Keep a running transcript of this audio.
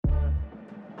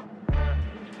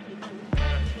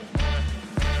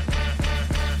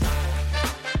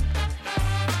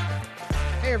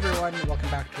Hey everyone, welcome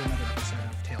back to another episode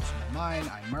of Tales from the Mine.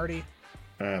 I'm Marty.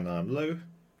 And I'm Lou.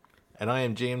 And I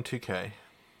am GM2K.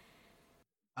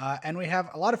 And we have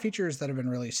a lot of features that have been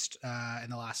released in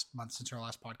the last month since our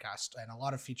last podcast, and a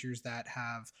lot of features that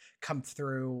have come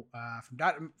through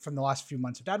from the last few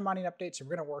months of data mining updates. So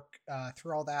we're going to work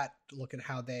through all that, look at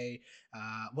how they,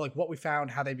 what we found,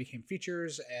 how they became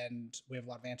features, and we have a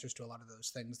lot of answers to a lot of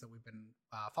those things that we've been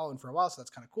following for a while. So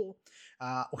that's kind of cool.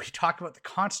 We talked about the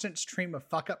constant stream of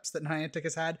fuck-ups that Niantic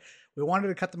has had. We wanted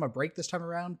to cut them a break this time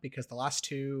around because the last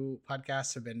two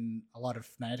podcasts have been a lot of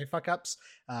Niantic fuck-ups,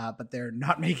 but they're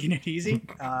not making it easy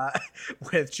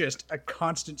with just a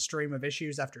constant stream of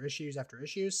issues after issues after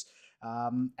issues.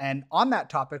 And on that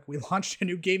topic, we launched a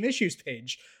new game issues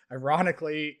page,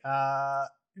 ironically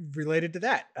related to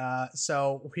that.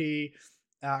 So we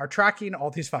are tracking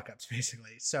all these fuck-ups,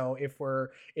 basically. So if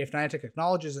Niantic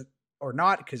acknowledges it or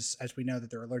not, because as we know that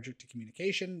they're allergic to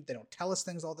communication, they don't tell us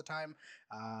things all the time.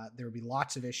 There will be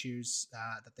lots of issues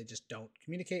that they just don't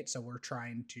communicate. So we're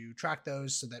trying to track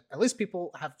those so that at least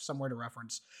people have somewhere to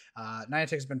reference.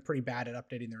 Niantic has been pretty bad at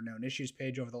updating their known issues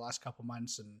page over the last couple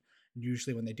months. And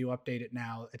usually when they do update it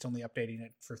now, it's only updating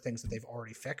it for things that they've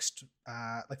already fixed.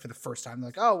 Like for the first time, they're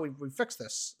like, oh, we fixed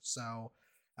this. So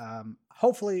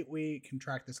hopefully we can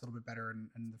track this a little bit better,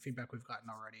 and the feedback we've gotten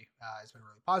already has been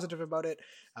really positive about it,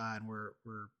 and we're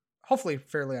hopefully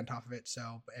fairly on top of it.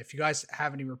 So if you guys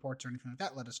have any reports or anything like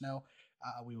that, let us know.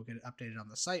 We will get it updated on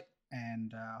the site,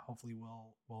 and hopefully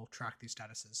we'll track these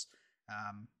statuses.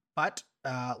 But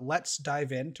let's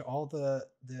dive into all the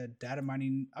data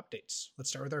mining updates. Let's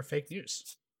start with our fake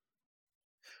news.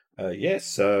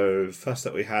 So first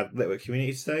up we had Litwick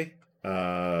Community today.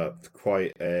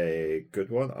 Quite a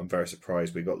good one. I'm very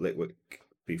surprised we got Litwick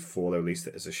before they released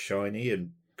it as a shiny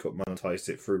and monetized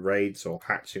it through raids or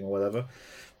hatching or whatever.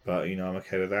 But I'm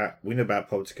okay with that. We knew about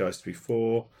Poltergeist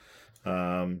before.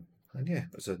 And yeah,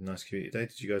 it was a nice community day.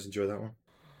 Did you guys enjoy that one?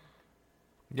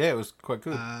 Yeah, it was quite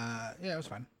good. Yeah, it was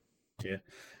fun.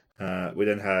 Yeah. We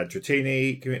then had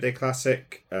Dratini Community Day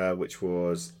Classic, which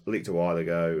was leaked a while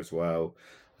ago as well.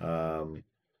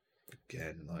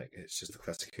 Again, it's just a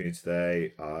classic community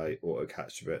today. I auto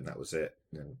catched a bit, and that was it.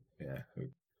 And who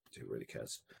really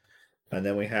cares? And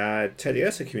then we had Teddy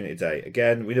Ursa Community Day.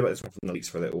 Again, we knew about this one from the leaks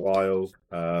for a little while.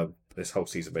 This whole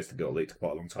season basically got leaked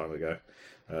quite a long time ago.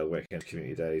 When it came to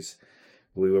community days,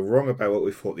 we were wrong about what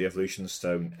we thought the Evolution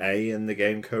Stone A in the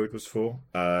game code was for.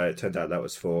 It turned out that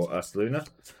was for Ursaluna.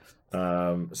 We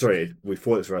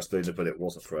thought it was for Ursaluna, but it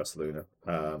wasn't for Ursaluna.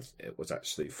 It was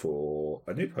actually for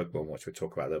a new Pokemon, which we'll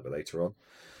talk about a little bit later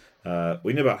on.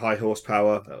 We knew about High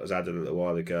Horsepower. That was added a little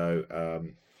while ago.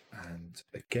 And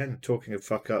again, talking of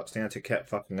fuck-ups, Niantic kept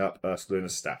fucking up Ursaluna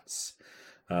stats.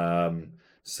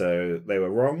 So they were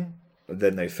wrong,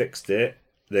 then they fixed it.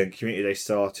 Then Community Day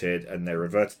started, and they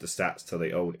reverted the stats to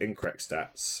the old incorrect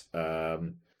stats.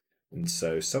 And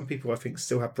so some people, I think,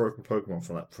 still have broken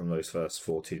Pokemon from those first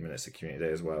 14 minutes of Community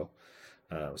Day as well.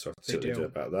 So I have to see what they do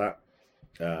about that.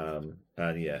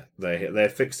 And yeah, they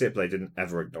fixed it, but they didn't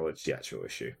ever acknowledge the actual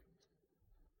issue.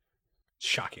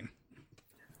 Shocking.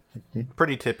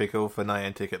 Pretty typical for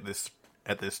Niantic at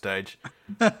this stage.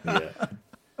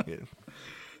 Yeah.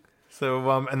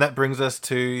 So, and that brings us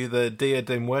to the Dia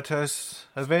de Muertos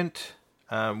event.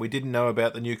 We didn't know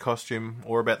about the new costume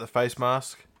or about the face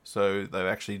mask. So they've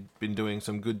actually been doing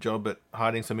some good job at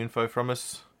hiding some info from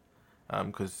us,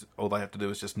 because all they have to do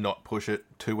is just not push it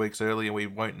 2 weeks early and we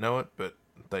won't know it, but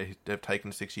they've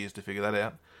taken 6 years to figure that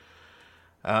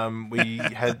out. We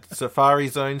had Safari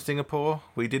Zone Singapore.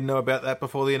 We didn't know about that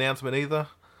before the announcement either.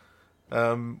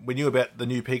 We knew about the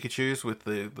new Pikachus with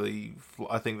the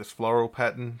I think this floral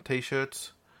pattern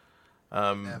t-shirts.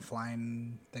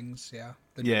 Flying things, yeah.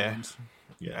 The new ones.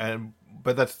 Yeah,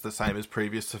 but that's the same as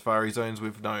previous Safari Zones.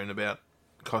 We've known about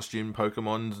costume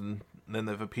Pokemons, and then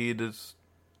they've appeared as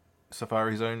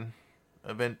Safari Zone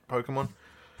event Pokemon.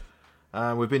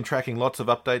 We've been tracking lots of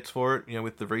updates for it,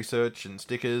 with the research and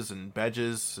stickers and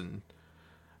badges,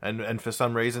 and for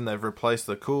some reason they've replaced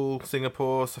the cool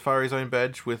Singapore Safari Zone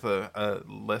badge with a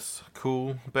less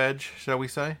cool badge, shall we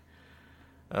say.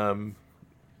 Don't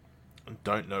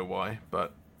know why,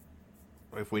 but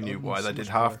if we knew why they did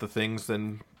half the things,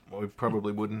 then we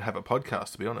probably wouldn't have a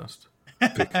podcast, to be honest.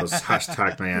 Because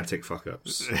hashtag Niantic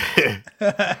fuck-ups.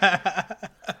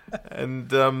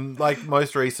 And like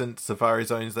most recent Safari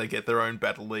Zones, they get their own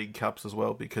Battle League cups as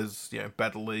well, because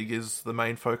Battle League is the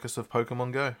main focus of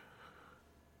Pokemon Go.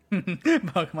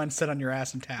 Pokemon sit on your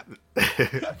ass and tap.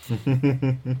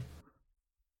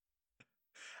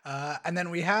 And then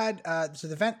we had so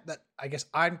the event that I guess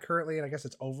I'm currently, and I guess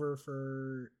it's over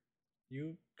for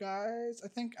you guys. I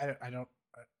think I don't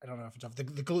I don't know if it's off the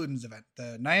Glutens event.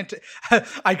 The Niantic.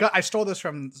 I stole this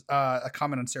from a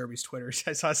comment on Cerebee's Twitter.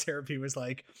 I saw Cerebee was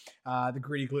like the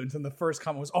greedy glutens, and the first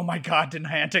comment was, "Oh my god, did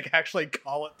Niantic actually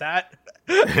call it that?"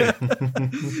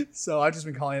 So I've just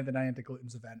been calling it the Niantic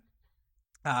Glutens event.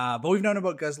 But we've known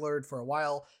about Guzzlord for a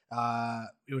while.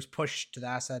 It was pushed to the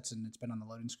assets, and it's been on the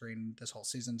loading screen this whole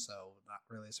season, so not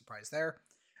really a surprise there.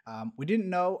 We didn't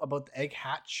know about the egg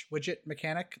hatch widget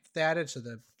mechanic that they added. So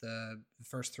the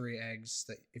first 3 eggs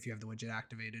that if you have the widget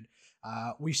activated,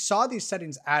 we saw these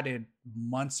settings added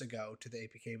months ago to the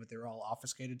APK, but they were all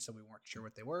obfuscated, so we weren't sure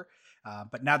what they were.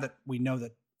 But now that we know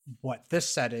that what this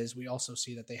set is, we also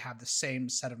see that they have the same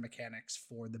set of mechanics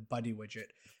for the buddy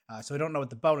widget. So we don't know what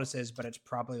the bonus is, but it's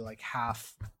probably like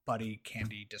half buddy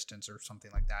candy distance or something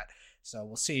like that. So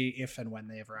we'll see if and when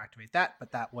they ever activate that.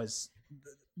 But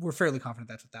we're fairly confident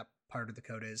that's what that part of the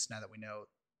code is now that we know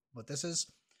what this is.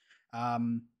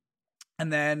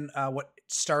 And then what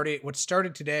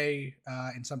started today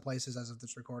in some places as of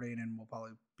this recording, and will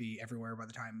probably be everywhere by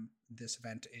the time this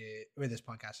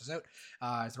podcast is out,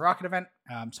 is the Rocket event.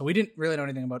 So we didn't really know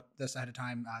anything about this ahead of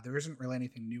time. There isn't really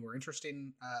anything new or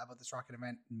interesting about this Rocket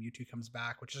event. Mewtwo comes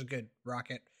back, which is a good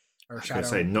Rocket. Or Shadow. I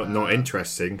was going to say, not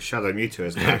interesting. Shadow Mewtwo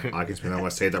is back. I can spend all my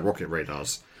say that Rocket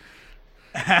radars.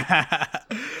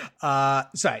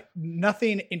 Sorry,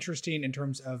 nothing interesting in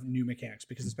terms of new mechanics,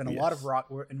 because there's been a lot of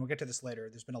and we'll get to this later.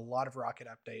 There's been a lot of Rocket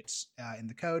updates in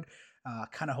the code,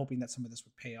 kind of hoping that some of this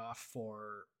would pay off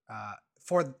for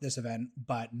this event,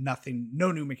 but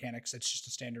no new mechanics. It's just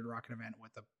a standard Rocket event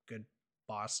with a good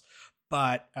boss.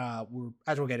 But as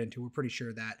we'll get into, we're pretty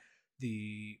sure that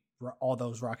all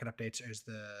those Rocket updates is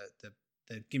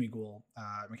the Gimme Ghoul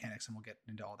mechanics, and we'll get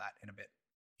into all that in a bit.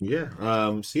 Yeah.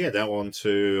 Now on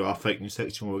to our fake news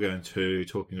section. We're going to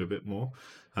talking a bit more.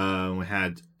 We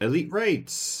had Elite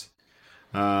Raids.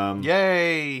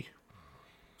 Yay!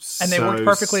 And they worked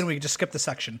perfectly, and we could just skip the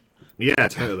section. Yeah,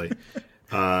 totally.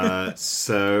 They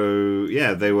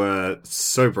were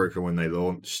so broken when they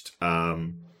launched.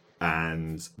 And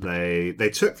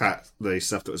they took the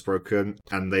stuff that was broken,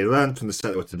 and they learned from the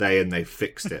set that were today, and they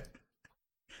fixed it.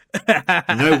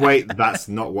 No, wait, that's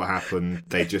not what happened.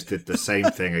 They just did the same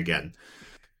thing again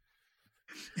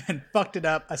and fucked it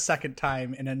up a second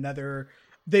time in another.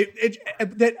 This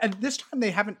time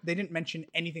they didn't mention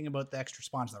anything about the extra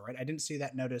spawns though, right? I didn't see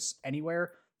that notice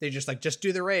anywhere. They just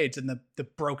do the raids, and the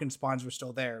broken spawns were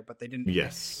still there, but they didn't.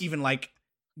 Yes. Even okay.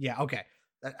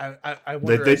 I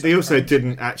wonder they also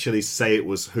didn't actually say it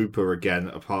was Hooper again,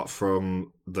 apart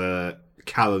from the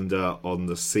calendar on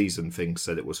the season thing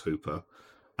said it was Hooper.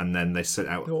 And then they sent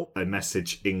out a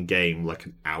message in game like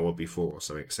an hour before or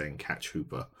something saying "Catch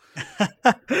Hooper."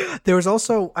 There was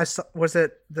also was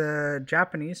it the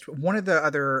Japanese one of the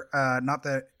other not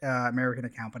the American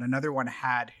account, but another one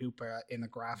had Hooper in the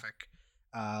graphic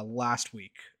last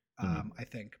week, I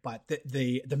think. But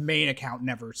the main account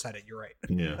never said it. You're right.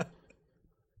 Yeah.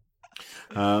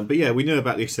 But yeah, we knew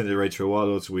about the extended raid for a while.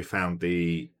 Also, we found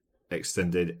the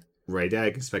extended raid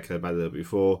egg and speculated about it a little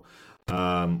before.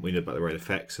 We knew about the raid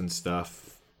effects and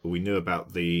stuff. We knew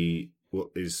about what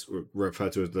is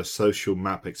referred to as the social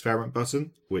map experiment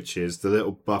button, which is the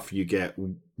little buff you get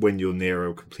when you're near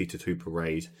a completed Hooper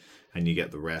raid, and you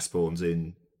get the rare spawns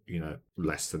in,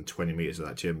 less than 20 meters of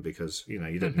that gym, because you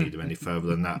don't need them any further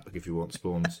than that if you want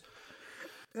spawns.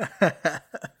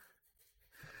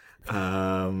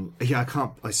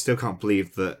 I still can't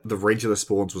believe that the range of the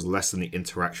spawns was less than the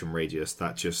interaction radius.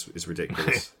 That just is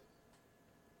ridiculous.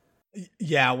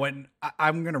 Yeah, when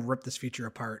I'm going to rip this feature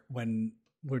apart when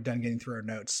we're done getting through our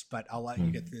notes, but I'll let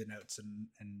you get through the notes,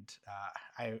 and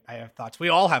I have thoughts. We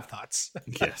all have thoughts.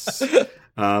 Yes.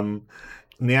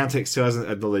 Niantic still hasn't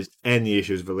acknowledged any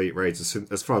issues with Elite Raids.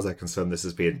 As far as I'm concerned, this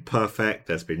has been perfect.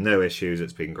 There's been no issues.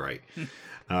 It's been great.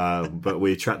 But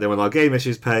we track them on our game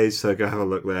issues page, so go have a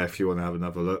look there if you want to have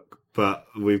another look. But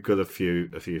we've got a few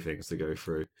things to go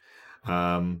through.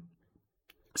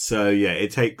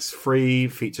 It takes 3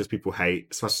 features people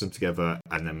hate, smashes them together,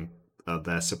 and then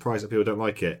they're surprised that people don't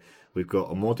like it. We've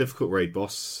got a more difficult raid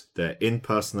boss. They're in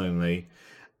person only,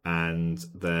 and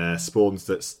they're spawns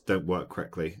that don't work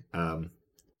correctly.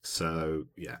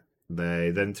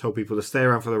 They then tell people to stay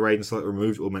around for the raid and select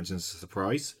removed or mentions a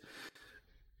surprise.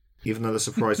 Even though the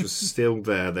surprise was still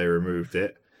there, they removed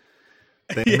it.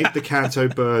 They made the Kanto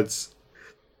birds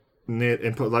near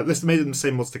input. Like this made them the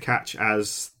same mods to catch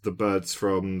as the birds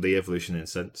from the evolution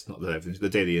incense, not the evolution, the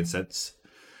daily incense.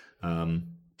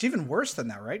 It's even worse than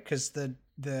that, right? Because the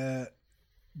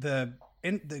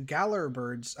Galar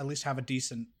birds at least have a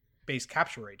decent base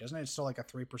capture rate, doesn't it? It's still like a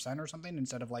 3% or something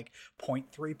instead of like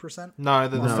 0.3%. No,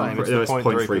 they're the same. It's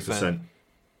 0.3%.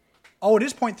 Oh, it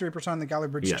is 0.3% on the Galley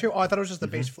Bridge Yeah. too. Oh, I thought it was just the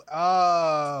base.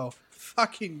 Oh,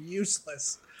 fucking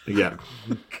useless. Yeah.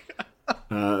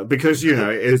 Because,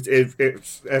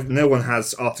 it's no one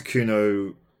has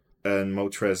Articuno and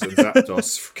Moltres and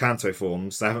Zapdos Kanto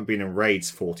forms. They haven't been in raids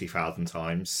 40,000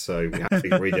 times, so it has to be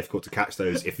really difficult to catch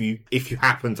those if you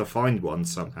happen to find one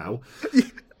somehow.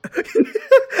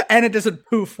 And it doesn't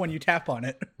poof when you tap on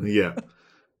it. Yeah.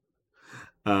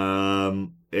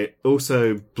 It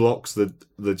also blocks the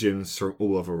gyms from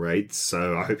all other raids,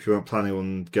 so I hope you weren't planning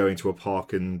on going to a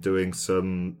park and doing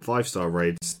some 5-star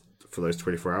raids for those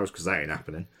 24 hours, because that ain't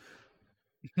happening.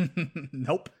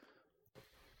 Nope.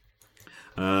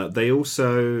 They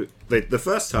also... the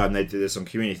first time they did this on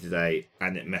Community Day,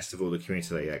 and it messed with all the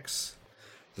Community Day eggs.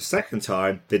 The second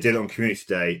time, they did it on Community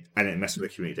Day, and it messed with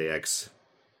the Community Day eggs.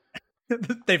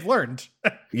 They've learned.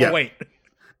 Yeah. Oh, wait.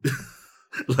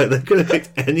 Like, they could have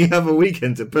picked any other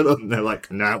weekend to put on. They're like,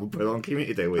 now we'll put on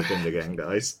Community Day weekend again,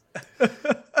 guys.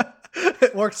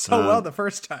 It worked so well the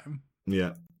first time.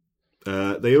 Yeah.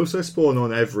 They also spawn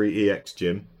on every EX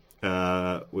gym,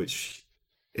 which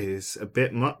is a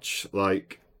bit much.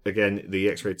 Like, again, the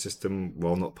EX raid system,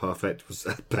 while not perfect, was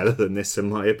better than this, in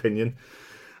my opinion.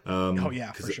 Oh,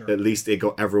 yeah, for sure. At least it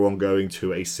got everyone going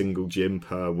to a single gym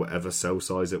per whatever cell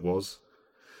size it was.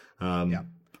 Yeah.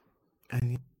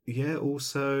 And yeah,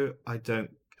 also, I don't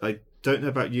know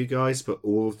about you guys, but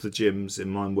all of the gyms in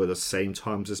mine were the same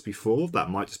times as before.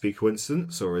 That might just be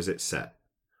coincidence, or is it set?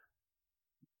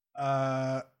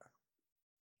 No,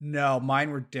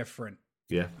 mine were different.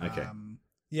 Yeah, okay.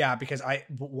 Yeah, because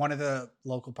one of the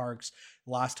local parks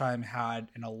last time had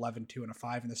an 11-2 and a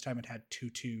 5, and this time it had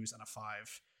 2 2s and a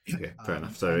 5. Okay, fair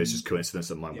enough. So it's just coincidence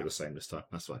that mine were the same this time.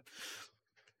 That's fine.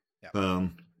 Yeah.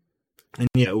 And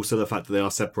yeah, also the fact that they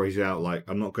are separated out. Like,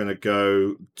 I'm not going to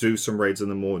go do some raids in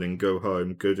the morning, go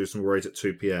home, go do some raids at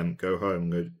 2 p.m., go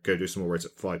home, go do some more raids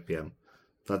at 5 p.m.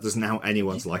 That doesn't how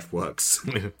anyone's life works.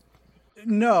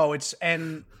 No, it's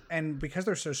and because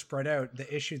they're so spread out,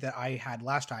 the issue that I had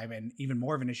last time, and even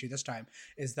more of an issue this time,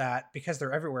 is that because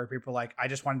they're everywhere, people are like, I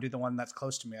just want to do the one that's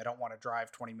close to me. I don't want to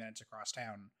drive 20 minutes across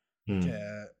town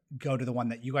to go to the one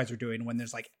that you guys are doing when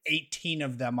there's like 18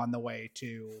 of them on the way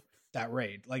to that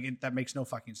raid. Like, that makes no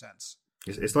fucking sense.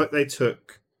 It's like they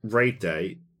took Raid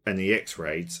Day and the X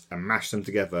raids and mashed them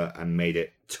together and made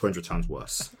it 200 times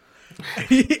worse.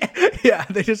 Yeah,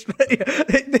 they just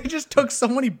took so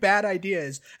many bad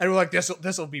ideas and were like, this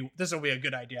will be a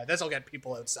good idea. This will get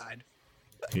people outside.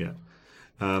 Yeah.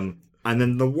 And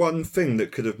then the one thing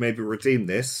that could have maybe redeemed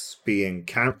this, being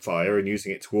Campfire and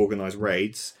using it to organise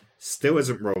raids, still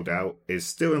isn't rolled out, is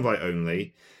still invite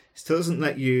only, still doesn't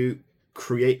let you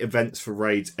create events for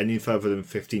raids any further than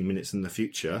 15 minutes in the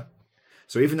future.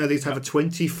 So even though these have a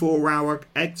 24-hour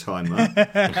egg timer,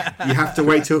 you have to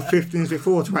wait till 15 minutes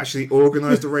before to actually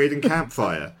organise the raid and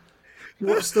Campfire.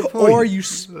 What's the point? Or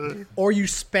you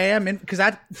spam in, because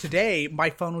today my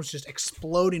phone was just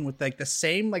exploding with like the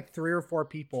same like 3 or 4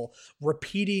 people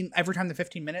repeating every time the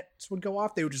 15 minutes would go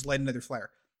off. They would just light another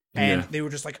flare, and they were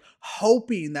just like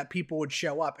hoping that people would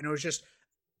show up. And it was just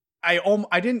I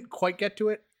didn't quite get to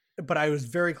it, but I was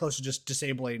very close to just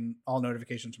disabling all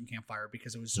notifications from Campfire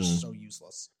because it was just so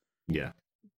useless. Yeah.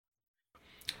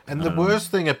 And the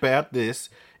worst thing about this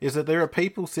is that there are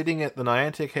people sitting at the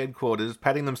Niantic headquarters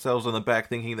patting themselves on the back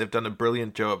thinking they've done a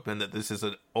brilliant job and that this is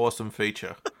an awesome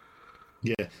feature.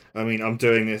 Yeah. I mean, I'm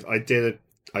doing this. I did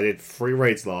 3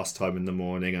 raids last time in the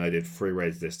morning, and I did 3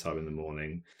 raids this time in the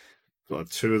morning.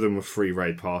 But 2 of them were free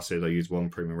raid passes. I used 1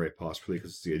 premium raid pass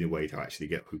because it's the only way to actually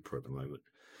get Hooper at the moment.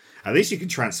 At least you can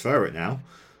transfer it now.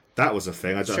 That was a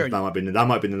thing. I don't know if that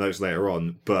might be in the notes later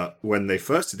on. But when they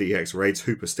first did the EX raids,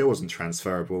 Hooper still wasn't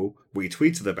transferable. We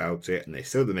tweeted about it, and they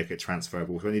still didn't make it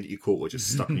transferable. So any that you caught were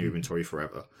just stuck in your inventory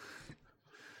forever.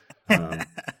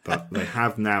 But they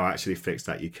have now actually fixed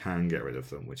that. You can get rid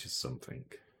of them, which is something.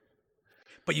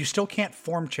 But you still can't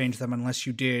form change them unless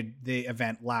you did the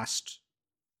event last,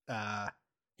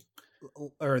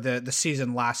 or the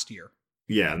season last year.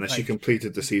 Yeah, unless you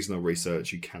completed the seasonal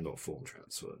research, you cannot form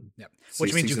transfer. Yeah,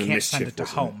 which means you can't send it to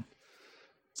home.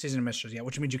 Season of Mischief, yeah,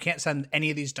 which means you can't send any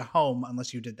of these to home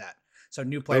unless you did that. So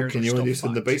new players. Can you only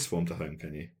send the base form to home?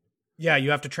 Can you? Yeah,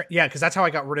 you have to. Because that's how I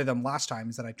got rid of them last time.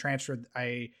 Is that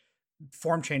I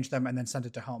form changed them and then sent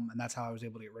it to home, and that's how I was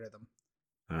able to get rid of them.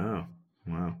 Oh,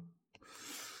 wow.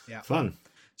 Yeah, fun.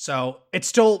 So it's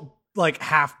still like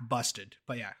half busted,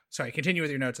 but yeah. Sorry, continue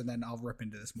with your notes, and then I'll rip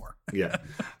into this more. Yeah.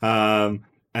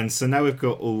 And so now we've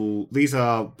got all these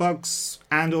are bugs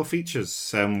and or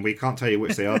features. We can't tell you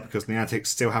which they are because Niantic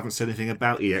still haven't said anything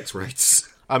about EX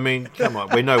rates. I mean, come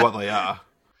on, we know what they are.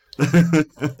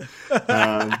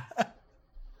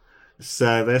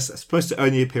 So they're supposed to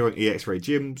only appear on EX Raid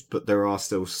gyms, but there are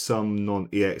still some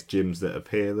non-EX gyms that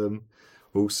appear them.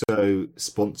 Also,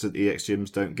 sponsored EX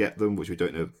gyms don't get them, which we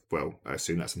don't know. Well, I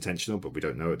assume that's intentional, but we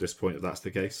don't know at this point if that's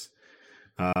the case.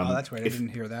 Oh, that's weird. I didn't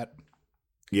hear that.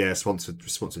 Yeah, sponsored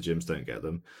gyms don't get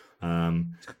them.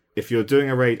 If you're doing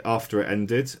a raid after it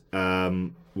ended,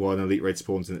 while an elite raid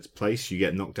spawns in its place, you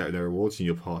get knocked out in the rewards, and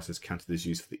your pass is counted as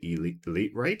used for the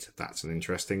elite raid. That's an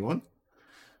interesting one.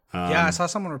 Yeah, I saw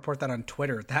someone report that on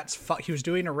Twitter. He was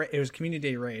doing it was a community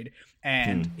day raid,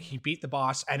 and he beat the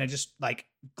boss, and it just like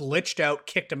glitched out,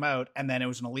 kicked him out, and then it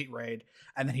was an elite raid,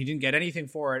 and then he didn't get anything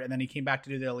for it, and then he came back to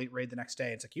do the elite raid the next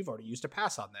day. It's like, you've already used a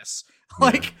pass on this. Yeah.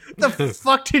 Like, the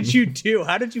fuck did you do?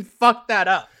 How did you fuck that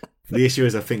up? The issue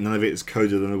is, I think none of it is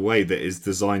coded in a way that is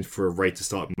designed for a raid to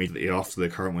start immediately after the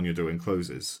current one you're doing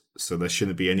closes. So there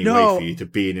shouldn't be any way for you to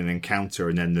be in an encounter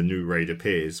and then the new raid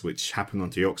appears, which happened on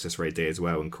Deoxys raid day as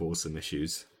well and caused some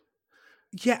issues.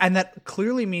 Yeah, and that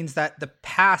clearly means that the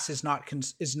pass is not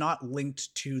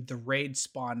linked to the raid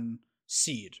spawn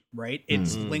seed, right?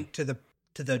 It's linked to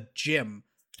the gym,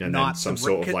 and not then some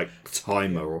sort of like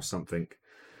timer or something.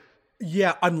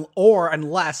 Yeah,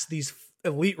 unless these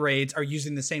elite raids are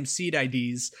using the same seed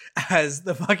IDs as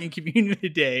the fucking community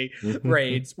day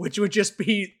raids, which would just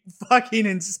be fucking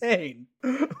insane.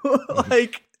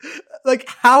 like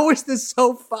how is this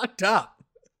so fucked up?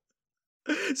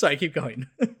 Sorry, keep going.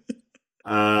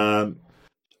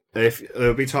 If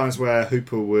there'll be times where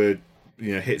Hooper would,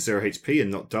 hit 0 HP and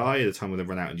not die at a time when they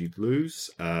run out and you'd lose.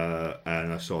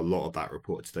 And I saw a lot of that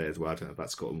reported today as well. I don't know if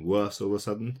that's gotten worse all of a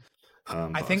sudden.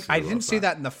 I think I didn't see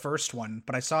that in the first one,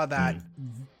 but I saw that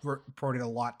reported a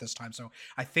lot this time. So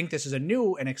I think this is a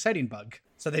new and exciting bug.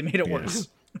 So they made it worse.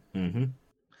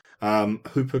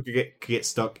 Hooper could get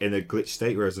stuck in a glitch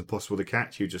state where it's impossible to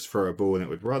catch. You just throw a ball and it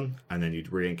would run, and then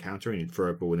you'd re-encounter and you'd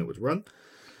throw a ball and it would run.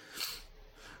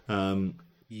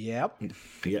 Yep.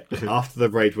 Yeah. After the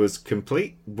raid was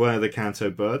complete, one of the Kanto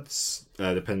birds,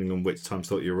 depending on which time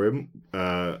slot you're in,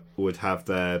 would have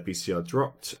their BCR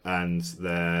dropped and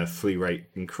their free rate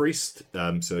increased.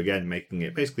 So again, making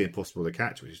it basically impossible to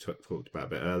catch, which we talked about a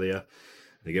bit earlier.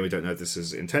 And again, we don't know if this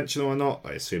is intentional or not.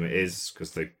 I assume it is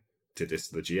because they did this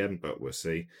to the GM, but we'll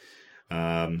see.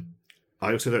 I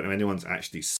also don't know if anyone's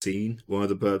actually seen one of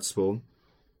the birds spawn.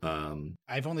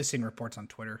 I've only seen reports on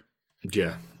Twitter.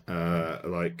 Yeah,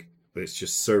 it's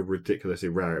just so ridiculously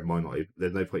rare. It might not.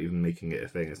 There's no point even making it a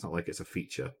thing. It's not like it's a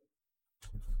feature.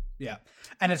 Yeah,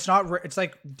 and it's not. It's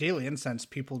like Daily Incense.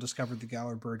 People discovered the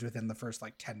Galar birds within the first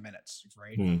 10 minutes,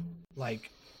 right?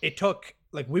 Like it took.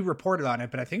 We reported on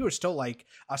it, but I think it was still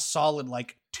a solid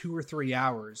 2 or 3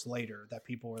 hours later that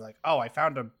people were like, "Oh, I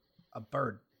found a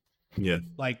bird." Yeah,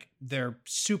 they're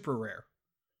super rare.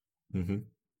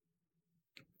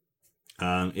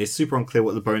 It's super unclear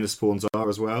what the bonus spawns are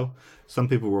as well. Some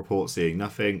people report seeing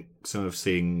nothing. Some have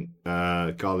seen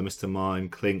Gala, Mr. Mime,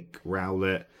 Clink,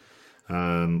 Rowlet.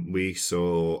 We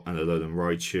saw an Alolan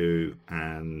Raichu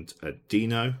and a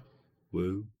Dino.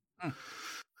 Woo.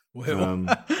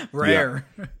 Rare.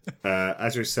 Yeah.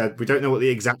 As we said, we don't know what the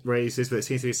exact radius is, but it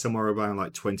seems to be somewhere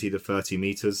around 20 to 30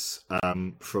 meters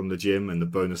from the gym, and the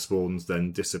bonus spawns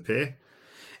then disappear.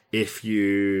 If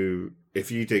you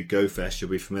did GoFest, you'll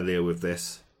be familiar with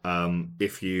this.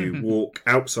 If you walk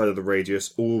outside of the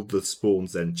radius, all the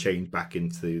spawns then change back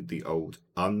into the old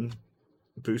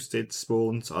unboosted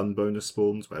spawns, unbonus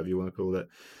spawns, whatever you want to call it.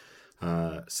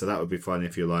 So that would be fine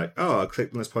if you're like, oh, I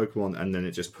clicked on this Pokemon, and then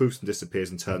it just poofs and disappears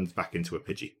and turns back into a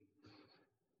Pidgey.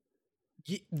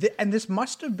 And this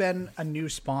must have been a new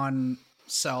spawn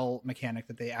cell mechanic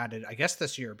that they added, I guess,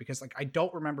 this year, because I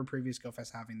don't remember previous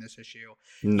GoFest having this issue.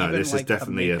 No, this is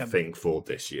definitely a thing for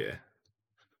this year.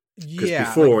 Because Yeah,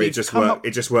 before it just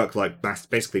worked like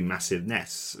basically massive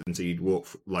nests, and so you'd walk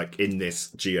in this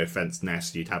geofence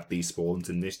nest, you'd have these spawns,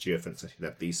 in this geofence nest you'd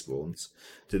have these spawns.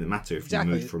 Didn't matter if you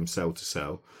moved from cell to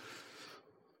cell.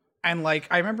 And I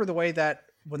remember the way that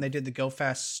when they did the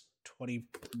GoFest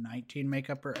 2019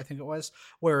 makeup, or I think it was,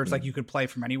 where it's you could play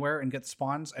from anywhere and get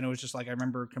spawns, and it was just I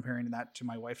remember comparing that to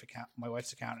my wife's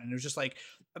account, and it was just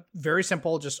very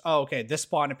simple, just okay, this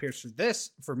spawn appears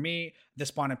for me, this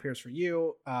spawn appears for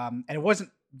you, and it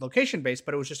wasn't location based,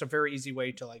 but it was just a very easy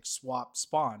way to swap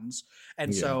spawns.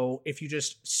 And so if you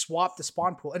just swap the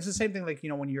spawn pool, it's the same thing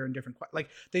when you're in different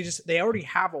they already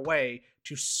have a way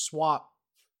to swap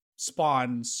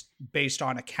spawns based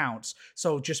on accounts.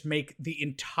 So just make the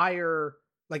entire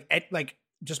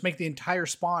just make the entire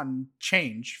spawn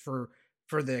change for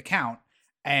the account,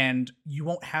 and you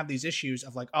won't have these issues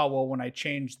of oh, well, when I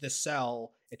change this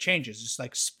cell, it changes.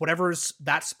 It's whatever's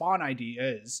that spawn ID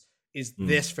is, is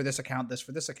this for this account, this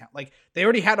for this account. Like, they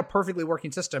already had a perfectly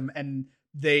working system and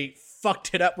they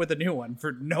fucked it up with a new one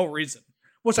for no reason.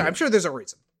 Well, sorry, I'm sure there's a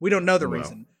reason. We don't know the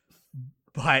reason,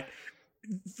 but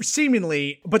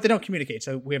seemingly, but they don't communicate,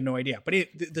 so we have no idea. But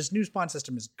this new spawn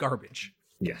system is garbage.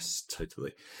 Yes,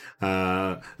 totally.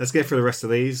 Let's get through the rest of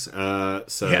these.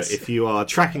 If you are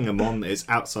tracking a mon, it's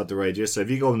outside the radius. So if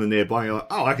you go on the nearby, you're like,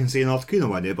 oh, I can see an Articuno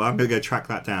right nearby. I'm going to go track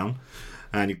that down.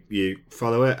 And you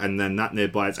follow it, and then that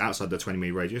nearby is outside the 20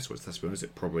 meter radius, which, let's be honest,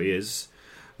 it probably is.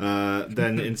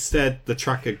 Then instead, the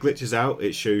tracker glitches out.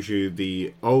 It shows you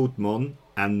the old mon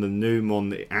and the new mon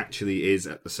that it actually is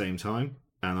at the same time.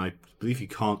 And I believe you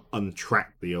can't untrack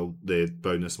the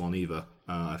bonus mon either.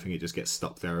 I think it just gets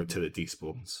stuck there until it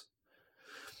despawns.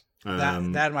 That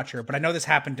I'm not sure, but I know this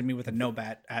happened to me with a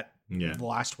Nobat at the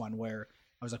last one, where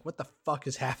I was like, "What the fuck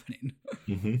is happening?"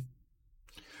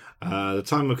 The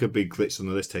timer could be glitched on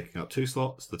the list, taking up 2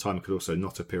 slots. The timer could also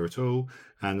not appear at all,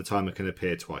 and the timer can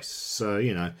appear twice. So,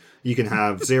 you can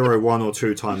have 0, 1, or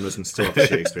 2 timers and still have a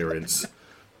shit experience.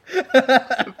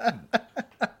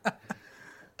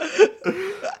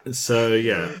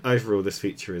 So, overall, this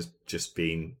feature has just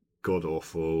been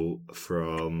god-awful,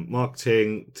 from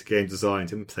marketing to game design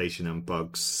to implementation and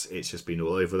bugs. It's just been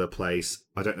all over the place.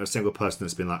 I don't know a single person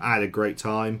that's been like, I had a great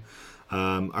time.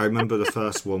 I remember the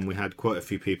first one, we had quite a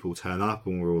few people turn up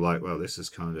and we were all like, well, this is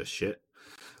kind of shit.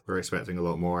 We're expecting a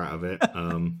lot more out of it.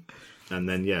 And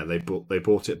then, they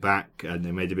bought it back and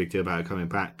they made a big deal about it coming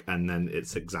back. And then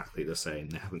it's exactly the same.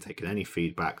 They haven't taken any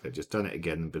feedback. They've just done it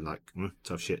again and been like,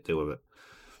 tough shit, deal with it.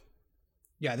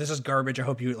 Yeah, this is garbage. I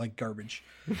hope you like garbage.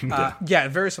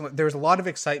 Very similar. There was a lot of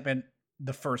excitement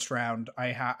the first round.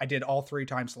 I did all 3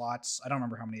 time slots. I don't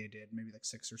remember how many I did. Maybe like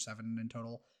 6 or 7 in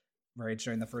total raids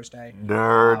during the first day.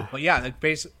 Nerd. But yeah, like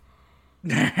basic.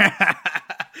 But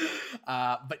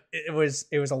it was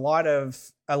a lot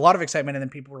of excitement, and then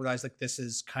people realized like, this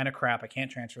is kind of crap. I can't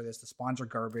transfer this. The spawns are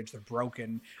garbage. They're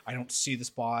broken. I don't see the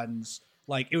spawns.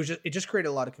 Like, it just created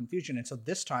a lot of confusion. And so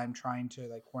this time, trying to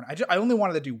like coordinate, I only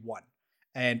wanted to do one.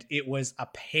 And it was a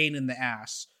pain in the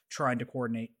ass trying to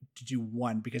coordinate to do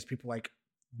one, because people were like,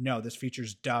 no, this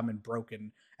feature's dumb and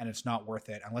broken and it's not worth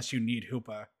it. Unless you need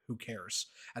Hoopa, who cares?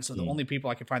 And so the only people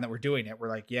I could find that were doing it were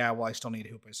like, yeah, well, I still need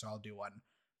Hoopa, so I'll do one.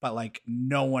 But like,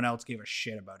 no one else gave a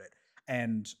shit about it.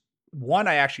 And one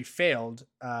I actually failed.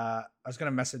 I was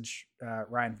going to message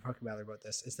Ryan from Pokeball about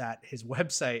this, is that his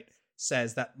website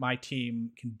says that my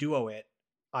team can duo it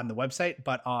on the website,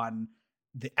 but on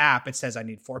the app it says I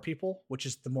need 4 people, which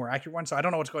is the more accurate one. So I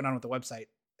don't know what's going on with the website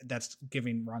that's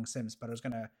giving wrong sims, but I was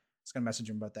gonna message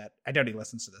him about that. I doubt he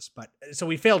listens to this, but so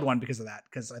we failed one because of that,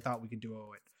 because I thought we could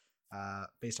duo it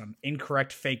based on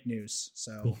incorrect fake news.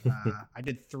 So I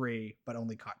did 3 but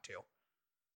only caught 2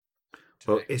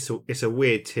 today. Well, it's a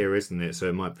weird tier, isn't it? So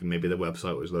it might be, maybe the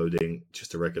website was loading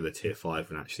just a regular tier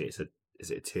 5 and actually is it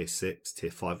a tier 6, tier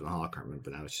 5.5? I can't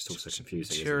remember now. It's just all so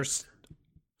confusing.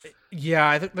 Yeah,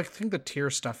 I think the tier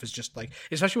stuff is just like,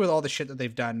 especially with all the shit that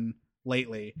they've done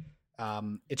lately,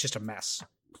 it's just a mess.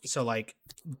 So like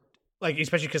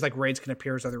especially because like raids can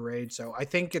appear as other raids. So I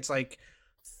think it's like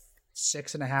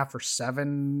 6.5 or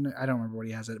 7. I don't remember what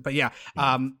he has it, but yeah,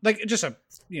 like just a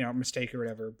mistake or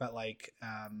whatever. But like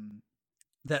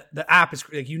the app is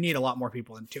like, you need a lot more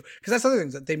people in too, because that's the other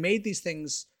things that they made these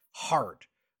things hard.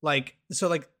 Like, so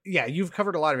like, yeah, you've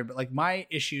covered a lot of it, but like my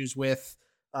issues with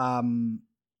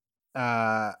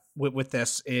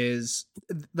this is,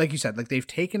 like you said, like they've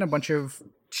taken a bunch of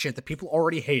shit that people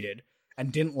already hated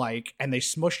and didn't like, and they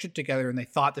smushed it together, and they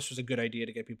thought this was a good idea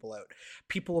to get people out.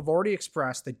 People have already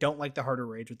expressed they don't like the harder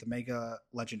raids with the mega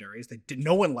legendaries.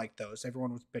 No one liked those.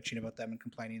 Everyone was bitching about them and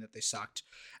complaining that they sucked.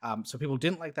 So people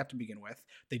didn't like that to begin with.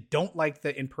 They don't like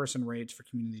the in-person raids for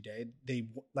Community Day. They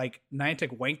like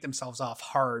Niantic wanked themselves off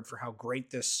hard for how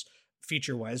great this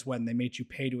feature was when they made you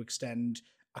pay to extend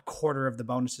a quarter of the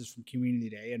bonuses from Community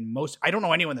Day. And I don't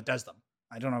know anyone that does them.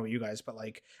 I don't know about you guys, but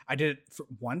like I did it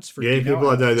once for Dino. People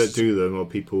I know that do them are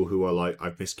people who are like,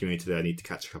 I've missed Community Day, I need to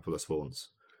catch a couple of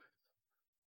spawns.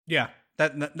 Yeah,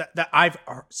 that I've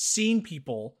seen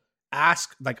people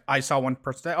ask. Like I saw one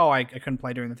person say, "Oh, I couldn't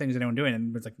play during the things anyone doing,"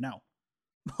 and it was like, "No."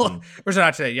 Or was it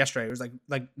not today? Yesterday, it was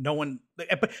like no one.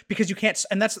 But because you can't,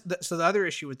 and so the other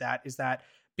issue with that is that,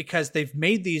 because they've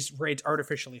made these raids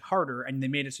artificially harder and they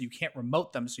made it so you can't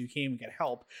remote them, so you can't even get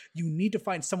help. You need to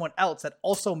find someone else that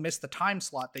also missed the time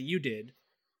slot that you did,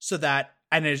 so that,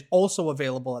 and is also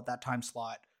available at that time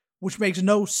slot, which makes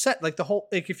no sense. Like the whole,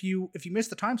 like if you miss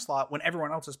the time slot when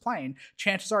everyone else is playing,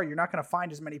 chances are you're not going to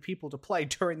find as many people to play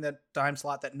during the time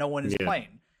slot that no one is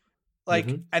playing. Like,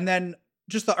 and then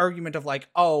just the argument of like,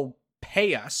 oh,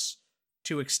 pay us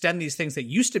to extend these things that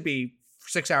used to be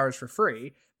 6 hours for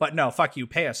free, but no, fuck you,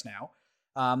 pay us now.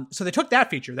 So they took that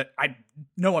feature that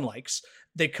no one likes.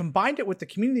 They combined it with the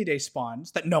community day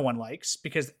spawns that no one likes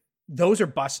because those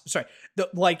are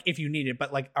like if you need it,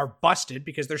 but like are busted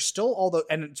because there's still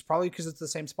and it's probably because it's the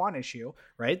same spawn issue,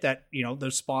 right? That,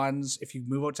 those spawns, if you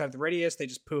move outside the radius, they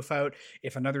just poof out.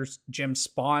 If another gym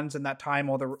spawns in that time,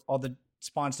 all the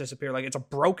spawns disappear. Like, it's a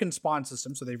broken spawn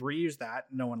system, so they've reused that.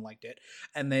 No one liked it.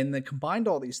 And then they combined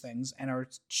all these things and are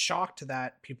shocked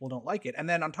that people don't like it. And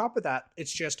then on top of that,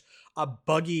 it's just a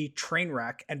buggy train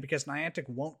wreck. And because Niantic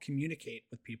won't communicate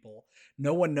with people,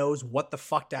 no one knows what the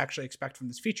fuck to actually expect from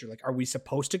this feature. Like, are we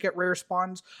supposed to get rare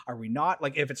spawns? Are we not?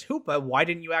 Like, if it's Hoopa, why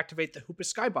didn't you activate the Hoopa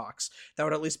Skybox? That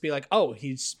would at least be like, oh,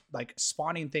 he's like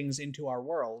spawning things into our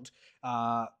world.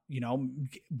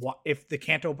 If the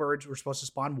Kanto birds were supposed to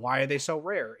spawn, why are they so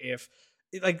rare?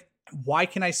 Why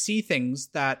can I see things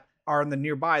that are in the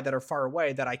nearby that are far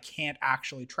away that I can't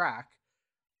actually track?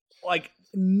 Like,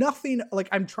 nothing. Like,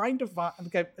 I'm trying to find,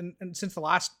 and since the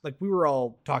last, like, we were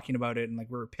all talking about it and like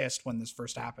we were pissed when this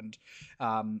first happened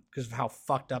because of how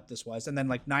fucked up this was. And then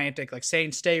like Niantic like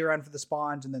saying stay around for the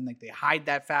spawns, and then like they hide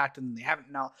that fact and they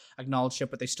haven't now acknowledged it,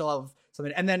 but they still have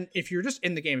something. And then if you're just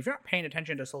in the game, if you're not paying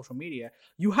attention to social media,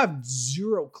 you have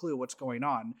zero clue what's going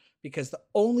on, because the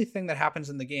only thing that happens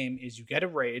in the game is you get a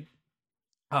raid.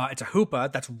 It's a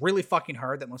Hoopa that's really fucking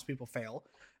hard that most people fail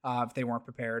if they weren't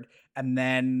prepared. And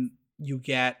then you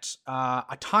get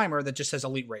a timer that just says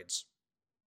elite raids.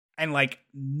 And like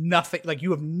nothing, like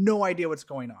you have no idea what's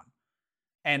going on.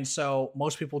 And so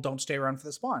most people don't stay around for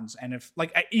the spawns. And if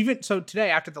like, even so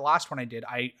today, after the last one I did,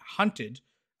 I hunted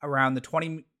around the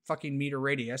 20 fucking meter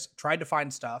radius, tried to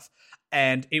find stuff,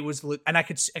 and it was, and I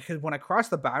could when I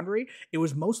crossed the boundary, it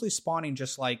was mostly spawning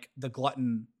just like the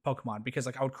glutton Pokemon, because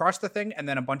like I would cross the thing and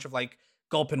then a bunch of like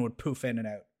Gulpin would poof in and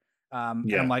out.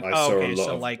 And I'm like, I saw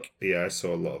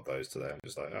a lot of those today. I'm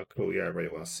just like, oh cool, yeah, I really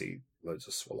want to see loads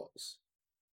of Swallows.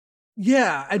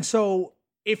 Yeah, and so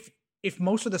if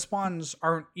most of the spawns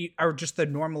are just the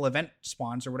normal event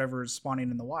spawns or whatever is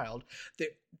spawning in the wild,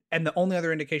 and the only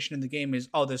other indication in the game is,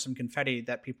 oh, there's some confetti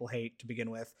that people hate to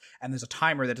begin with, and there's a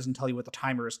timer that doesn't tell you what the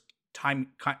timer is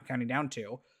counting down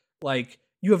to. Like,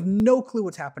 you have no clue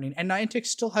what's happening, and Niantic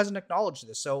still hasn't acknowledged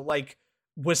this. So, like,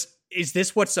 is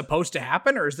this what's supposed to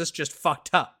happen, or is this just fucked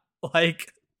up?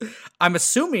 Like, I'm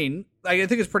assuming, like, I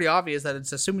think it's pretty obvious that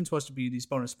it's assuming supposed to be these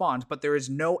bonus spawns, but there is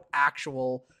no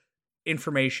actual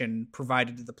information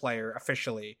provided to the player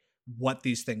officially what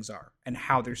these things are and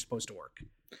how they're supposed to work.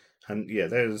 And yeah,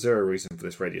 there's zero reason for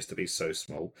this radius to be so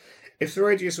small. If the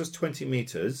radius was 20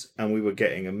 meters and we were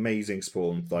getting amazing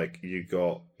spawns, like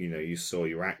you saw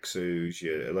your Axus,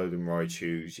 your Elodum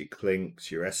Raichus, your Clinks,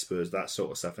 your Espers, that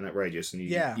sort of stuff in that radius, and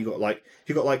you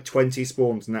got like 20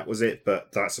 spawns and that was it,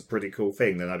 but that's a pretty cool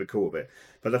thing, then I'd be cool with it.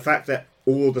 But the fact that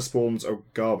all the spawns are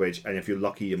garbage, and if you're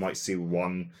lucky you might see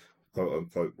one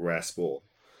quote-unquote rare spawn.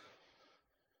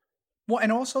 Well,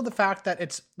 and also the fact that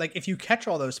it's like, if you catch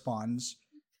all those spawns,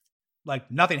 like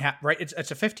nothing right? It's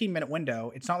a 15-minute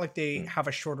window. It's not like they have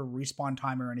a shorter respawn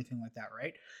time or anything like that,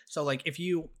 right? So like, if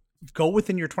you go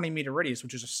within your 20-meter radius,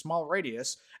 which is a small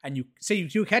radius, and you say you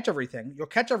do catch everything, you'll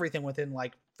catch everything within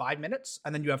like 5 minutes,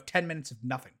 and then you have 10 minutes of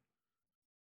nothing.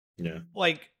 Yeah.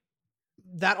 Like,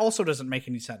 that also doesn't make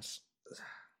any sense.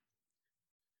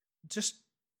 There's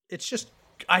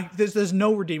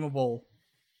no redeemable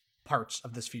parts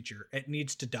of this feature. It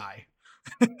needs to die.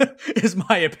 Is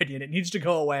my opinion. It needs to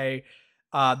go away.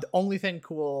 The only thing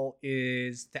cool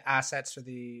is the assets for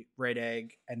the Raid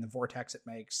Egg and the vortex it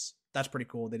makes. That's pretty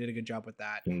cool. They did a good job with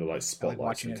that. And the like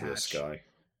spotlights into the sky.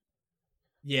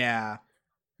 Yeah.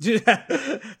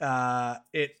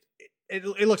 It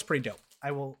looks pretty dope. I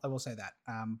will say that.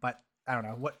 But I don't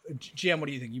know. What GM, what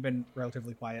do you think? You've been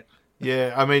relatively quiet.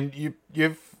 Yeah, I mean,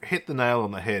 you've hit the nail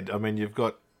on the head. I mean, you've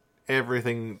got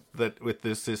everything that with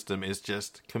this system is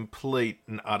just complete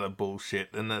and utter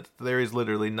bullshit, and that there is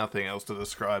literally nothing else to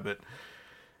describe it.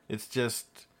 It's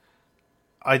just,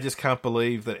 I just can't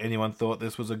believe that anyone thought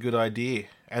this was a good idea,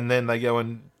 and then they go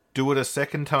and do it a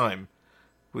second time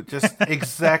with just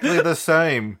exactly the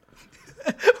same,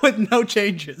 with no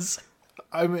changes.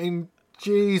 I mean,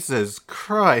 Jesus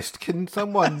Christ, can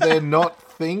someone there not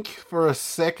think for a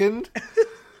second?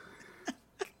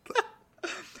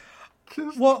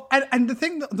 Well, and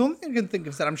the only thing I can think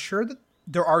of is that I'm sure that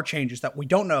there are changes that we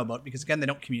don't know about, because again, they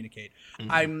don't communicate.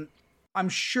 Mm-hmm. I'm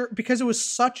sure, because it was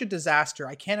such a disaster,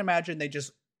 I can't imagine they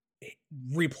just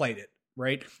replayed it,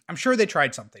 right? I'm sure they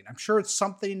tried something. I'm sure it's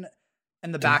something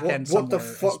and the back end. What the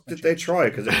fuck did they try?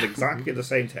 Because it was exactly the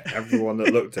same to everyone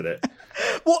that looked at it.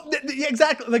 Well,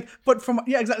 exactly. Like, but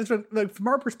exactly. Like, from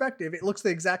our perspective, it looks the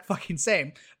exact fucking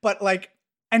same. But like,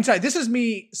 and sorry, this is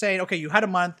me saying, okay, you had a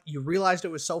month, you realized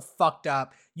it was so fucked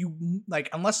up. You like,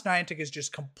 unless Niantic is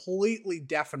just completely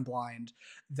deaf and blind,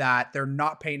 that they're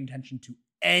not paying attention to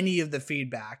any of the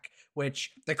feedback,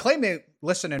 which they claim they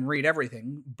listen and read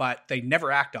everything, but they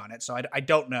never act on it. So I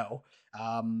don't know.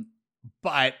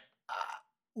 But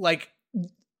like,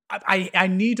 I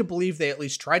need to believe they at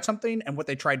least tried something, and what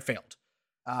they tried failed.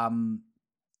 And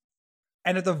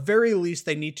at the very least,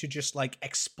 they need to just like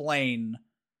explain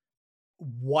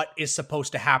what is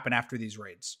supposed to happen after these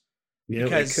raids. You know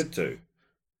what they could do?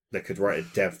 They could write a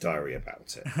dev diary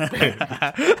about it.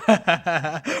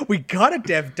 We got a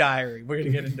dev diary. We're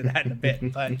going to get into that in a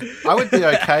bit. But I would be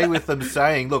okay with them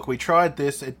saying, look, we tried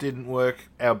this, it didn't work,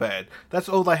 our bad. That's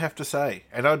all they have to say.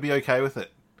 And I'd be okay with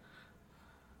it.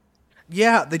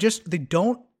 Yeah, they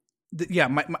don't.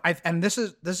 Yeah, and this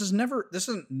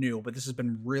isn't new, but this has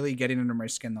been really getting under my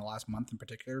skin the last month in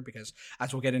particular, because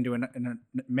as we'll get into in a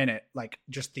minute, like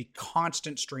just the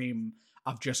constant stream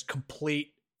of just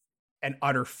complete and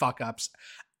utter fuck ups,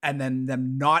 and then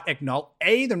them not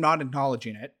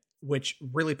acknowledging it, which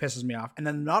really pisses me off, and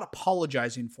then not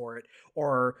apologizing for it,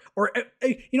 or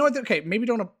you know what? Okay, maybe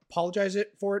don't apologize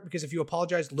for it, because if you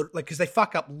apologize, like, because they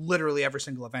fuck up literally every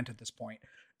single event at this point.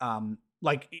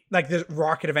 Like the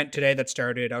Rocket event today that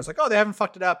started, I was like, oh, they haven't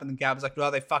fucked it up. And then Gab was like, well,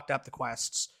 they fucked up the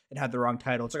quests and had the wrong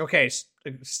title. It's like, okay,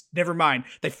 never mind.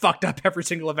 They fucked up every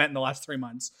single event in the last 3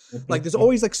 months. Like, there's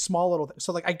always like small little things.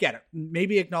 So like, I get it.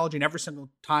 Maybe acknowledging every single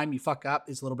time you fuck up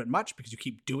is a little bit much because you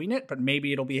keep doing it, but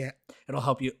maybe it'll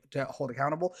help you to hold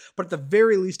accountable. But at the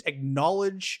very least,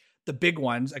 acknowledge the big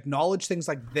ones, acknowledge things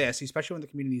like this, especially when the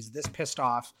community is this pissed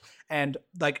off. And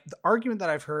like the argument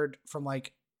that I've heard from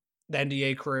like the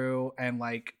NDA crew and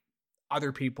like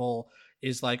other people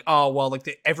is like, oh, well,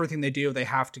 like everything they do, they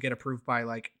have to get approved by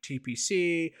like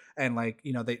TPC, and like,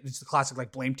 you know, it's the classic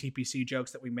like blame TPC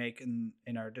jokes that we make in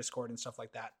our Discord and stuff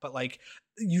like that. But like,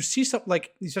 you see some,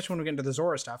 like, especially when we get into the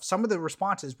Zora stuff, some of the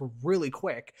responses were really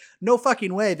quick. No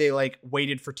fucking way they like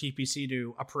waited for TPC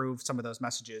to approve some of those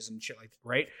messages and shit like that,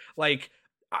 right? Like,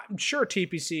 I'm sure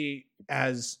TPC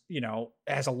has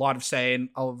a lot of say in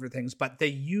all over things, but they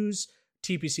use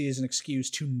TPC is an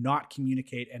excuse to not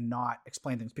communicate and not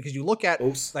explain things, because you look at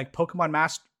like Pokemon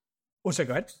Master. Oh, sorry,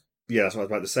 go ahead. Yeah, that's what I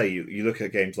was about to say. You look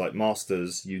at games like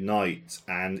Masters, Unite,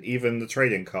 and even the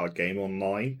trading card game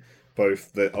online,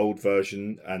 both the old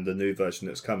version and the new version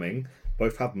that's coming,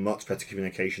 both have much better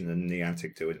communication than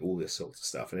Niantic do and all this sort of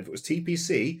stuff. And if it was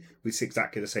TPC, we'd see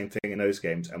exactly the same thing in those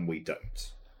games, and we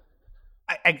don't.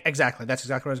 Exactly. That's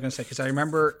exactly what I was going to say, because I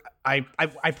remember I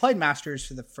played Masters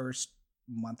for the first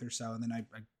month or so, and then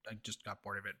I just got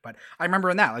bored of it. But I remember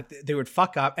in that, like, they would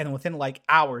fuck up, and within like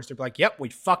hours they'd be like, yep, we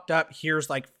fucked up, here's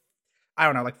like, I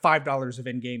don't know, like $5 of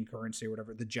in-game currency or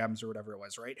whatever, the gems or whatever it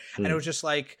was, right? And it was just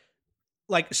like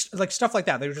stuff like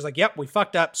that. They were just like, yep, we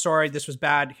fucked up, sorry, this was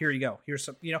bad, here you go, here's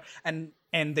some, you know.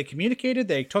 And they communicated,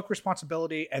 they took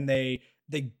responsibility, and they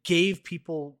gave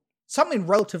people something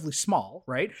relatively small,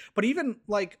 right? But even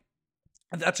like,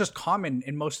 that's just common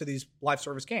in most of these live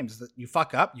service games, that you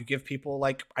fuck up, you give people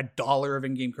like $1 of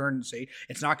in-game currency.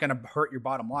 It's not going to hurt your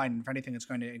bottom line. If anything, it's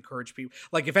going to encourage people.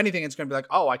 Like, if anything, it's going to be like,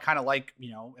 oh, I kind of like,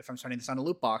 you know, if I'm spending this on a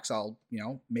loot box, I'll, you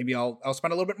know, maybe I'll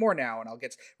spend a little bit more now, and I'll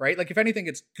get, right? Like, if anything,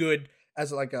 it's good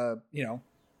as like a, you know,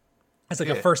 as like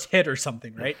a first hit or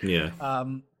something, right? Yeah.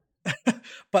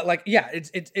 But like, yeah,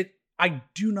 I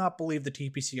do not believe the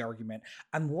TPC argument,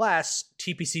 unless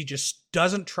TPC just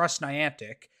doesn't trust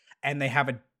Niantic and they have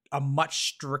a much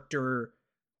stricter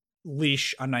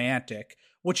leash on Niantic,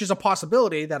 which is a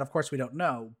possibility that, of course, we don't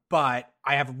know. But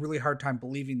I have a really hard time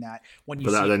believing that when you.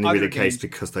 But that would only be the case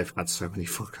because they've had so many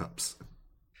fuck-ups.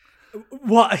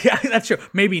 Well, yeah, that's true.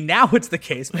 Maybe now it's the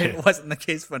case. Maybe it wasn't the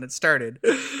case when it started.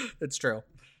 It's true.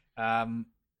 Yeah,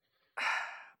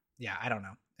 I don't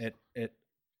know.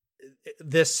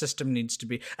 This system needs to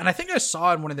be, and I think I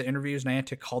saw in one of the interviews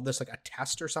Niantic called this like a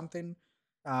test or something.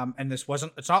 And it's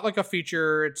not like a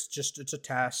feature, it's a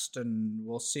test, and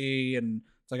we'll see. And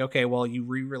it's like, okay, well, you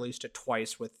re-released it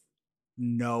twice with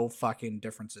no fucking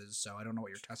differences, so I don't know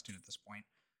what you're testing at this point.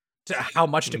 How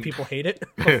much do people hate it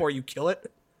before you kill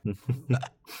it?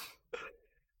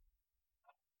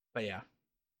 But yeah,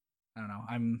 I don't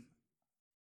know.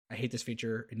 I hate this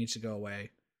feature. It needs to go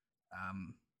away.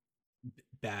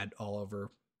 Bad all over.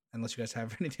 Unless you guys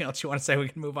have anything else you want to say, we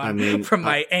can move on from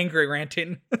my angry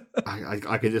ranting.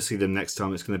 I can just see them next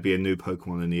time. It's going to be a new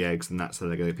Pokemon in the eggs, and that's how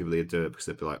they're going to get people to do it, because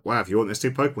they'll be like, wow, if you want this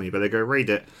new Pokemon, you better go read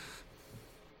it.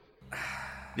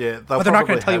 Yeah, but they're not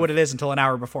going to tell you what it is until an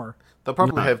hour before. They'll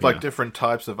probably have like different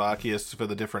types of Arceus for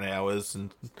the different hours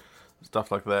and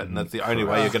stuff like that, and that's the only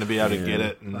way you're going to be able to get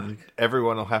it. And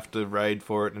everyone will have to raid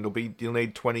for it, and you'll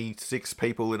need 26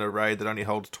 people in a raid that only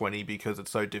holds 20 because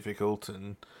it's so difficult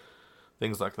and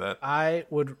things like that. I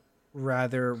would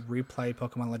rather replay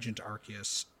Pokemon Legend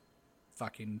Arceus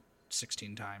fucking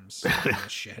 16 times than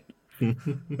this shit.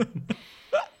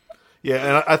 Yeah,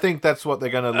 and I think that's what they're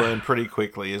going to learn pretty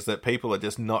quickly, is that people are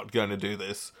just not going to do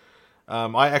this.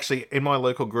 I actually, in my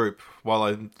local group, while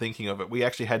I'm thinking of it, we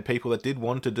actually had people that did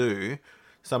want to do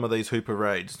some of these Hooper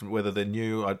raids, whether they're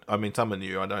new. I mean, some are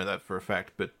new, I know that for a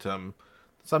fact, but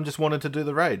some just wanted to do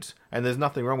the raids. And there's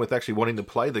nothing wrong with actually wanting to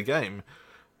play the game.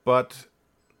 But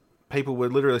people were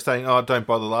literally saying, oh, don't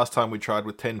bother, last time we tried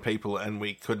with 10 people and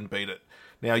we couldn't beat it.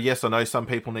 Now, yes, I know some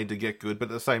people need to get good, but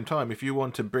at the same time, if you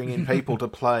want to bring in people to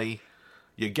play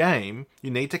your game,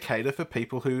 you need to cater for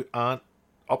people who don't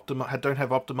have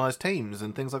optimized teams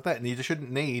and things like that. And you just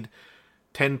shouldn't need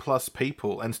 10 plus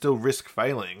people and still risk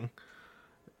failing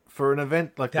for an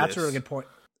event like this. That's a really good point.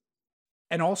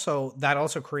 And also, that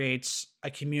also creates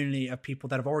a community of people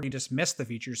that have already dismissed the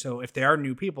feature. So if there are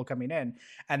new people coming in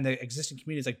and the existing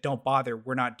community is like, don't bother,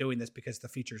 we're not doing this because the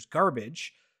feature's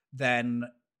garbage, then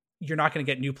you're not going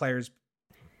to get new players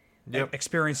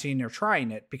experiencing or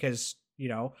trying it because, you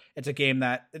know, it's a game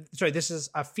that, this is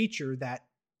a feature that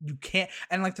you can't,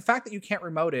 and like the fact that you can't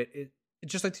remote it's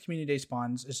just like the community day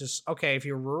spawns. It's just, okay, if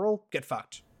you're rural, get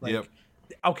fucked. Like,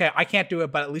 okay, I can't do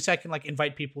it, but at least I can like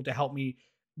invite people to help me,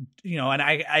 you know, and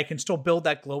I can still build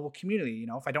that global community. You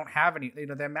know, if I don't have any, you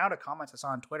know, the amount of comments I saw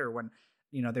on Twitter when,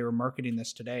 you know, they were marketing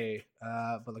this today,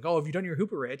 but like, oh, have you done your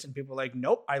Hooper raids? And people are like,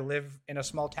 nope, I live in a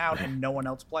small town and no one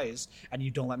else plays, and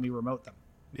you don't let me remote them.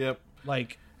 Yep.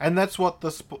 Like, and that's what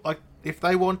if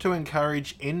they want to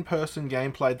encourage in-person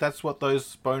gameplay, that's what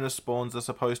those bonus spawns are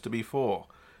supposed to be for.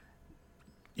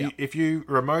 Yep. If you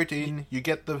remote in, you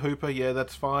get the Hooper, yeah,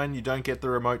 that's fine. You don't get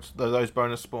those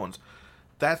bonus spawns.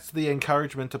 That's the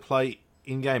encouragement to play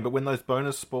in-game. But when those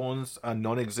bonus spawns are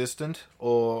non-existent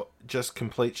or just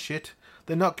complete shit,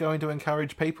 they're not going to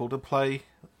encourage people to play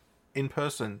in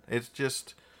person. It's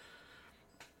just,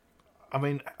 I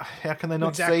mean, how can they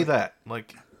not see that?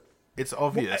 Like, it's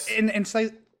obvious. Well, and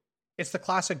it's the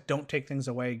classic don't take things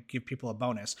away, give people a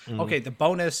bonus. Okay, the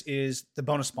bonus is the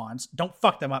bonus spawns. Don't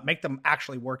fuck them up. Make them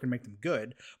actually work and make them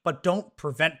good, but don't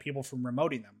prevent people from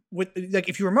remoting them. With like,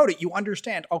 if you remote it, you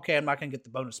understand, okay, I'm not going to get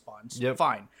the bonus spawns. Yep.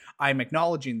 Fine. I'm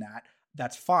acknowledging that.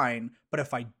 That's fine. But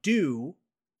if I do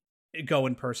go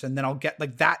in person, then I'll get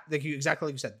like that, exactly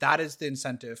like you said, that is the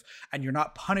incentive. And you're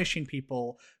not punishing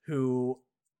people who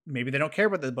maybe they don't care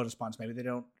about the bonus spawns. Maybe they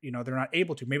don't, you know, they're not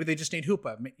able to. Maybe they just need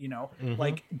Hoopa, you know,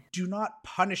 like, do not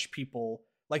punish people.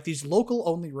 Like, these local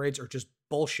only raids are just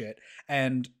bullshit.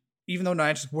 And even though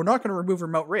Niantic, we're not going to remove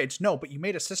remote raids. No, but you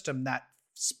made a system that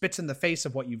spits in the face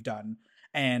of what you've done.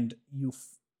 And you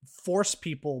force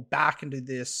people back into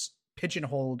this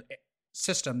pigeonholed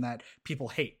system that people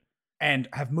hate and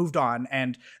have moved on.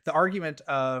 And the argument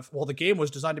of, well, the game was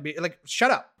designed to be like,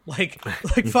 shut up. Like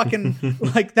fucking,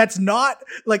 like, that's not,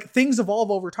 like, things evolve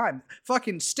over time.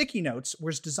 Fucking Sticky Notes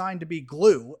was designed to be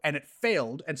glue and it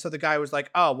failed. And so the guy was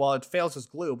like, oh, well, it fails as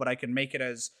glue, but I can make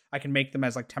them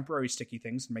as like temporary sticky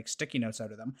things and make sticky notes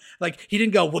out of them. Like, he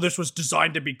didn't go, well, this was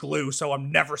designed to be glue, so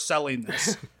I'm never selling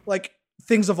this. Like,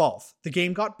 things evolve. The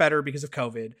game got better because of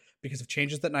COVID, because of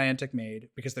changes that Niantic made,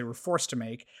 because they were forced to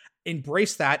make.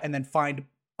 Embrace that and then find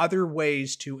other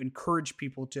ways to encourage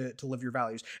people to live your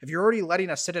values. If you're already letting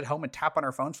us sit at home and tap on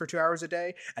our phones for 2 hours a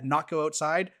day and not go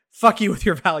outside, fuck you with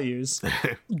your values.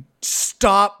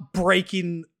 Stop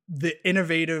breaking the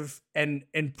innovative and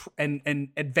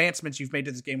advancements you've made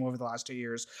to this game over the last 2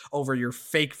 years over your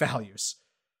fake values.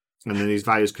 And then these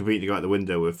values completely go out the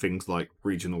window with things like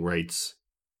regional raids.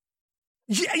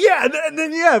 Yeah, and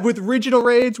then with regional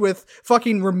raids, with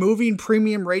fucking removing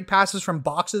premium raid passes from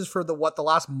boxes for the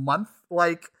last month,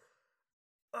 like,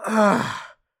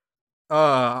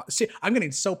 see, I'm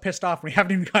getting so pissed off. We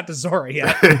haven't even got to Zora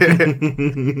yet.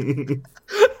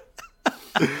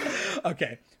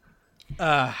 Okay.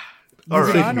 All right.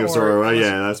 Speaking of Zora,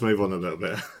 let's move on a little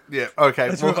bit. Yeah,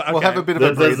 okay. We'll have a bit of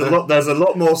a breather. There's a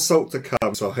lot more salt to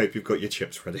come, so I hope you've got your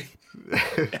chips ready.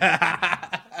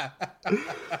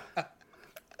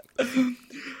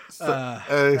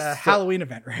 Halloween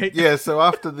event, right? Yeah, so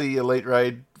after the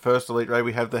first Elite Raid,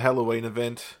 we have the Halloween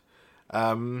event.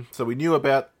 So we knew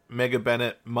about Mega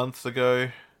Bennett months ago.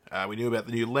 We knew about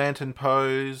the new Lantern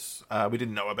pose. We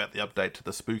didn't know about the update to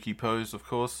the Spooky pose, of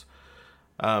course.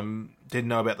 Didn't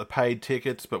know about the paid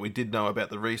tickets, but we did know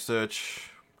about the research.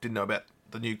 Didn't know about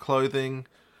the new clothing.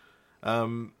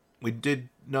 We did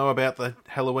know about the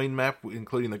Halloween map,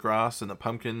 including the grass and the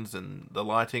pumpkins and the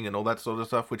lighting and all that sort of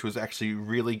stuff, which was actually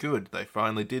really good. They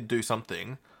finally did do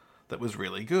something that was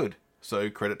really good. So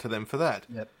credit to them for that.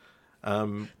 Yep.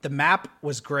 The map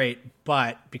was great,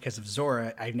 but because of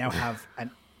Zora, I now have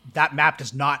that map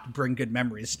does not bring good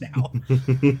memories now.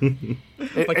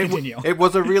 But continue. It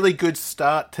was a really good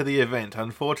start to the event.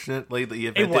 Unfortunately, the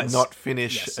event did not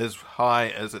finish as high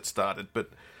as it started,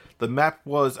 but the map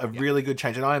was a really good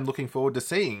change, and I am looking forward to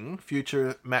seeing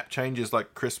future map changes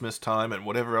like Christmas time and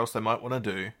whatever else they might want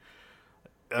to do.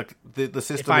 The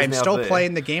system. If I'm still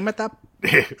playing the game at that,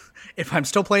 if I'm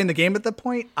still playing the game at that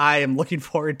point, I am looking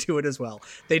forward to it as well.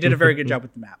 They did a very good job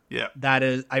with the map. Yeah, that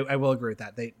is. I will agree with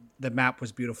that. The map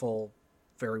was beautiful,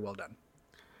 very well done.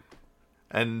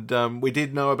 And we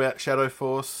did know about Shadow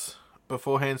Force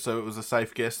beforehand, so it was a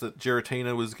safe guess that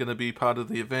Giratina was going to be part of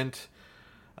the event.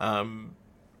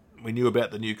 We knew about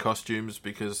the new costumes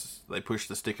because they pushed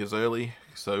the stickers early.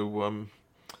 So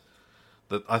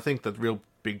I think the real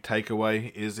big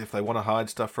takeaway is if they want to hide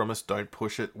stuff from us, don't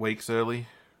push it weeks early.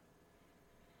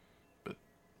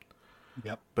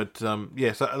 But so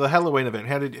the Halloween event,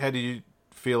 how did you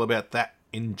feel about that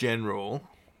in general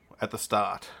at the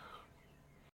start?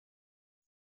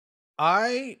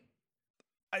 I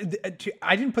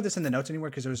didn't put this in the notes anywhere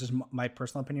because it was just my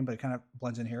personal opinion, but it kind of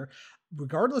blends in here.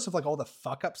 Regardless of like all the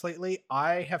fuck ups lately,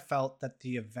 I have felt that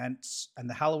the events and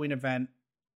the Halloween event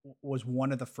was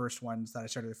one of the first ones that I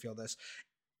started to feel this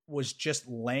was just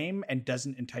lame and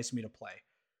doesn't entice me to play.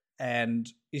 And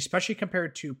especially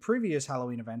compared to previous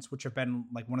Halloween events, which have been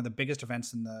like one of the biggest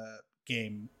events in the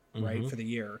game, right, for the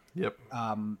year. Yep.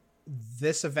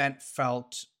 This event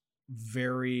felt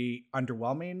very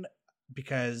underwhelming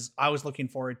because I was looking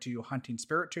forward to hunting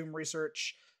Spirit Tomb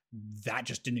research. That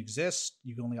just didn't exist.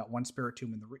 You only got one Spirit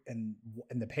Tomb in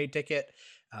the pay ticket.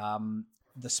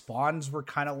 The spawns were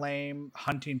kind of lame.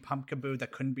 Hunting Pumpkaboo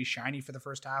that couldn't be shiny for the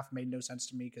first half made no sense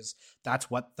to me because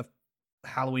that's what the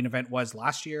Halloween event was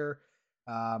last year.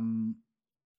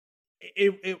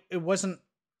 It wasn't.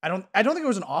 I don't think it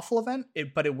was an awful event,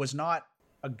 but it was not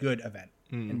a good event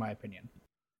in my opinion.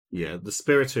 Yeah, the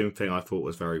Spiritomb thing I thought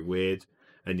was very weird,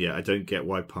 and yeah, I don't get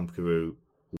why Pumpkaboo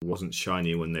wasn't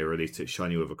shiny when they released it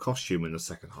shiny with a costume in the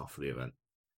second half of the event.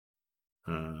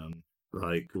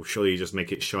 Well, surely you just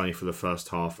make it shiny for the first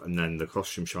half, and then the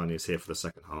costume shiny is here for the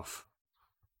second half.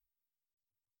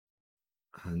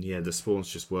 And yeah, the spawns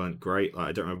just weren't great. Like,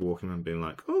 I don't remember walking around and being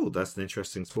like, "Oh, that's an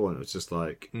interesting spawn." It was just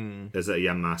like, is it a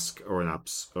Yamask or an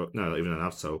Abs? Or, no, not even an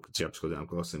Absol, because the Absol didn't have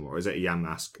glass anymore. Is it a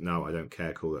Yamask? No, I don't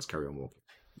care. Cool, let's carry on walking.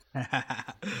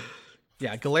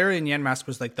 Yeah, Galarian Yamask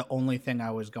was like the only thing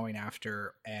I was going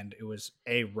after, and it was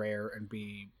A, rare, and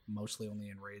B, mostly only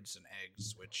in raids and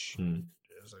eggs, which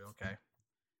is like, okay.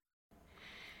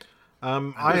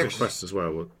 I had a quest as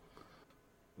well.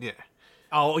 Yeah.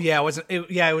 Oh yeah, it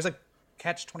was like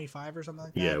Catch 25 or something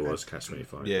like that. Yeah, it was Catch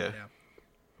 25. Yeah.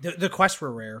 The quests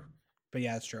were rare, but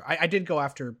yeah, that's true. I did go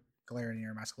after Galarian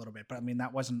Yamask a little bit, but I mean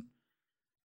that wasn't.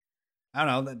 I don't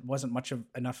know. That wasn't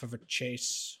enough of a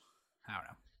chase. I don't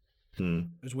know.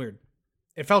 It was weird.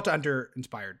 It felt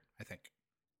under-inspired, I think.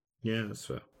 Yeah, that's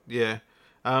fair. Yeah.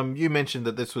 You mentioned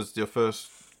that this was your first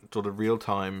sort of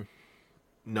real-time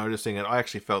noticing it. I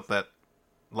actually felt that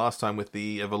last time with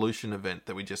the evolution event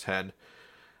that we just had.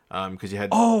 Because you had...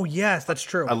 Oh, yes, that's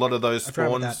true. A lot of those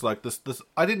spawns, like this...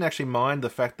 I didn't actually mind the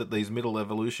fact that these middle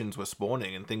evolutions were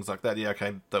spawning and things like that. Yeah,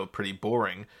 okay, they were pretty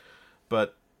boring.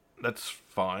 But that's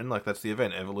fine. Like, that's the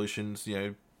event. Evolutions,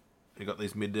 you got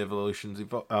these mid-evolutions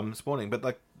spawning. But,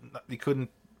 like, they couldn't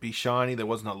be shiny. There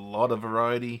wasn't a lot of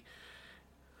variety.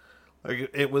 Like,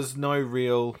 it was no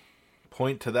real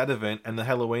point to that event. And the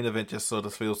Halloween event just sort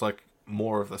of feels like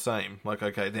more of the same. Like,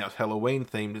 okay, now it's Halloween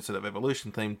themed instead of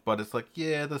evolution themed, but it's like,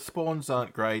 yeah, the spawns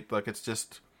aren't great. Like, it's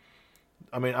just,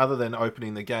 I mean, other than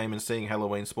opening the game and seeing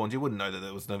Halloween spawns, you wouldn't know that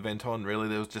there was an event on, really.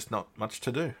 There was just not much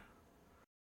to do.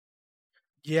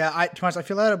 Yeah, Tomas, I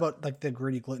feel that about like the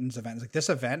Gritty Glutton's events. Like, this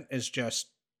event is just,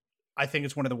 I think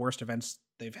it's one of the worst events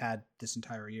they've had this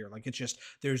entire year. Like, it's just,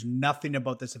 there's nothing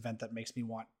about this event that makes me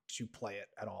want to play it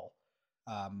at all.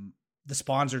 The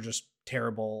spawns are just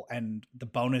terrible, and the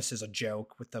bonus is a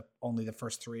joke with only the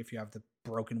first 3 if you have the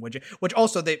broken widget. Which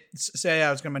also, they say, I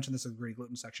was going to mention this in the Gritty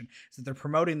Gluten section, is that they're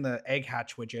promoting the egg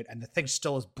hatch widget, and the thing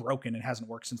still is broken and hasn't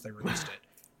worked since they released it.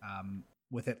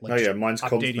 With it, like, oh yeah, mine's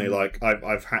constantly like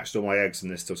I've hatched all my eggs, and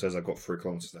this still says I've got 3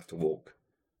 kilometers left to walk.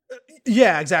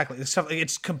 Yeah, exactly.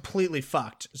 It's completely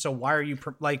fucked. So why are you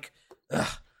like I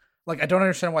don't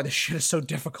understand why this shit is so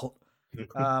difficult.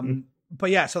 But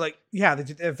yeah, so like, yeah,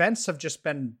 the events have just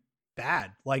been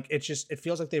bad. Like it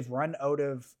feels like they've run out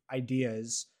of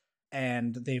ideas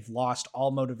and they've lost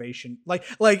all motivation.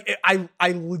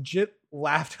 I legit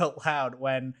laughed out loud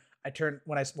when I guess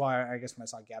when I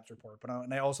saw Gab's report, but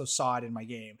and I also saw it in my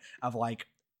game of like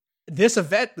this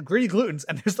event, the Greedy Glutens,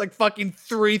 and there's like fucking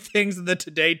 3 things in the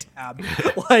Today tab.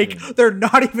 Like they're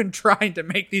not even trying to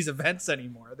make these events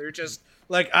anymore. They're just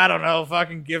like, I don't know,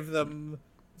 fucking give them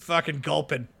fucking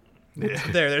gulping.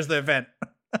 Yeah. There's the event.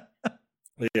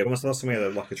 Yeah, when was the last time we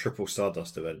had like a triple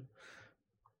Stardust event?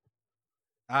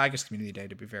 I guess Community Day,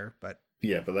 to be fair, but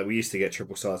yeah, but like we used to get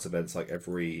triple Stardust events like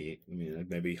every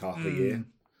maybe half a year.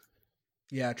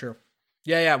 Yeah, true.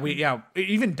 Yeah,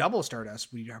 even double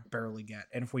Stardust we barely get,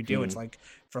 and if we do, it's like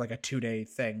for like a 2-day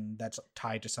thing that's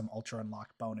tied to some ultra unlock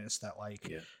bonus that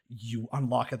like you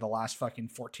unlock at the last fucking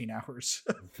 14 hours.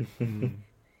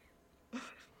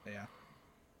 Yeah.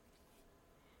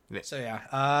 So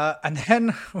yeah, and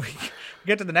then we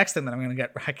get to the next thing that I'm gonna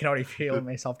get. I can already feel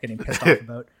myself getting pissed off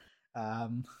about.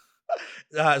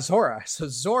 Zora. So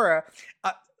Zora.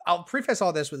 I'll preface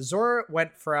all this with Zora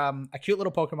went from a cute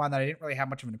little Pokemon that I didn't really have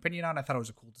much of an opinion on. I thought it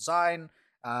was a cool design.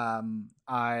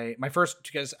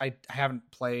 Because I haven't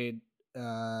played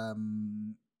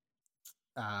was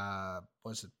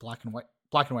it Black and White,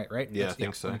 right? Yeah, I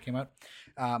think so. When it came out.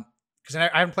 Because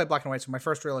I haven't played Black and White, so my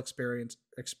first real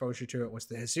exposure to it was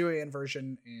the Hisuian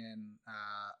version in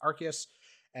Arceus.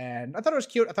 And I thought it was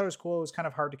cute. I thought it was cool. It was kind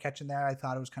of hard to catch in there. I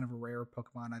thought it was kind of a rare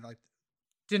Pokemon.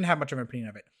 Didn't have much of an opinion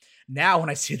of it. Now when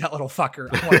I see that little fucker,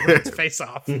 I want to rip its face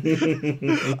off.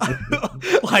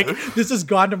 Like this has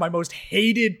gone to my most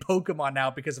hated Pokemon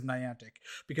now because of Niantic,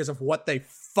 because of what they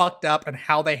fucked up and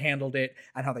how they handled it,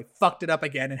 and how they fucked it up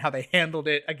again and how they handled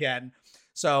it again.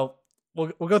 So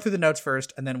we'll go through the notes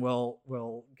first, and then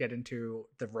we'll get into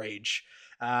the rage.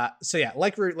 So yeah,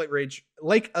 like Elite Rage,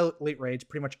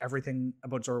 pretty much everything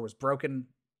about Zora was broken.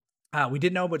 We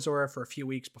did know about Zora for a few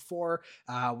weeks before.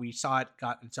 We saw it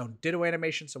got its own Ditto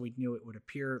animation, so we knew it would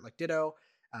appear like Ditto.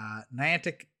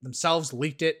 Niantic themselves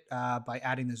leaked it by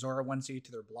adding the Zora onesie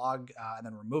to their blog and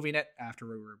then removing it after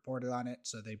we reported on it.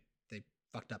 So they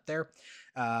fucked up there.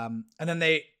 And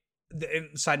then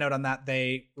side note on that,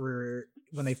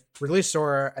 when they released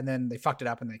Zora and then they fucked it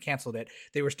up and they canceled it,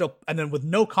 they were still, and then with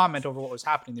no comment over what was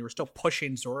happening, they were still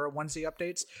pushing Zora onesie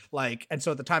updates. Like, and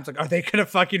so at the time, it's like, are they going to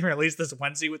fucking release this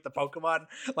onesie with the Pokemon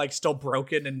like still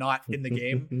broken and not in the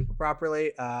game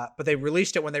properly? But they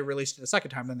released it when they released it a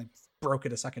second time, then they broke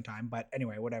it a second time. But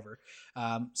anyway, whatever.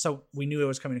 So we knew it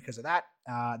was coming because of that.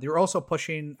 They were also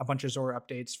pushing a bunch of Zora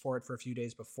updates for it for a few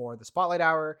days before the Spotlight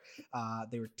Hour.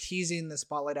 They were teasing the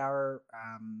Spotlight Hour,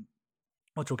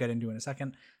 which we'll get into in a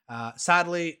second.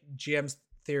 Sadly, GM's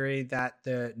theory that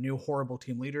the new horrible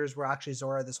team leaders were actually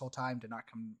Zora this whole time did not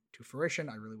come to fruition.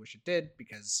 I really wish it did,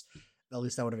 because at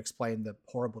least that would have explained the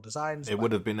horrible designs. It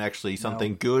would have been actually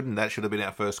something good, and that should have been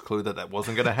our first clue that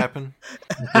wasn't going to happen.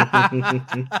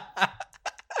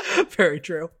 Very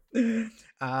true.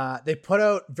 They put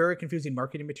out very confusing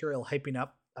marketing material hyping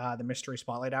up the Mystery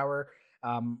Spotlight Hour.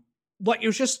 Like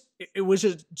it was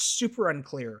just super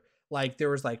unclear. Like there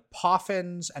was like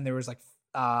Poffins, and there was like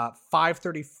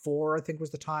 5:34, I think was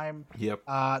the time. Yep.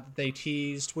 They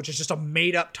teased, which is just a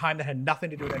made up time that had nothing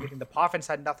to do with anything. The Poffins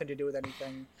had nothing to do with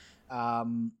anything.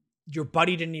 Your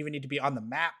buddy didn't even need to be on the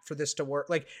map for this to work.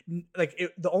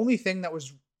 The only thing that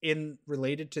was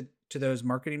related to those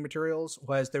marketing materials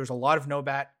was there was a lot of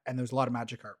Nobat and there was a lot of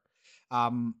Magikarp.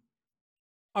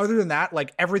 Other than that,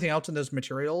 like everything else in those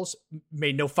materials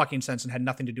made no fucking sense and had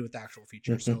nothing to do with the actual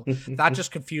feature. So that just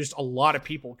confused a lot of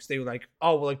people, because they were like,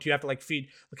 oh, well, like, do you have to like feed?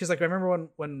 Because like I remember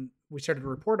when we started to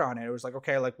report on it, it was like,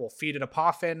 okay, like we'll feed it a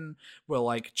Poffin, we'll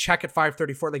like check at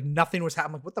 5:34, like nothing was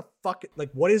happening. Like what the fuck?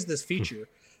 Like what is this feature?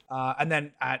 And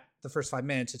then at the first 5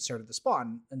 minutes, it started to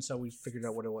spawn, and so we figured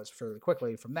out what it was fairly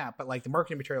quickly from that. But like the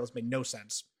marketing materials made no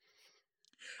sense.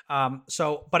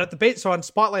 But at the base, so on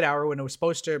Spotlight Hour, when it was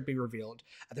supposed to be revealed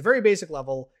at the very basic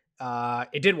level,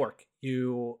 it did work.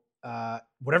 You,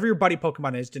 whatever your buddy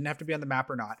Pokemon is, didn't have to be on the map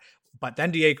or not. But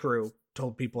then DA Crew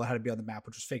told people it had to be on the map,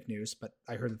 which was fake news. But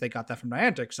I heard that they got that from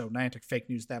Niantic, so Niantic fake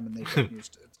news them, and they fake news.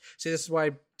 See, this is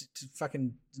why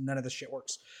fucking none of this shit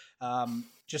works.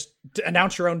 Just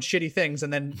announce your own shitty things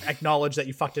and then acknowledge that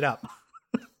you fucked it up.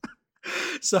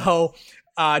 So,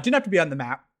 didn't have to be on the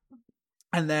map,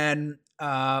 and then.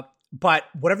 But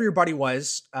whatever your buddy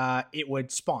was, it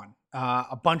would spawn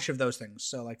a bunch of those things.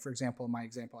 So like, for example, in my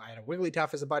example, I had a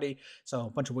Wigglytuff as a buddy. So a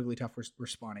bunch of Wigglytuff were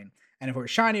spawning. And if it was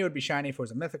shiny, it would be shiny. If it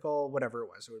was a mythical, whatever it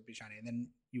was, it would be shiny. And then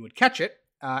you would catch it.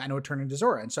 and it would turn into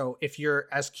Zora. And so if you're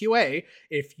as QA,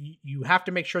 if you have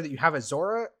to make sure that you have a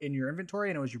Zora in your inventory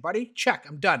and it was your buddy, check,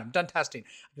 I'm done testing.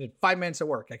 I did 5 minutes of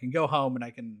work. I can go home and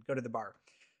I can go to the bar.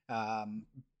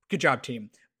 Good job, team.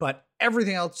 But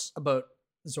everything else about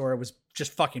Zora was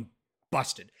just fucking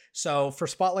busted. So for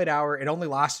Spotlight Hour, it only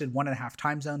lasted 1.5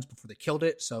 time zones before they killed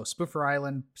it. So Spoofer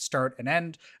Island, start and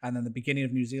end, and then the beginning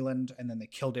of New Zealand, and then they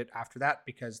killed it after that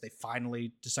because they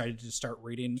finally decided to start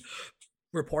reading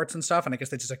reports and stuff, and I guess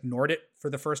they just ignored it for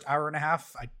the first hour and a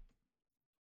half. I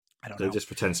don't know. They just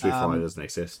pretend Spoofer doesn't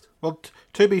exist. Well,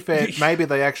 to be fair, maybe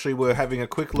they actually were having a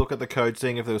quick look at the code,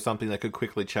 seeing if there was something they could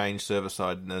quickly change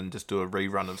server-side and then just do a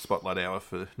rerun of Spotlight Hour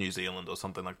for New Zealand or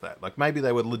something like that. Like, maybe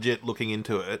they were legit looking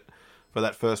into it for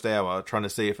that first hour, trying to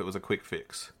see if it was a quick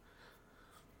fix.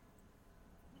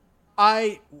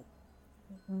 I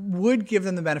would give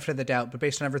them the benefit of the doubt, but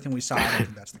based on everything we saw, I don't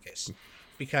think that's the case.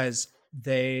 Because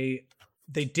they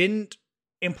didn't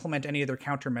implement any of their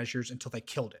countermeasures until they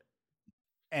killed it.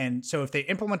 And so if they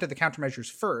implemented the countermeasures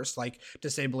first, like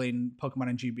disabling Pokemon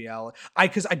and GBL,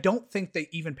 because I don't think they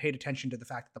even paid attention to the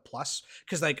fact that the plus,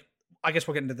 because like, I guess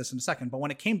we'll get into this in a second, but when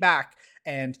it came back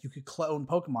and you could clone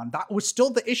Pokemon, that was still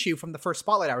the issue from the first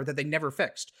Spotlight Hour that they never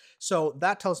fixed. So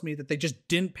that tells me that they just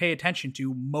didn't pay attention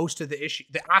to most of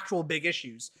the actual big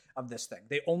issues of this thing.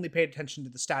 They only paid attention to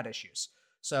the stat issues.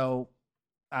 So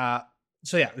the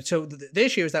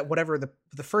issue is that whatever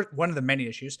the first, one of the many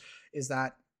issues is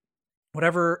that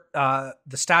whatever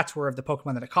the stats were of the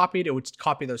Pokemon that it copied, it would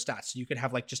copy those stats. So you could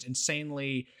have like just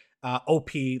insanely OP,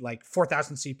 like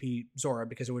 4,000 CP Zora,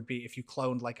 because it would be, if you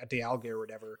cloned like a Dialga or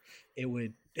whatever, it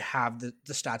would have the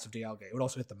stats of Dialga. It would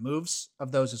also get the moves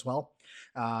of those as well.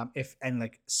 And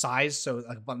like size, so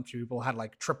like a bunch of people had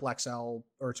like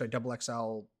double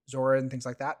XL Zora and things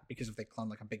like that, because if they cloned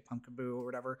like a big Pumpkaboo or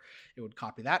whatever, it would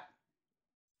copy that.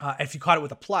 If you caught it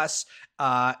with a plus,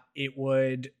 it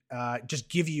would just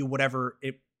give you whatever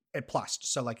it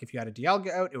plussed. So like if you had a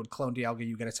Dialga out, it would clone Dialga,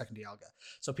 you get a second Dialga.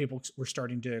 So people were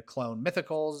starting to clone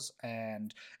mythicals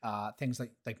and things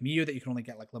like Mew that you can only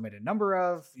get like limited number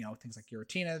of, things like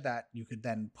Giratina that you could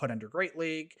then put under Great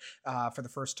League for the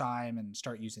first time and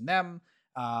start using them.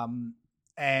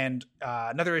 And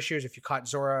another issue is if you caught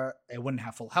Zora, it wouldn't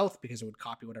have full health because it would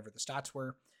copy whatever the stats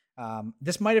were.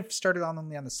 This might have started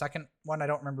only on the second one. I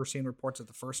don't remember seeing reports of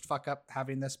the first fuck up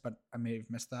having this, but I may have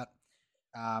missed that.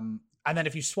 And then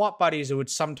if you swap buddies, it would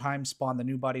sometimes spawn the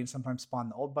new buddy and sometimes spawn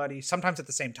the old buddy. Sometimes at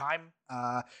the same time,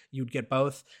 you'd get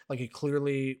both. Like it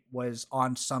clearly was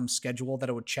on some schedule that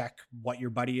it would check what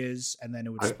your buddy is, and then it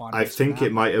would spawn. I think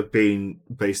it might have been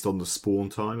based on the spawn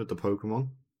time of the Pokemon.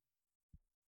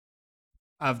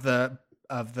 Of the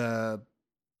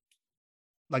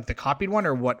like the copied one,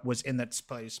 or what was in that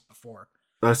place before?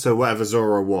 So whatever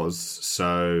Zora was,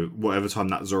 so whatever time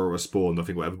that Zora was spawned, I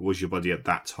think whatever was your buddy at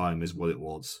that time is what it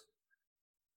was.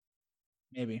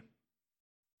 Maybe.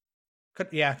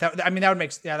 That would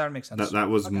make sense. That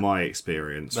was my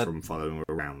experience from following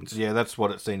around. Yeah, that's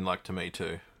what it seemed like to me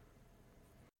too.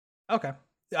 Okay.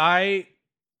 I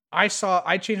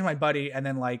changed my buddy, and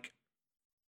then like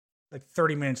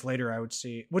 30 minutes later I would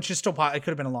see, which is still it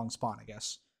could have been a long spawn, I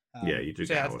guess. You do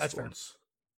get that's spawns.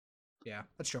 Fair. Yeah,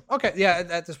 that's true. Okay, yeah,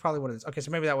 that's probably what it is. Okay, so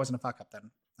maybe that wasn't a fuck up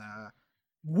then.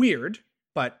 Weird,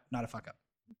 but not a fuck up.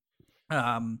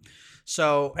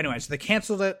 So they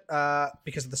canceled it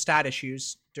because of the stat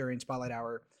issues during Spotlight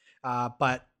Hour.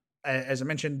 But as I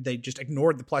mentioned, they just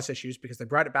ignored the plus issues because they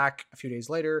brought it back a few days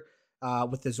later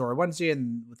with the Zora onesie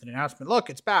and with an announcement. Look,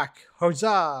 it's back.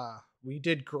 Huzzah! We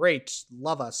did great.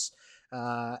 Love us.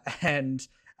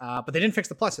 But they didn't fix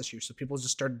the plus issue, so people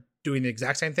just started doing the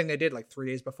exact same thing they did like 3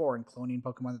 days before and cloning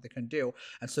Pokemon that they couldn't do.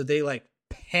 And so they like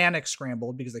panic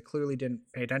scrambled because they clearly didn't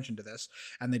pay attention to this,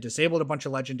 and they disabled a bunch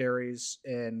of legendaries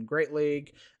in Great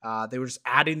League. They were just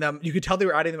adding them. You could tell they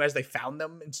were adding them as they found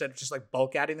them instead of just like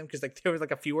bulk adding them, because like there was like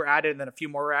a few were added and then a few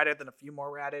more were added, then a few more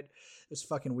were added. It was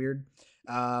fucking weird.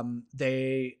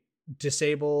 They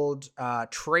disabled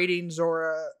trading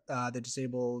Zora. They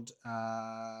disabled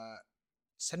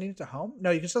sending it to home. No,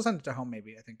 you can still send it to home,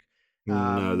 maybe, I think.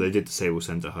 No, they did disable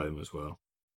send to home as well.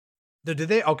 Did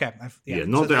they? Okay.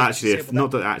 Not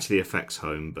that actually affects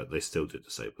home, but they still did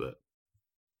disable it.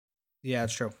 Yeah,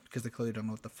 it's true, because they clearly don't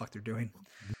know what the fuck they're doing.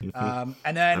 And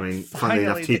then funnily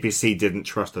enough, TPC didn't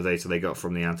trust the data they got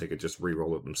from Niantic and just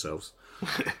re-roll it themselves.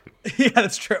 Yeah,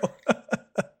 that's true.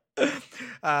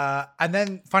 And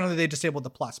then finally they disabled the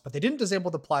plus, but they didn't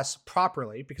disable the plus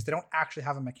properly because they don't actually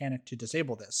have a mechanic to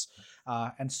disable this.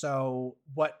 And so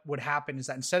what would happen is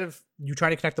that instead of you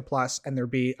trying to connect the plus and there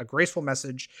be a graceful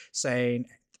message saying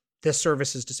this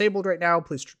service is disabled right now,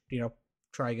 please,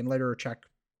 try again later or check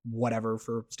whatever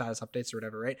for status updates or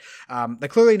whatever, right? They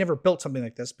clearly never built something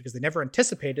like this because they never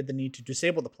anticipated the need to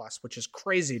disable the plus, which is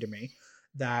crazy to me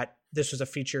that this was a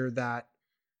feature that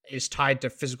is tied to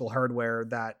physical hardware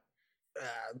that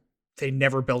they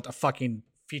never built a fucking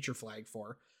feature flag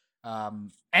for.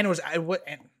 And it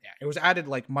was added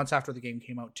like months after the game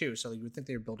came out too, so you would think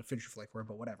they would build a feature flag for it,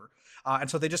 but whatever. And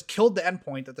so they just killed the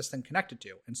endpoint that this thing connected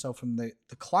to. And so from the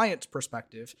client's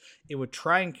perspective, it would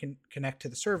try and connect to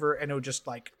the server, and it would just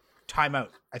like timeout,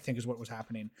 I think is what was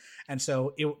happening. And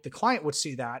so the client would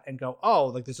see that and go, oh,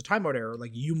 like there's a timeout error,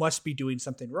 like you must be doing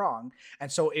something wrong.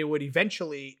 And so it would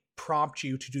eventually prompt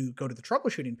you to go to the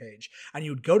troubleshooting page, and you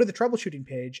would go to the troubleshooting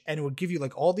page and it would give you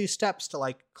like all these steps to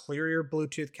like clear your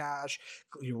Bluetooth cache,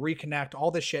 you reconnect, all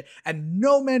this shit, and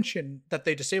no mention that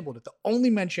they disabled it. The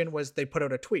only mention was they put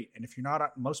out a tweet. And if you're not,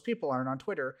 most people aren't on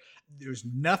Twitter, there's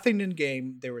nothing in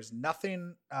game. There was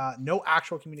nothing, no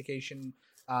actual communication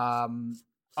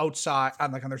outside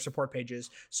on their support pages.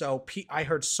 So I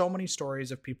heard so many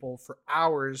stories of people for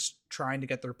hours trying to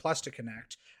get their plus to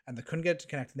connect, and they couldn't get it to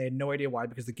connect, and they had no idea why,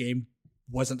 because the game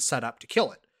wasn't set up to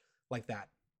kill it like that.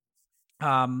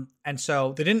 And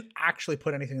so they didn't actually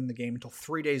put anything in the game until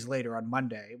 3 days later on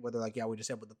Monday, where they're like, yeah, we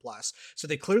disabled the plus. So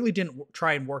they clearly didn't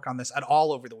try and work on this at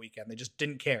all over the weekend. They just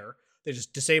didn't care. They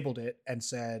just disabled it and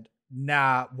said,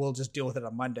 nah, we'll just deal with it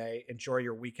on Monday. Enjoy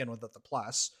your weekend without the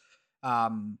plus.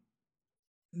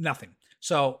 Nothing.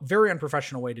 So very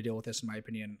unprofessional way to deal with this, in my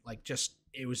opinion. Like, just,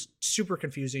 it was super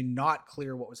confusing, not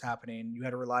clear what was happening. You had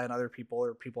to rely on other people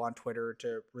or people on Twitter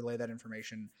to relay that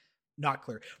information. Not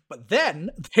clear. But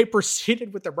then they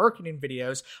proceeded with their marketing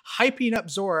videos, hyping up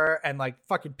Zora and like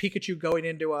fucking Pikachu going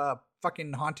into a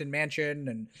fucking haunted mansion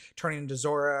and turning into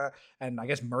Zora and I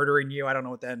guess murdering you. I don't know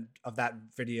what the end of that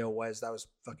video was. That was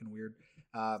fucking weird.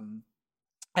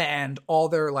 And all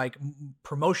their like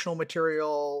promotional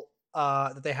material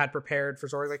that they had prepared for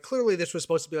Zora. Like, clearly this was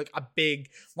supposed to be like a big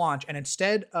launch, and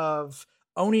instead of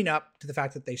owning up to the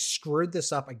fact that they screwed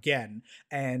this up again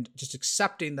and just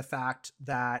accepting the fact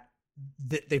that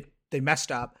they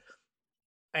messed up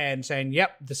and saying,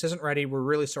 yep, this isn't ready, we're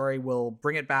really sorry, we'll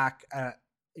bring it back at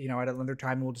another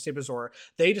time, and we'll disable Zora.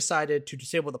 They decided to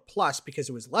disable the plus because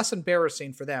it was less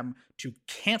embarrassing for them to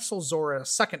cancel Zora a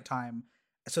second time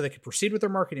so they could proceed with their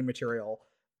marketing material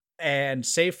and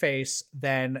save face,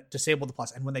 then disable the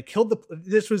plus. And when they killed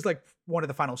this was like one of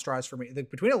the final straws for me.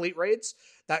 Between Elite Raids,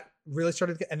 that really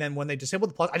started, and then when they disabled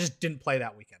the plus, I just didn't play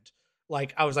that weekend.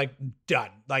 Like, I was like,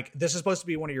 done. Like, this is supposed to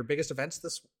be one of your biggest events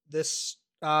this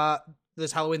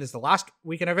Halloween. This is the last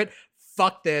weekend of it.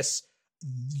 Fuck this.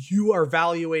 You are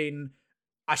valuing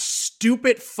a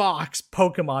stupid fox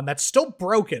Pokemon that's still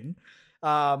broken.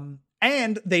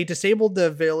 And they disabled the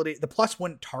ability, the plus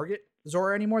wouldn't target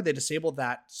Zora anymore. They disabled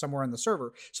that somewhere on the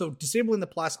server. So disabling the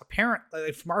plus,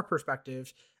 apparently from our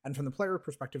perspective and from the player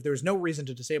perspective, there was no reason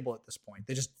to disable at this point.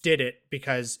 They just did it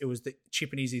because it was the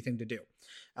cheap and easy thing to do.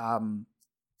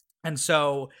 And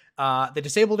so they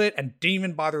disabled it and didn't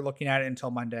even bother looking at it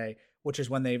until Monday, which is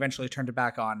when they eventually turned it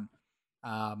back on.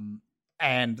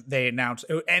 And they announced,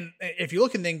 and if you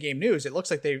look in the in-game news, it looks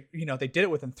like they did it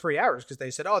within 3 hours, because they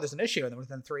said, oh, there's an issue. And then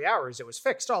within 3 hours, it was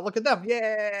fixed. Oh, look at them.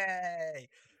 Yay.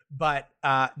 But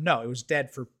no, it was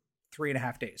dead for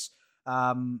 3.5 days.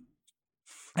 And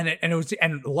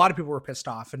a lot of people were pissed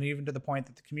off, and even to the point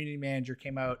that the community manager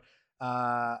came out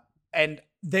and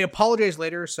they apologized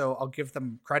later, so I'll give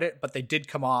them credit, but they did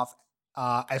come off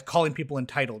as calling people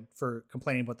entitled for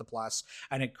complaining about the plus,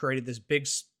 and it created this big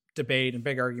debate and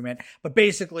big argument. But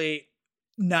basically,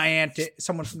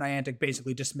 someone from Niantic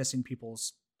basically dismissing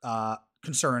people's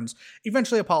concerns,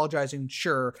 eventually apologizing,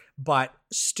 sure, but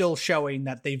still showing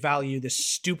that they value this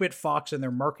stupid fox in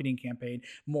their marketing campaign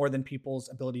more than people's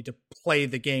ability to play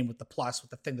the game with the plus, with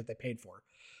the thing that they paid for.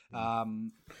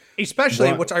 Especially,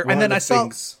 I saw.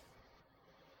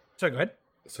 Sorry, go ahead.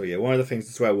 So yeah, one of the things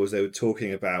as well was they were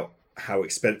talking about how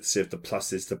expensive the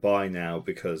plus is to buy now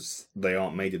because they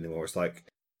aren't made anymore. It's like,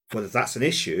 well, if that's an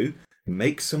issue,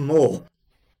 make some more.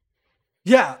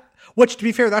 Yeah. Which, to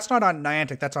be fair, that's not on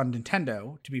Niantic, that's on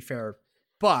Nintendo, to be fair,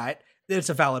 but it's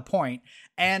a valid point.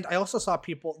 And I also saw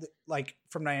people like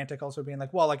from Niantic also being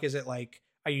like, well, like, is it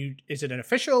an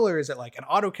official, or is it like an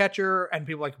auto catcher? And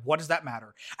people are like, what does that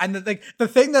matter? And the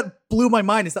thing that blew my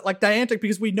mind is that like Niantic,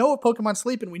 because we know of Pokemon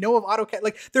Sleep and we know of auto catch,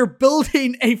 like they're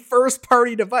building a first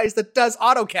party device that does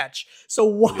auto catch. So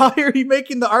why are you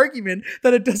making the argument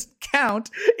that it doesn't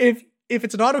count if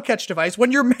it's an auto catch device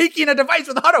when you're making a device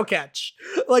with auto catch?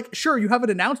 Like, sure, you haven't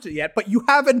announced it yet, but you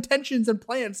have intentions and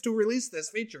plans to release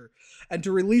this feature and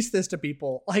to release this to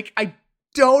people. Like, I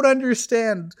don't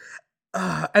understand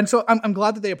And so I'm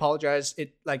glad that they apologize.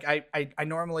 It like I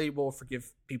normally will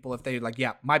forgive people if they like,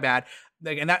 yeah, my bad.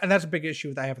 Like, and that's a big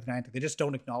issue that I have with Niantic. They just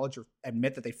don't acknowledge or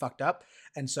admit that they fucked up.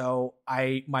 And so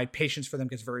my patience for them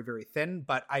gets very, very thin.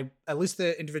 But at least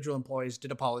the individual employees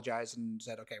did apologize and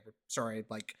said, okay, we're sorry.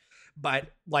 Like, but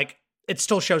like it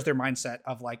still shows their mindset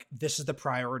of like, this is the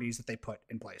priorities that they put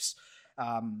in place.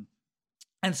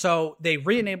 And so they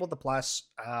re-enabled the Plus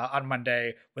on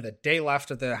Monday with a day left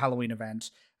of the Halloween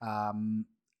event.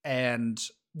 And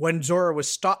when Zora was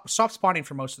stopped spawning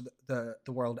for most of the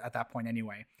world at that point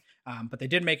anyway. But they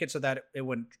did make it so that it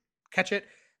wouldn't catch it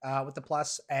with the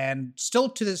Plus. And still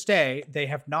to this day, they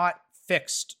have not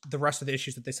fixed the rest of the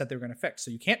issues that they said they were going to fix.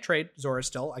 So you can't trade Zora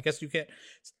still. I guess you can't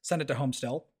send it to home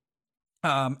still.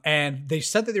 And they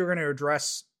said that they were going to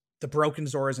address the broken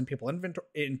Zoras in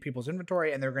people's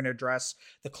inventory, and they're going to address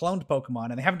the cloned Pokemon,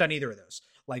 and they haven't done either of those.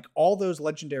 Like all those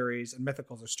legendaries and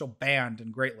mythicals are still banned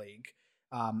in Great League,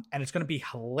 and it's going to be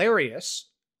hilarious.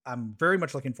 I'm very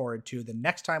much looking forward to the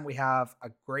next time we have a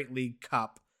Great League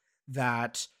Cup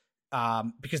that,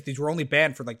 because these were only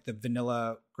banned for like the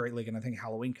vanilla Great League and I think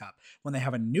Halloween Cup. When they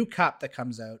have a new cup that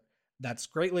comes out that's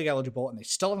Great League eligible, and they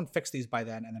still haven't fixed these by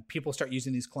then, and then people start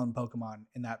using these clone Pokemon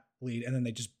in that lead, and then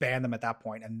they just ban them at that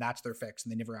point, and that's their fix,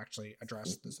 and they never actually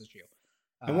address this issue.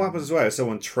 And what happens as well if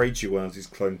someone trades you one of these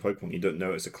clone Pokemon, you don't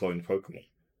know it's a clone Pokemon?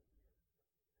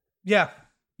 Yeah,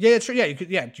 it's true. Yeah,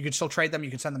 you could still trade them. You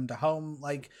could send them to home.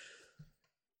 Like,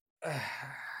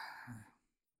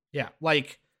 yeah,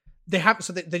 like they have.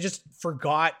 So they just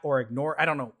forgot or ignore. I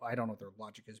don't know what their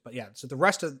logic is, but yeah. So the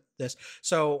rest of this.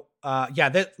 So yeah,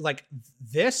 that like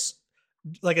this,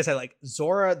 like I said, like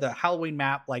Zora, the Halloween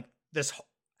map, like this.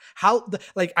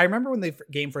 Like I remember when the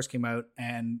game first came out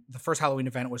and the first Halloween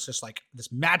event was just like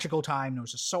this magical time and it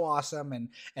was just so awesome and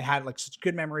it had like such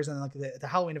good memories, and like the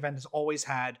Halloween event has always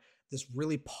had this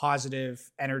really positive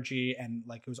energy, and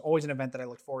like it was always an event that I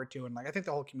looked forward to, and like I think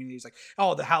the whole community is like,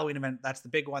 oh, the Halloween event, that's the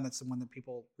big one, that's the one that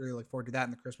people really look forward to, that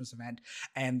and the Christmas event.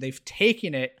 And they've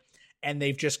taken it and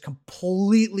they've just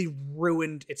completely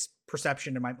ruined its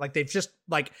perception in my, like they've just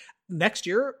like, next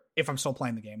year, if I'm still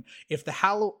playing the game, if the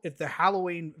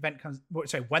Halloween event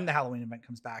when the Halloween event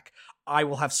comes back, I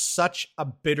will have such a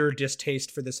bitter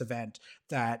distaste for this event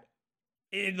that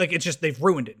they've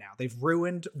ruined it now. They've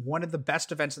ruined one of the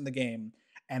best events in the game,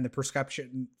 and the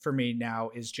perception for me now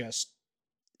is just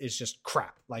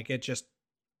crap. Like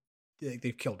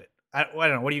they've killed it. I don't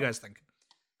know. What do you guys think?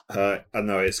 I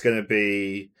know it's going to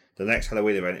be the next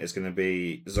Halloween event is going to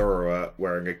be Zora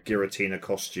wearing a Giratina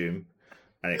costume,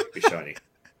 and it could be shiny.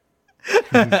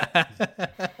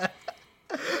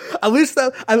 At least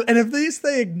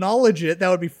they acknowledge it, that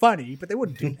would be funny, but they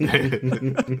wouldn't do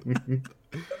that.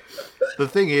 The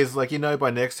thing is, like,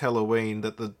 by next Halloween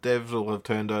that the devs will have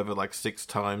turned over like 6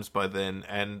 times by then,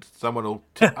 and someone will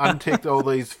untick all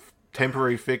these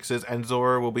temporary fixes, and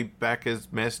Zora will be back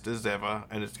as messed as ever,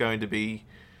 and it's going to be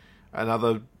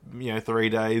another 3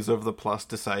 days of the Plus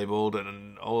disabled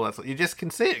and all that. You just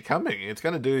can see it coming. It's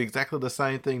going to do exactly the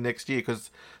same thing next year because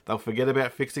they'll forget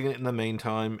about fixing it in the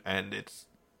meantime, and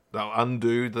they'll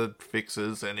undo the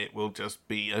fixes, and it will just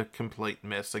be a complete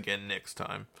mess again next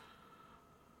time.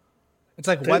 It's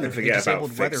like weather. Forget about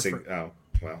fixing. Oh,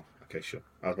 well, okay, sure.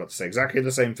 I was about to say exactly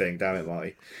the same thing. Damn it,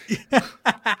 Marty.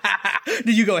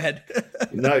 Did you go ahead?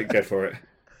 No, go for it.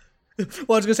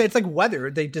 Well, I was gonna say it's like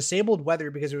weather. They disabled weather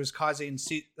because it was causing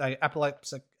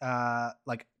epileptic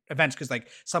like events, because like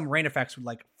some rain effects would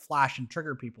like flash and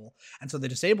trigger people, and so they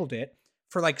disabled it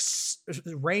for like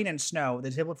rain and snow. They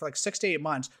disabled it for like 6 to 8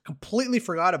 months. Completely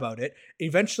forgot about it.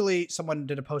 Eventually, someone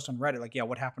did a post on Reddit like, "Yeah,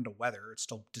 what happened to weather? It's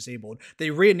still disabled." They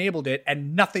re-enabled it,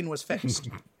 and nothing was fixed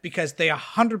because they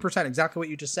 100% exactly what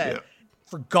you just said.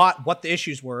 Forgot what the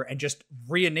issues were and just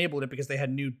re-enabled it because they had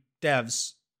new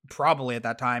devs probably at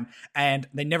that time, and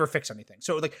they never fix anything.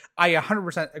 So like I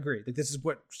 100% agree that this is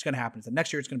what's going to happen, is that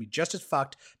next year it's going to be just as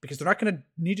fucked because they're not going to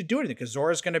need to do anything, because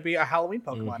Zora's going to be a Halloween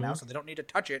Pokemon now, so they don't need to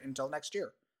touch it until next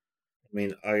year. I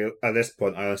mean, at this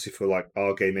point I honestly feel like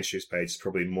our game issues page is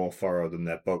probably more thorough than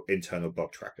their internal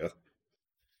bug tracker.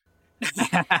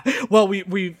 Well,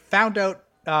 we found out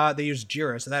they use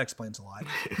Jira, so that explains a lot.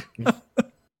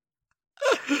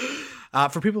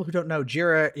 For people who don't know,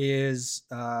 Jira is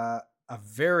a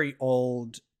very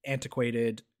old,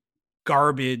 antiquated,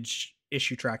 garbage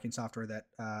issue tracking software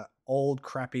that old,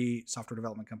 crappy software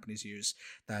development companies use.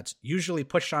 That's usually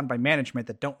pushed on by management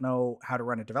that don't know how to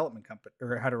run a development company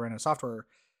or how to run a software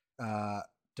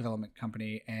development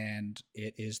company, and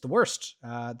it is the worst.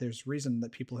 There's reason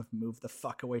that people have moved the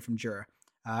fuck away from Jira.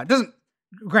 It doesn't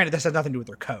granted, this has nothing to do with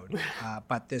their code,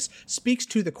 but this speaks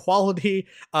to the quality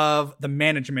of the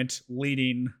management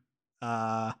leading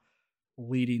the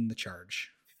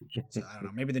charge. So I don't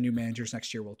know. Maybe the new managers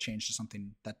next year will change to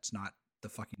something that's not the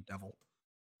fucking devil.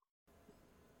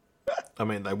 I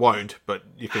mean, they won't, but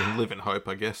you can live in hope,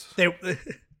 I guess.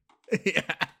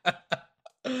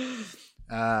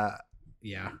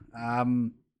 Yeah.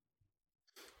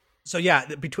 So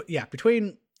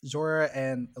between Zora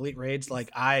and Elite Raids, like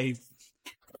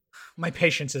my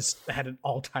patience is at an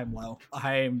all-time low.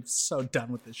 I am so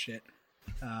done with this shit.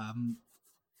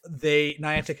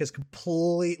 Niantic has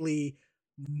completely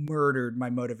murdered my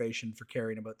motivation for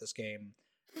caring about this game,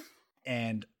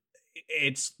 and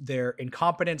it's their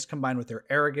incompetence combined with their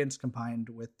arrogance combined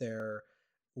with their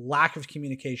lack of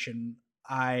communication.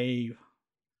 I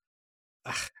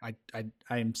don't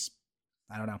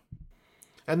know.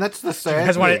 And that's the sad thing. You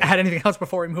guys want to thing. add anything else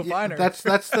before we move on? Or? That's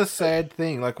the sad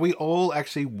thing. Like, we all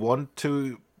actually want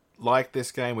to like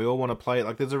this game. We all want to play it.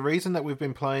 Like, there's a reason that we've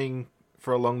been playing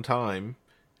for a long time,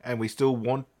 and we still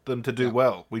want them to do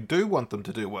well. We do want them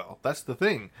to do well. That's the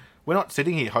thing. We're not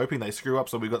sitting here hoping they screw up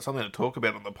so we've got something to talk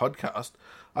about on the podcast.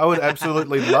 I would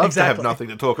absolutely love to have nothing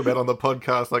to talk about on the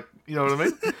podcast. Like, you know what I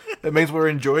mean? It means we're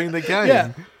enjoying the game.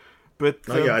 Yeah. But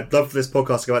I'd love for this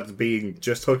podcast to go back to being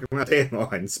just talking about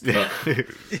Daemons.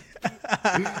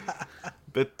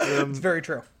 But it's very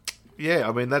true. Yeah,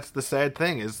 I mean, that's the sad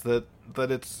thing, is that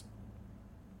it's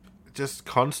just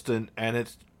constant, and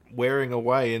it's wearing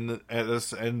away at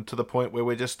us, and to the point where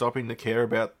we're just stopping to care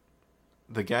about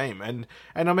the game. And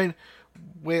I mean,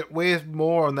 we're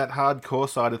more on that hardcore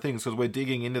side of things because we're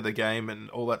digging into the game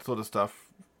and all that sort of stuff.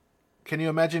 Can you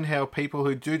imagine how people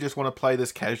who do just want to play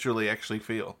this casually actually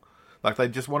feel? Like, they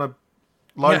just want to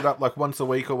load it up like once a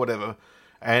week or whatever,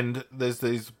 and there's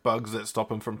these bugs that stop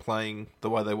them from playing the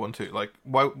way they want to. Like,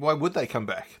 why would they come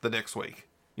back the next week?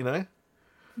 You know?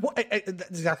 Well, that's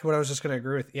exactly what I was just going to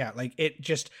agree with. Yeah, like, it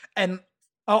just... I didn't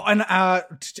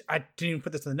even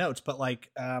put this in the notes, but, like,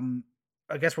 I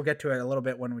guess we'll get to it a little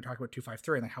bit when we talk about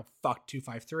 253 and like how fucked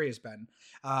 253 has been.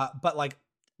 But, like,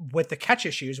 with the catch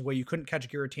issues where you couldn't catch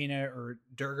Giratina or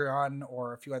Durgon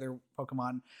or a few other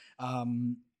Pokemon,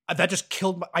 that just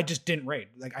killed I just didn't raid.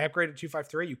 Like, I upgraded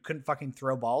 253. You couldn't fucking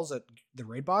throw balls at the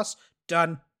raid boss.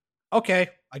 Done. Okay,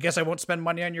 I guess I won't spend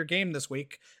money on your game this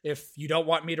week if you don't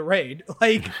want me to raid.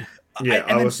 Like,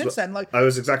 since then, like, I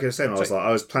was exactly the same.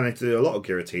 I was planning to do a lot of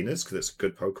Giratinas because it's a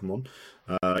good Pokemon.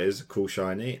 It is a cool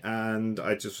shiny, and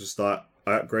I just was like,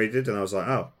 I upgraded, and I was like,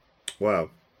 oh,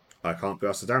 well, I can't be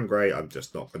asked to downgrade. I'm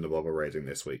just not going to bother raiding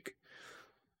this week.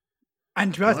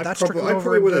 And to be honest, I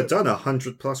probably would have done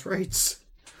 100+ raids.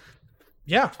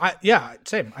 Yeah,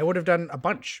 same. I would have done a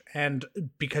bunch, and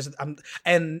because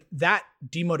and that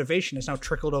demotivation has now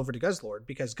trickled over to Guzzlord,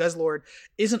 because Guzzlord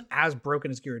isn't as broken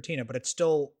as Giratina, but it's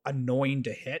still annoying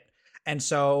to hit. And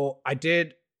so I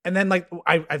did, and then, like,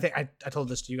 I think I told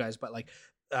this to you guys, but like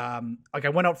I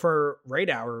went out for raid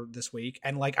hour this week,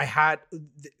 and like I had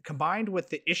combined with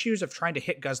the issues of trying to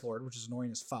hit Guzzlord, which is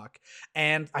annoying as fuck,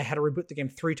 and I had to reboot the game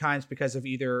 3 times because of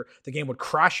either the game would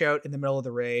crash out in the middle of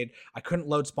the raid, I couldn't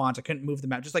load spawns, I couldn't move the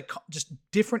map, just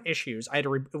different issues. I had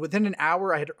to within an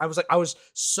hour. I was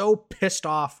so pissed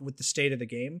off with the state of the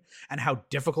game and how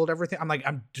difficult everything. I'm like,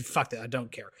 fuck that, I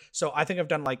don't care. So I think I've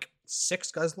done like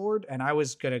 6 Guzzlord, and I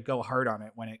was gonna go hard on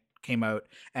it when it came out,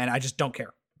 and I just don't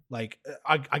care. Like,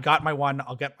 I got my one.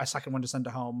 I'll get my second one to send to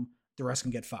home. The rest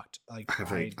can get fucked. Like,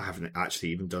 I haven't actually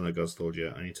even done a Guzzlord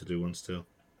yet. I need to do one still.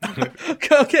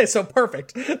 Okay, so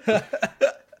perfect.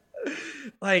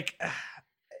 Like,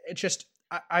 it just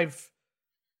I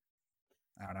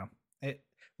don't know. It,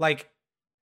 like,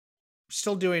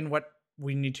 still doing what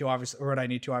we need to, obviously, or what I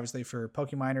need to, obviously, for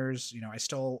Pokeminers. You know, I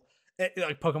still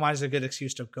like Pokemon is a good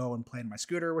excuse to go and play in my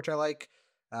scooter, which I like.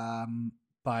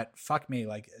 But fuck me,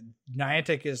 like,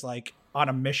 Niantic is like on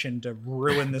a mission to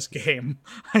ruin this game.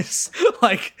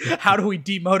 Like, how do we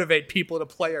demotivate people to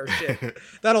play our shit?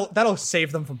 That'll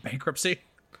save them from bankruptcy.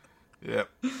 Yep.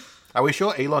 Are we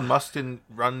sure Elon Musk didn't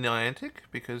run Niantic?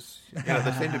 Because, you know,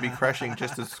 they seem to be crashing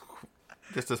just as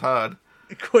hard.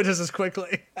 Quit us as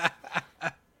quickly.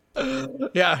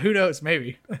 Yeah, who knows?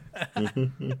 Maybe.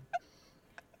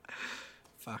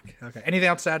 Fuck. Okay. Anything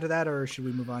else to add to that, or should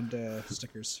we move on to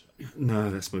stickers? No,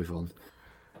 let's move on.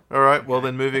 All right. Well,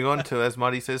 then moving on to, as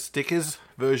Marty says, stickers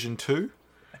version 2.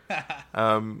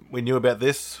 We knew about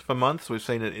this for months. We've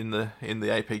seen it in the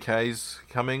APKs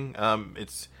coming.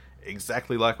 It's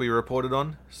exactly like we reported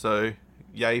on. So,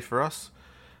 yay for us.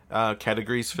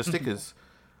 Categories for stickers.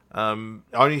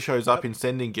 Only shows up in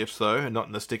sending gifts though, and not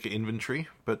in the sticker inventory.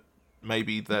 But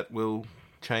maybe that will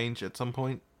change at some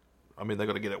point. I mean, they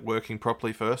got to get it working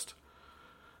properly first.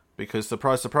 Because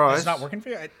surprise, surprise, It's not working for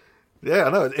you. yeah, I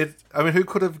know. I mean, who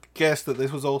could have guessed that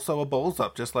this was also a balls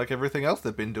up, just like everything else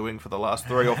they've been doing for the last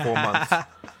 3 or 4 months?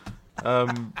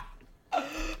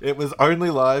 It was only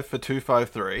live for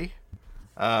 253,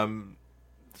 but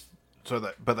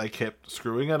they kept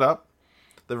screwing it up.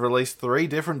 They've released 3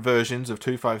 different versions of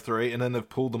 253, and then they've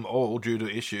pulled them all due to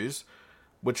issues,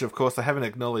 which of course they haven't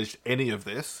acknowledged any of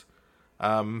this.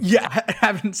 Yeah, I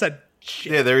haven't said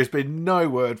shit. Yeah, there has been no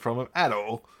word from them at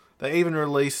all. They even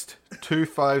released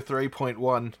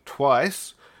 253.1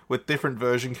 twice with different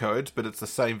version codes, but it's the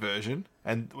same version.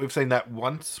 And we've seen that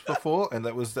once before, and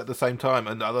that was at the same time.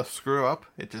 Another screw up.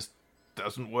 It just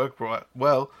doesn't work right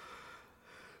well.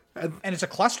 And it's a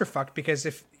clusterfuck because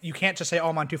if you can't just say, "Oh,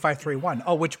 I'm on 2531."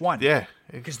 Oh, which one? Yeah,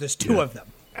 because there's 2 of them.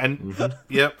 And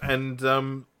yep, and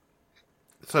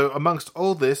so amongst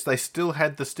all this, they still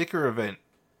had the sticker event.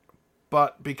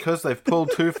 But because they've pulled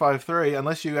 253,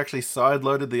 unless you actually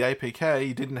sideloaded the APK,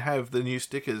 you didn't have the new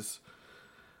stickers.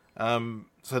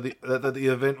 So the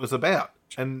event was about,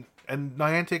 and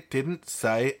Niantic didn't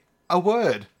say a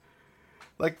word.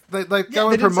 Like they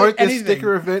go and promote this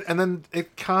sticker event, and then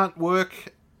it can't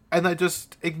work, and they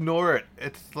just ignore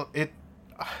it.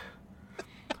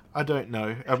 I don't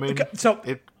know. I mean, so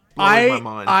it blows my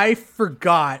mind. I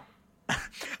forgot.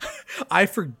 I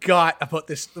forgot about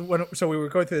this. So we were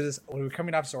going through this, we were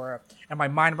coming off Zora, and my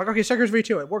mind, I'm like, okay, Stickers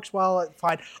V2, it works well, it's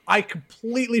fine. I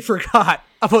completely forgot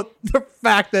about the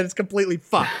fact that it's completely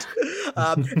fucked.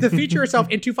 The feature itself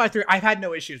in 253, I've had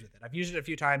no issues with it. I've used it a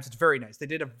few times. It's very nice. They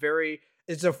did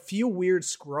it's a few weird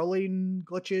scrolling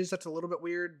glitches. That's a little bit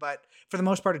weird, but for the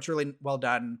most part, it's really well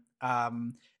done.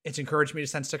 It's encouraged me to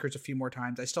send stickers a few more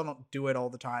times. I still don't do it all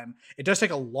the time. It does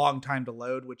take a long time to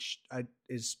load, which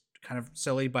is kind of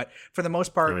silly, but for the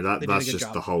most part, I mean, that's just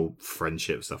job. The whole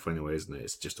friendship stuff anyway, isn't it?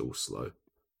 It's just all slow.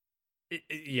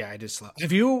 Yeah, it is slow.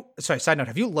 Side note,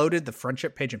 have you loaded the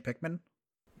friendship page in Pikmin?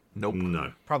 Nope.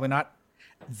 No. Probably not.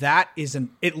 That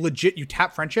isn't it. Legit, you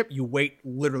tap friendship, you wait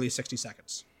literally 60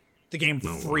 seconds. The game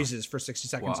freezes for 60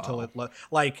 seconds until it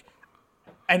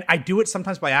and I do it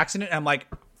sometimes by accident, and I'm like,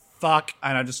 fuck,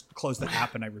 and I just close the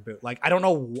app and I reboot. Like, I don't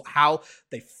know how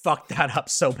they fucked that up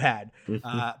so bad.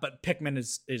 But Pikmin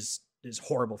is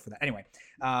horrible for that. Anyway,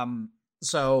 I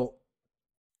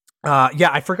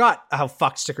forgot how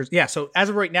fucked stickers. Yeah, so as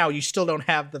of right now, you still don't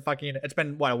have the fucking. It's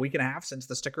been a week and a half since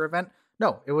the sticker event.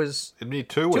 No, it was. It'd be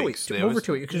 2 weeks. Over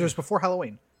 2 weeks because it was before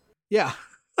Halloween. Yeah,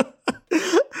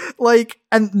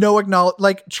 and no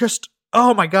acknowledge. Just.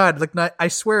 Oh my god, I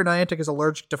swear Niantic is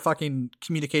allergic to fucking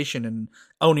communication and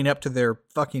owning up to their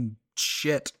fucking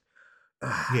shit.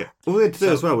 Yeah. All we had to do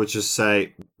as well was just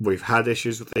say, we've had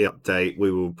issues with the update,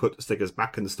 we will put the stickers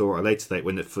back in the store at a later date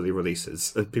when it fully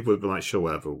releases. And people would be like, sure,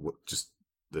 whatever,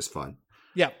 that's fine.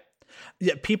 Yeah.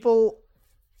 Yeah, people,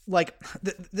 I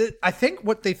think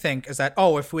what they think is that,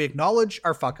 if we acknowledge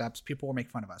our fuck-ups, people will make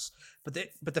fun of us. But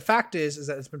the fact is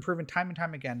that it's been proven time and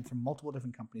time again from multiple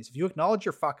different companies. If you acknowledge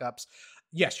your fuck-ups,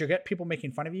 yes, you'll get people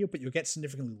making fun of you, but you'll get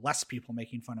significantly less people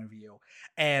making fun of you.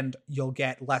 And you'll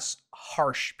get less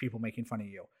harsh people making fun of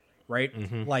you, right?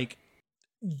 Mm-hmm.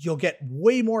 You'll get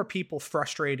way more people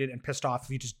frustrated and pissed off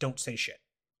if you just don't say shit,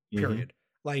 period.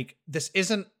 Mm-hmm. This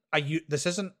isn't a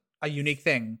unique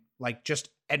thing. Just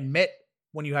admit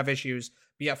when you have issues,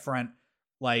 be upfront,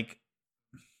 and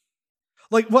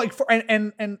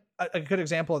a good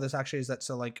example of this actually is that,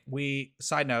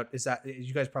 side note is that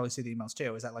you guys probably see the emails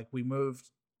too, is that we moved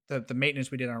the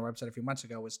maintenance we did on our website a few months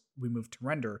ago was we moved to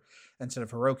Render instead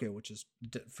of Heroku, which is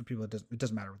for people, it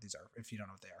doesn't matter what these are if you don't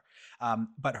know what they are.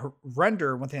 But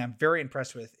Render, one thing I'm very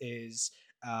impressed with is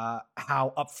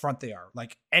how upfront they are.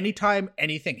 Anytime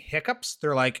anything hiccups,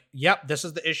 they're like, yep, this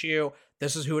is the issue,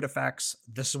 this is who it affects,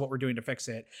 this is what we're doing to fix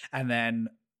it. And then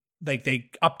they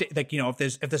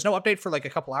update, if there's no update for a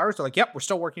couple hours, they're like, yep, we're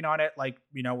still working on it, we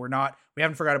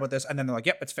haven't forgot about this. And then they're like,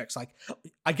 yep, it's fixed.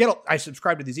 I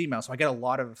subscribe to these emails, so I get a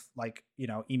lot of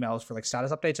emails for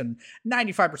status updates, and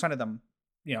 95% of them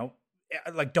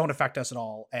don't affect us at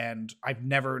all, and I've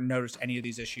never noticed any of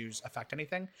these issues affect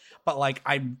anything. But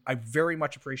I very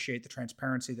much appreciate the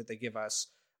transparency that they give us,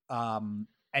 and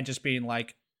just being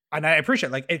and I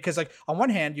appreciate because on one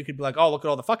hand you could be oh, look at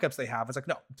all the fuck ups they have. It's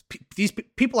no, these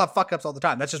people have fuck ups all the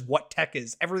time. That's just what tech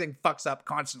is. Everything fucks up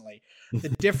constantly. The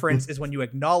difference is when you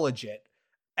acknowledge it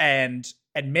and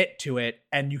admit to it,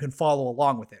 and you can follow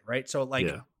along with it, right? So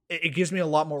it gives me a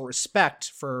lot more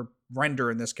respect for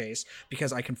Render in this case,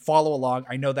 because I can follow along.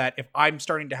 I know that if I'm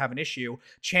starting to have an issue,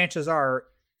 chances are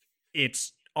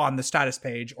it's on the status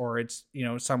page, or it's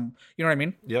some, you know what I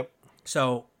mean? Yep.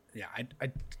 So yeah,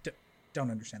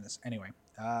 don't understand this. Anyway,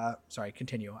 sorry,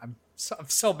 continue. I'm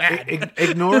so mad.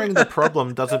 Ignoring the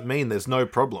problem doesn't mean there's no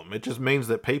problem. It just mean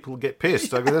that people get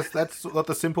pissed. I mean, that's what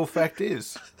the simple fact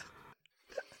is.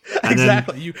 And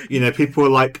exactly. Then, people are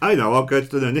like, I know, I'll go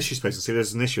to the issue space and see if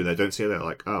there's an issue, and they don't see it. They're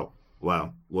like, oh,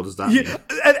 wow, what does that mean?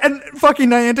 And fucking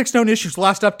Niantic's known issues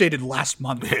last updated last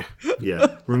month.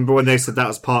 Yeah. Remember when they said that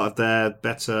was part of their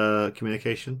better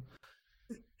communication?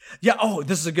 Yeah,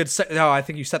 this is a good I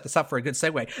think you set this up for a good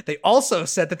segue. They also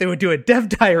said that they would do a dev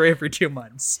diary every 2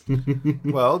 months.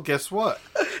 Well, guess what?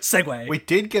 Segue. We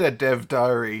did get a dev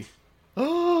diary.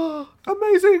 Oh,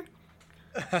 amazing.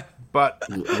 But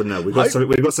no, we got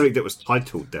something that was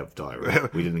titled Dev Diary.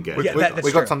 We didn't get it.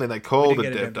 We got something they called a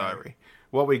dev diary.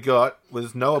 What we got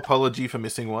was no apology for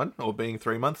missing one or being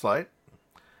 3 months late.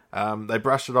 They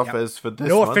brushed it off as for this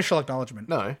no month. Official acknowledgement.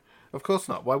 No, of course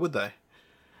not. Why would they?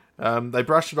 They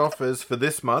brushed it off as for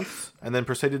this month, and then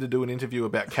proceeded to do an interview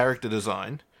about character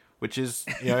design, which is,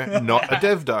 not a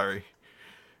dev diary.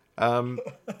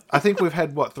 I think we've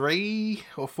had 3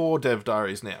 or 4 dev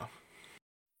diaries now.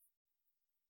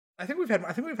 I think we've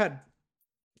had.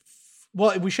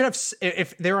 Well, we should have.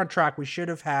 If they're on track, we should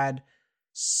have had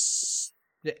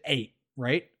 8,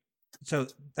 right? So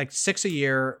 6 a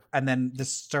year, and then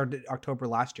this started October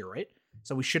last year, right?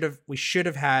 So we should have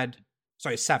had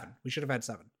 7. We should have had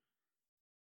 7.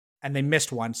 And they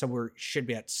missed one, so we should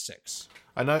be at 6.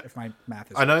 I know if my math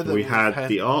is. I know that we had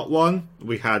the art one.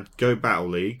 We had Go Battle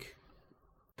League.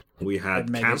 We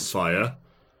had Campfire.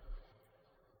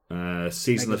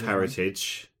 Season of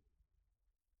Heritage.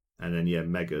 And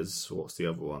then Megas. What's the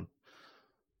other one?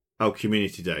 Oh,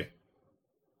 Community Day.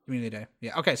 Community Day.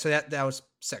 Yeah. Okay, so that was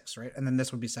 6, right? And then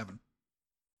this would be 7.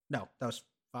 No, that was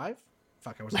 5.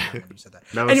 Fuck, I wasn't there when you said that.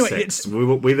 That was anyway, 6.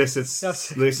 We listed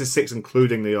 6,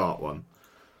 including the art one.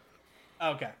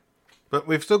 Okay. But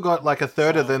we've still got a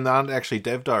third of them that aren't actually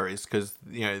dev diaries because,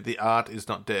 the art is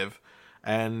not dev.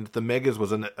 And the Megas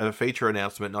was a feature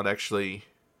announcement, not actually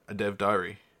a dev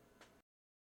diary.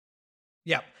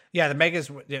 Yeah. Yeah, the Megas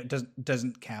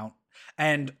doesn't count.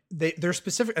 And they're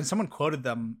specific, and someone quoted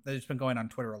them, it's been going on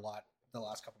Twitter a lot the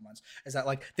last couple months, is that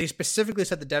they specifically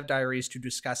said the dev diaries to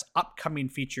discuss upcoming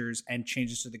features and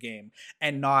changes to the game,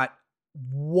 and not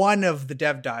one of the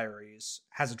dev diaries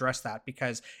has addressed that,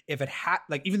 because if it had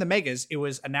even the Megas, it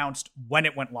was announced when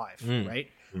it went live, right?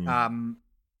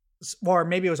 Or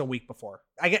maybe it was a week before.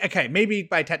 Okay, maybe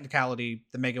by technicality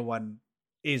the Mega one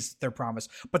is their promise,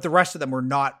 but the rest of them were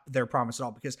not their promise at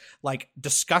all, because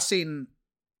discussing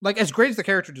as great as the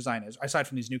character design is, aside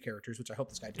from these new characters, which I hope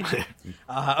this guy did,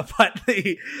 but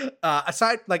the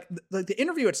aside the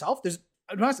interview itself, there's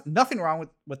nothing wrong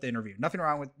with the interview. Nothing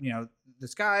wrong with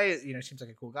this guy. Seems like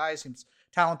a cool guy. Seems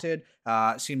talented.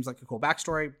 Seems like a cool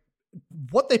backstory.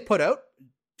 What they put out,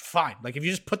 fine. If you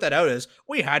just put that out as,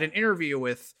 we had an interview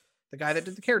with the guy that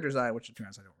did the character design, which to be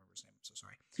honest I don't remember his name. I'm so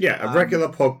sorry. Yeah, a regular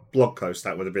blog post,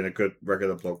 that would have been a good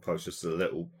regular blog post, just a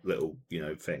little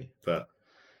thing. But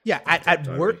yeah, at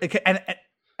worst,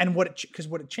 and what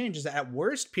it changed is that at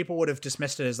worst people would have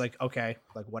dismissed it as okay,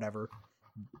 whatever.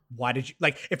 Why did you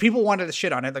if people wanted to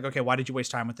shit on it, okay, why did you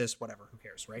waste time with this? Whatever, who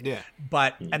cares, right? Yeah.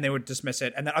 But and they would dismiss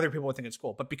it, and then other people would think it's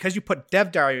cool. But because you put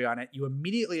dev diary on it, you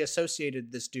immediately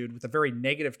associated this dude with a very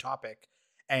negative topic,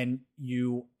 and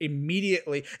you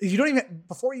don't even,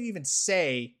 before you even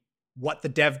say what the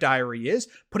dev diary is,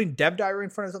 putting dev diary in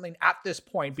front of something at this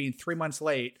point, being 3 months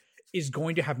late, is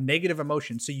going to have negative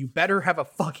emotion. So you better have a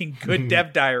fucking good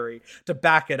dev diary to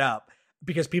back it up,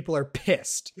 because people are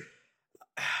pissed.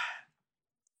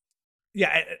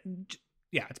 Yeah,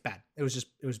 it's bad. It was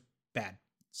bad.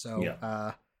 So,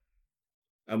 yeah.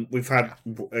 We've had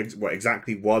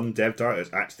exactly one dev diary.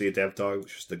 It's actually a dev diary,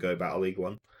 which was the Go Battle League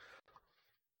one.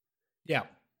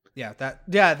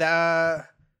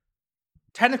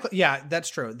 Technically, that's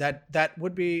true. That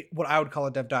would be what I would call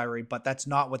a dev diary, but that's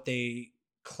not what they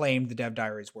claimed the dev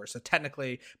diaries were. So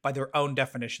technically, by their own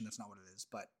definition, that's not what it is.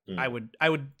 But I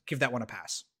would give that one a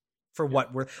pass. For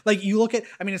what we're you look at,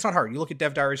 it's not hard. You look at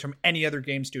dev diaries from any other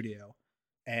game studio,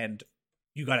 and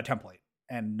you got a template,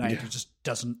 and Niantic just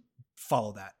doesn't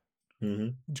follow that.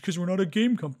 Mm-hmm. It's because we're not a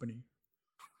game company.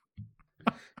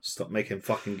 Stop making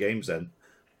fucking games then.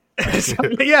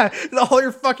 Yeah, all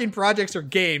your fucking projects are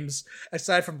games,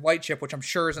 aside from White Chip, which I'm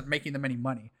sure isn't making them any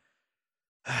money.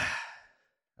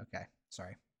 Okay,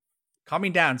 sorry.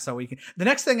 Calming down so we can. The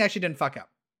next thing actually didn't fuck up.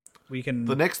 We can.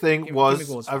 The next thing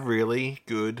was a really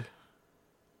good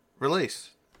release.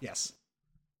 Yes.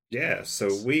 Yeah, so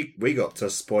we got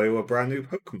to spoil a brand new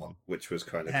Pokemon, which was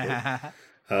kind of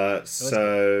cool.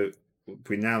 So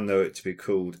we now know it to be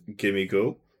called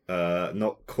Gimmighoul.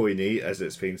 not coiny as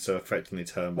it's been so effectively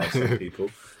termed by some people.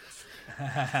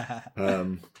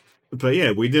 But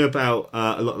yeah, we knew about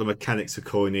a lot of the mechanics of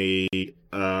coiny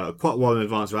quite a while in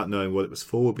advance without knowing what it was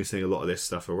for. We've been seeing a lot of this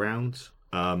stuff around.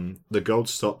 The gold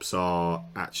stops are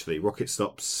actually rocket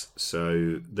stops,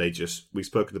 so we've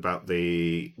spoken about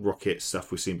the rocket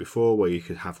stuff we've seen before, where you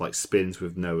could have like spins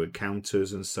with no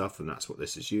encounters and stuff, and that's what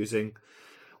this is using.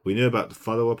 We knew about the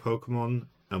follower Pokemon,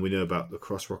 and we knew about the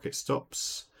cross rocket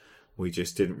stops. We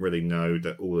just didn't really know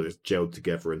that all of this gelled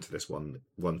together into this one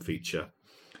feature.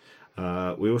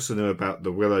 We also know about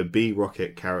the Willow Bee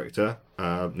rocket character.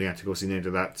 Niantic also named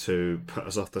that to put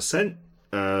us off the scent.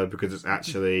 Because it's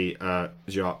actually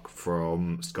Jacques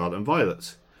from Scarlet and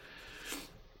Violet.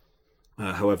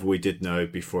 However, we did know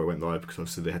before it went live because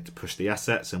obviously they had to push the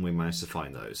assets and we managed to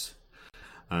find those.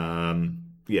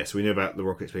 Yes, we knew about the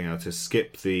rockets being able to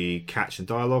skip the catch and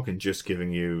dialogue and just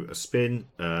giving you a spin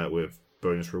with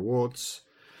bonus rewards.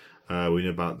 We knew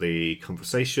about the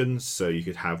conversations, so you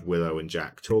could have Willow and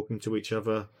Jack talking to each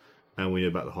other. And we knew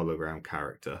about the hologram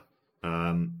character.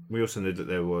 We also knew that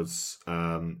there was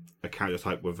a character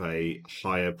type with a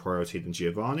higher priority than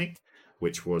Giovanni,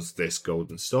 which was this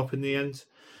golden stop in the end.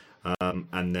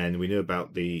 And then we knew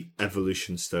about the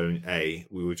Evolution Stone A.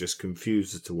 We were just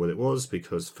confused as to what it was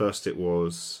because first it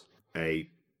was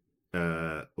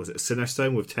was it a Sinnoh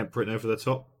Stone with Temperate over the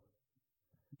top?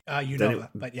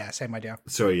 But yeah, same idea.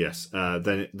 Sorry, yes.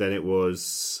 Then it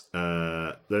was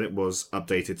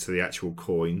updated to the actual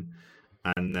coin.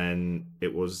 And then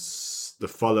it was the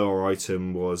follower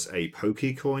item was a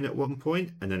Poke coin at one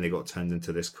point, and then they got turned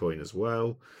into this coin as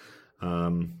well.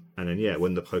 And then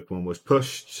when the Pokemon was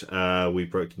pushed, we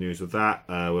broke the news with that.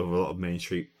 With a lot of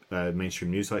mainstream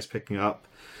news sites picking up.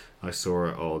 I saw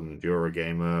it on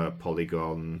Eurogamer,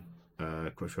 Polygon.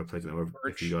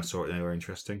 If you guys saw it anywhere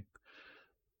interesting.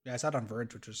 Yeah, I saw it on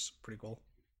Verge, which was pretty cool.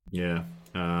 Yeah,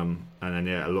 and then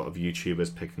a lot of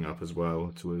YouTubers picking up as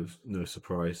well, to no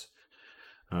surprise.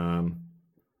 And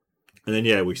then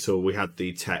we had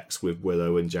the text with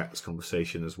Willow and Jack's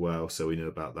conversation as well, so we knew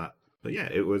about that. But yeah,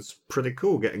 it was pretty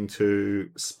cool getting to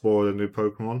spoil a new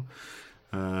Pokemon.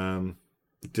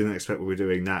 Didn't expect we were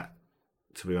doing that,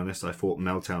 to be honest. I thought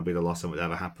Meltdown would be the last time it would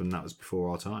ever happen. That was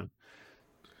before our time.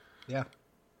 Yeah.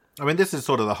 I mean, this is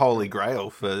sort of the holy grail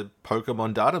for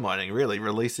Pokemon data mining, really,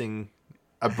 releasing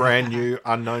a brand new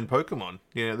unknown Pokemon.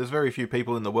 There's very few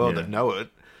people in the world that know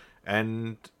it,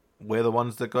 and we're the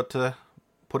ones that got to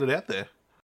put it out there.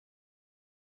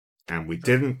 And we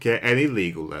didn't get any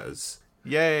legal letters.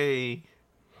 Yay!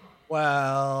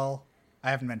 Well,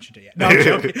 I haven't mentioned it yet. No, I'm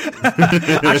joking.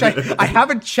 Actually, I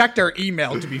haven't checked our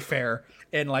email, to be fair,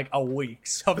 in like a week.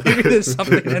 So maybe there's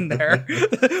something in there.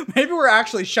 Maybe we're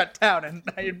actually shut down and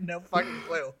I have no fucking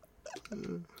clue.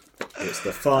 It's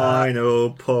the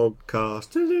final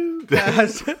podcast.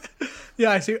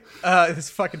 Yeah, I see. There's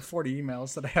fucking 40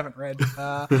 emails that I haven't read.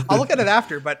 I'll look at it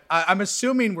after, but I'm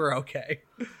assuming we're okay.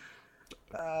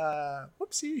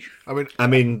 Whoopsie. I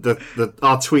mean,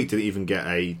 our tweet didn't even get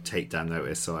a takedown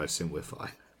notice, so I assume we're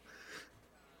fine.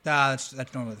 That's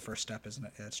normally the first step, isn't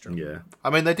it? Yeah, that's true. Yeah.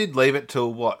 I mean, they did leave it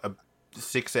till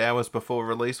 6 hours before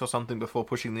release or something before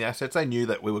pushing the assets. They knew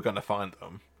that we were going to find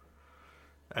them.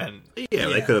 And yeah,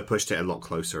 they could have pushed it a lot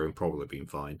closer and probably been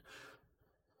fine.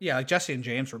 Yeah, like Jesse and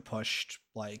James were pushed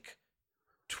like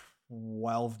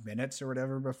 12 minutes or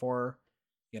whatever before,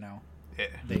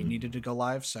 they needed to go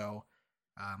live. So,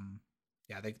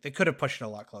 they could have pushed it a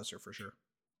lot closer for sure.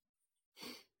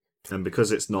 And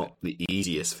because it's not the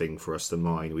easiest thing for us to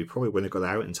mine, we probably wouldn't have got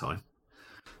out in time.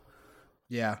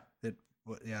 Yeah,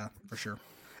 for sure.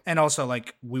 And also,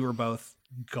 like, we were both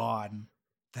gone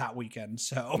that weekend,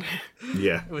 so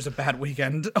yeah, it was a bad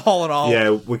weekend all in all.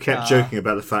 Yeah, we kept joking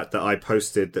about the fact that I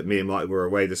posted that me and Mike were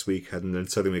away this weekend, and then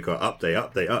suddenly we got update,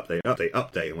 and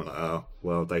we're like, oh,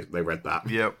 well, they read that.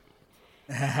 Yep.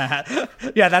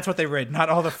 Yeah, that's what they read, not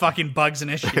all the fucking bugs and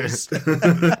issues.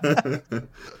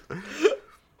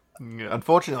 Yeah,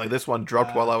 unfortunately, this one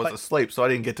dropped while I was asleep, so I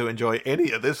didn't get to enjoy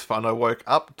any of this fun. I woke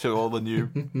up to all the new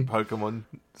Pokemon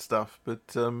stuff,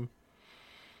 but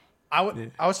I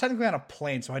was technically on a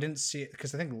plane, so I didn't see it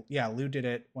because I think Lou did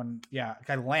it when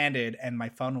I landed and my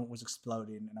phone was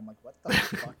exploding, and I'm like, what the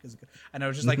fuck is good? And I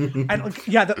was just like, the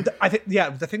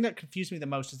thing that confused me the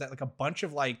most is that like a bunch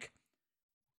of like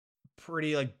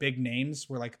pretty like big names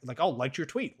were like oh, liked your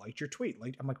tweet, like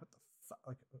I'm like, what the fuck,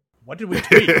 like, what did we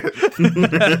tweet?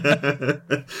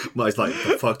 Mike's like,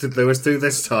 the fuck did Lewis do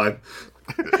this time?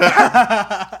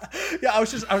 I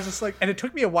was just like, and it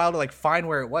took me a while to like find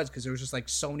where it was because there was just like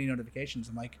so many notifications.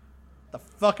 I'm like, the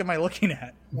fuck am I looking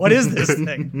at? What is this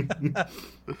thing?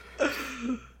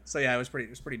 So yeah, it was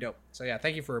pretty dope. So yeah,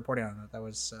 thank you for reporting on that. That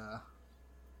was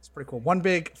it's pretty cool. One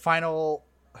big final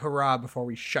hurrah before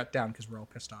we shut down because we're all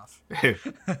pissed off.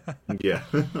 Yeah.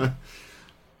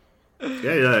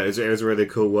 Yeah, it was really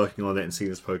cool working on it and seeing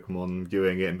this Pokemon,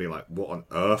 viewing it and being like, what on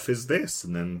earth is this?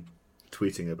 And then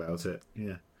tweeting about it.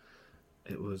 Yeah.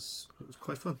 It was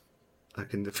quite fun. I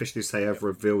can officially say I've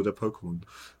revealed a Pokemon.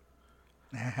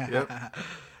 Yep.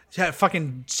 Yeah,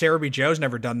 fucking Cerebi Joe's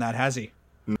never done that, has he?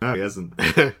 No, he hasn't.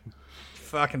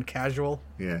 Fucking casual.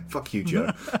 Yeah. Fuck you,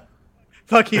 Joe.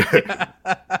 Fuck you.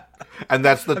 And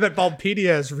that's I bet Bulbapedia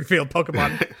has revealed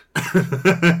Pokemon.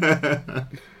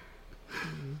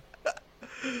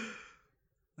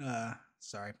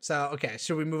 Sorry. So, okay.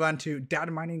 Should we move on to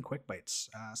data mining quick bites?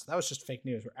 So that was just fake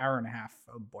news. We're hour and a half.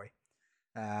 Oh boy.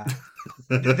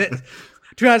 To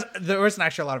be honest, there wasn't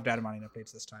actually a lot of data mining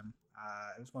updates this time.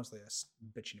 It was mostly us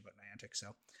bitching about Niantic.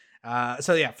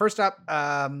 So yeah. First up,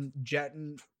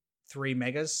 Gen 3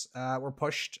 Megas were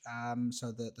pushed.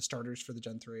 So the starters for the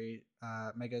Gen 3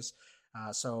 Megas.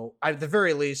 So at the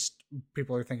very least,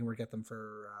 people are thinking we'll get them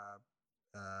for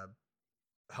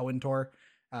Hoenn Tour.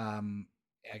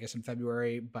 I guess in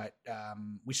February, but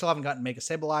we still haven't gotten Mega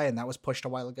Sableye, and that was pushed a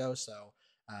while ago. So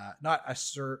not a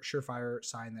surefire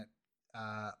sign that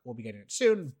we'll be getting it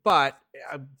soon. But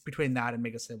between that and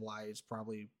Mega Sableye is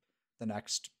probably the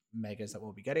next Megas that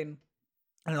we'll be getting.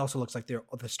 And it also looks like the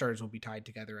starters will be tied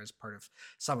together as part of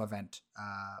some event,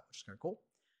 which is kind of cool.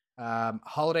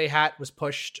 Holiday Hat was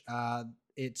pushed.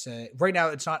 It's right now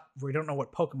it's not, we don't know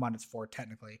what Pokemon it's for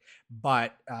technically,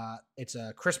 but it's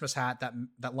a Christmas hat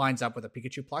that lines up with a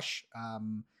Pikachu plush.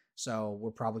 So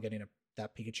we're probably getting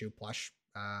that Pikachu plush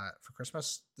for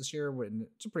Christmas this year.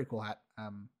 It's a pretty cool hat.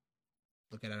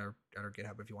 Look at it at our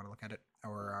GitHub if you want to look at it,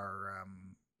 or our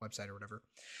website or whatever.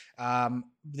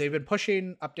 They've been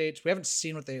pushing updates. We haven't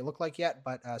seen what they look like yet,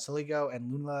 but Celigo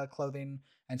and Luna clothing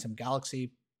and some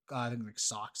Galaxy things like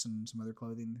socks and some other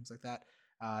clothing, things like that.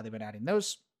 They've been adding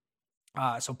those.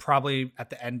 So probably at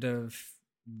the end of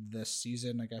this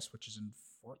season, I guess, which is in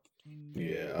 14.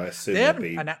 Yeah, I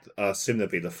assume there'll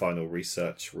be the final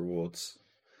research rewards.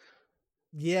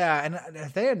 Yeah, and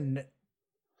if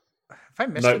I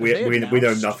missed no, it, we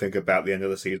know nothing about the end of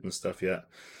the season stuff yet.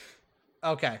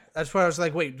 Okay, that's why I was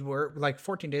like, wait, we're like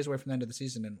 14 days away from the end of the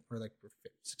season, and we're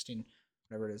 16,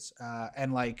 whatever it is,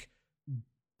 and like,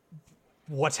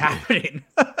 what's happening?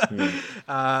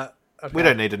 Okay. We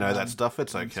don't need to know that stuff.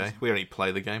 It's okay. We only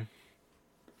play the game.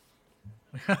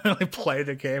 We only play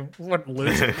the game. What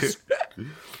losers?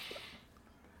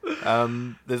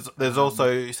 There's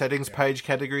also settings page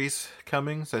categories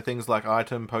coming. So things like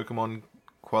item, Pokemon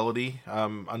quality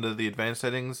under the advanced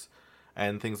settings,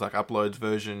 and things like uploads,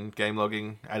 version, game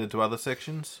logging added to other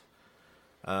sections.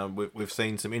 We've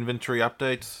seen some inventory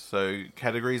updates. So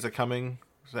categories are coming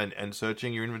and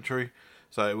searching your inventory.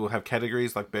 So we'll have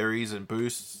categories like berries and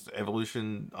boosts,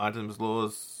 evolution, items,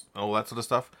 laws, all that sort of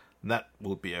stuff. And that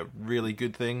will be a really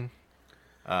good thing.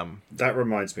 That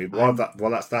reminds me,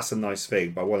 that's a nice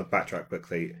thing, but I want to backtrack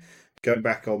quickly. Going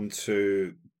back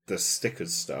onto the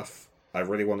stickers stuff, I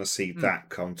really want to see that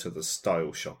come to the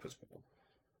style shop as well.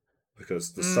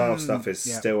 Because the style stuff is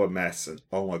still a mess, and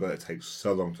oh my god, it takes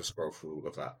so long to scroll through all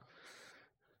of that.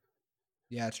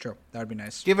 Yeah, it's true. That would be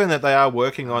nice. Given that they are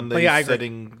working on these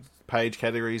setting page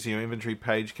categories, inventory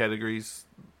page categories,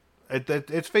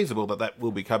 it's feasible that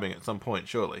will be coming at some point,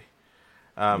 surely.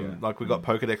 Like we got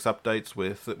Pokedex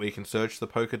updates that we can search the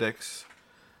Pokedex.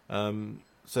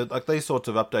 So like these sorts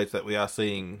of updates that we are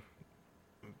seeing,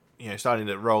 starting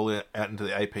to roll out into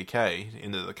the APK,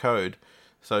 into the code.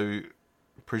 So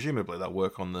presumably they'll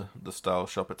work on the style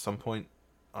shop at some point.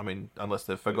 I mean, unless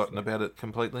they've forgotten about it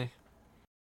completely.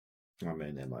 I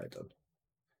mean, they might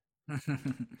have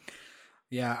done.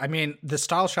 Yeah, I mean, the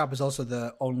style shop is also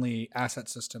the only asset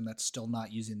system that's still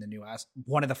not using the new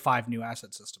one of the 5 new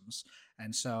asset systems.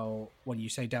 And so when you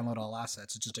say download all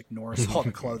assets, it just ignores all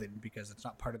the clothing because it's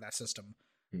not part of that system.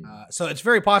 So it's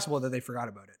very possible that they forgot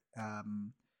about it.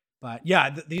 But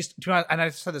yeah, these, and I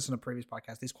said this in a previous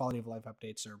podcast, these quality of life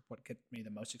updates are what get me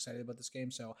the most excited about this game.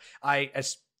 So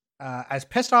as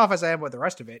pissed off as I am with the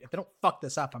rest of it, if they don't fuck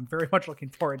this up, I'm very much looking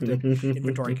forward to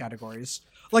inventory categories.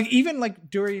 Like even like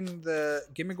during the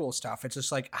Gimmighoul stuff, it's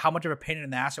just like how much of a pain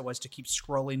in the ass it was to keep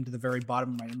scrolling to the very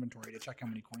bottom of my inventory to check how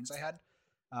many coins I had.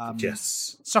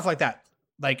 Yes, stuff like that.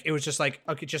 Like it was just like,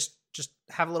 okay, just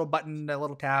have a little button, a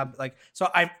little tab. Like so,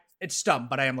 it's dumb,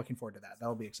 but I am looking forward to that.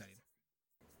 That'll be exciting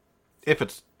if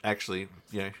it's actually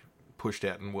pushed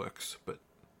out and works, but.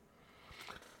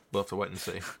 We'll have to wait and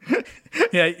see.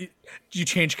 Yeah, you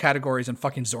change categories and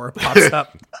fucking Zora pops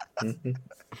up.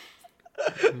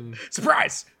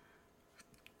 Surprise!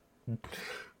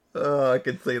 Oh, I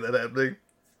can see that happening.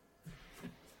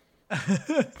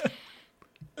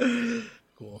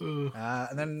 Cool.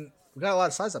 And then we got a lot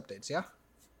of size updates, yeah?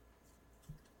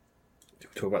 Did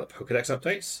we talk about the Pokedex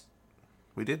updates?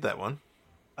 We did that one.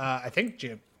 I think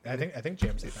Jim said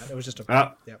that. It was just a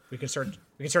Ah. yeah. We can search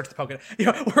the Pokedex.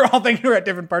 Yeah, we're all thinking we're at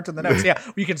different parts of the notes. Yeah,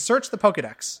 you can search the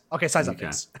Pokedex. Okay, size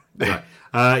updates. Right.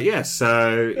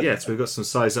 So we've got some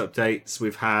size updates.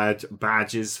 We've had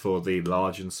badges for the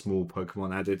large and small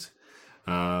Pokemon added.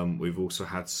 We've also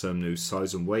had some new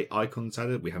size and weight icons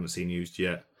added. We haven't seen used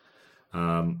yet.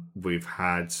 We've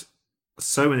had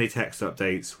so many text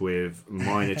updates with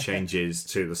minor changes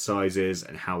to the sizes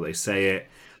and how they say it.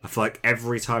 I feel like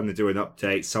every time they do an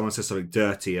update, someone says something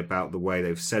dirty about the way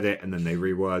they've said it, and then they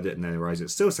reword it, and then they realize it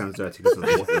still sounds dirty because of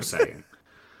what they're saying.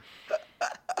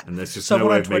 And there's just no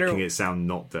way of making it sound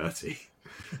not dirty.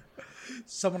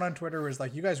 Someone on Twitter was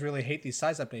like, "You guys really hate these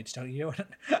size updates, don't you?"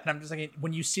 And I'm just like,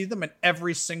 when you see them in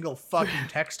every single fucking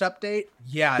text update,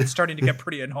 yeah, it's starting to get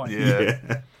pretty annoying.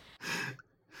 Yeah.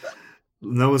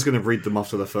 No one's going to read them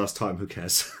after the first time. Who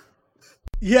cares?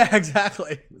 Yeah,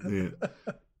 exactly. Yeah.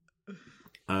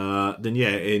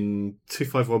 In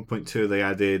 251.2 they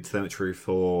added telemetry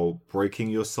for breaking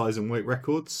your size and weight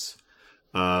records,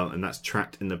 and that's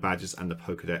tracked in the badges and the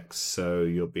Pokedex, so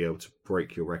you'll be able to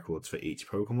break your records for each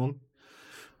Pokemon.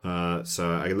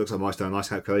 So it looks like Mike's done a nice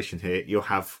calculation here. You'll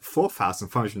have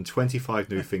 4,525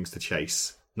 new things to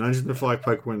chase, 905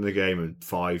 Pokemon in the game, and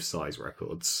 5 size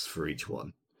records for each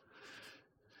one.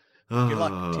 Good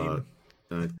luck, team.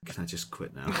 Can I just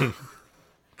quit now?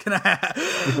 Can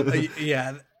I?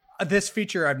 Yeah, this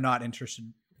feature I'm not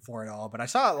interested for at all, but I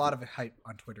saw a lot of hype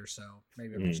on Twitter, so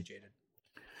maybe I'm just jaded.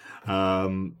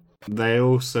 They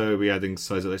also be adding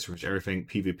size updates for everything,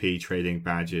 PvP, trading,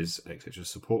 badges, etc.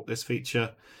 support this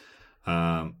feature. Do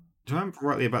I remember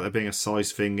rightly about there being a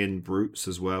size thing in Brutes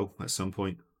as well at some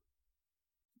point?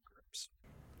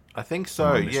 I think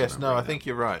so. Yes. No, I think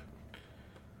you're right.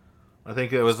 I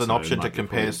think there was an option to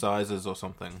compare sizes or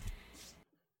something.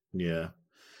 Yeah.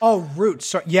 Oh, roots.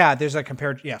 So, yeah, there's a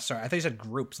compared. Yeah, sorry. I think you said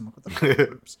groups. I'm like, what the fuck are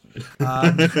groups?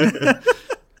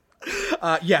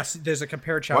 Yes, there's a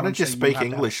compare challenge. Why don't you speak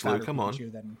English, Lou? Come on.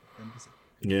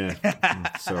 Yeah.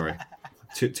 Sorry.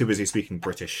 Too busy speaking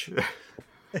British.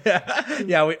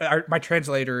 Yeah. My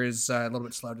translator is a little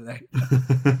bit slow today.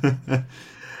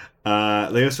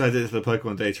 They also added the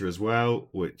Pokemon data as well,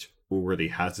 which already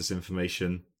has this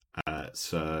information.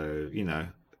 So,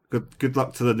 good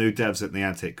luck to the new devs at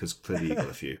Niantic, because clearly you got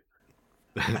a few.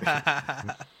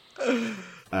 I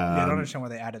don't understand why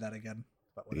they added that again.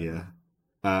 But whatever.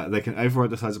 Yeah. They can override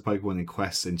the size of Pokemon in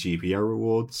quests and GPL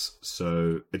rewards.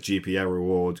 So a GPL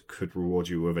reward could reward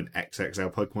you with an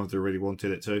XXL Pokemon if they really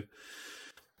wanted it to.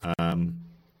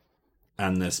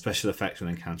 And the special effect when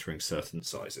encountering certain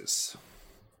sizes.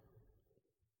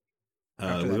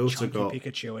 After We that also chunky got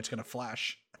Pikachu, it's gonna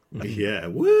flash. Yeah,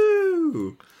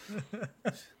 woo!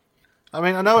 I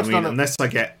mean, I know it's not unless I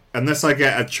get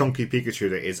a chunky Pikachu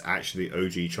that is actually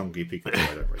OG chunky Pikachu.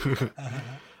 I don't really care.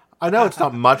 I know it's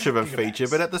not much of a feature,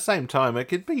 but at the same time, it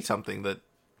could be something that,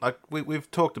 like we've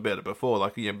talked about it before,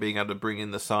 like being able to bring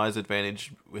in the size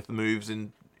advantage with moves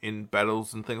in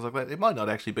battles and things like that. It might not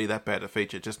actually be that bad a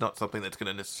feature, just not something that's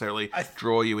going to necessarily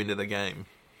draw you into the game.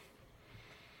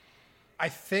 I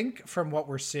think from what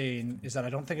we're seeing is that I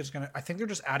don't think it's gonna. I think they're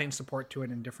just adding support to it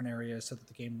in different areas so that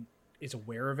the game is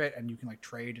aware of it and you can like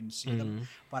trade and see them.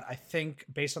 But I think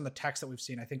based on the text that we've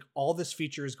seen, I think all this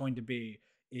feature is going to be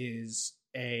is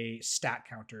a stat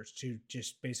counter to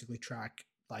just basically track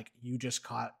like you just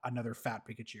caught another fat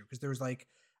Pikachu, because there was like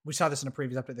we saw this in a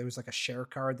previous update. There was like a share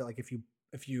card that like if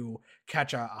you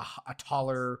catch a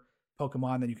taller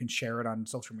Pokemon, then you can share it on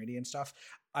social media and stuff.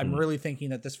 I'm really thinking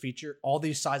that this feature, all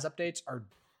these size updates are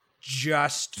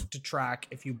just to track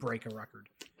if you break a record.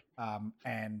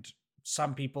 And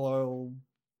some people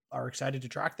are excited to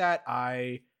track that.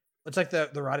 It's like the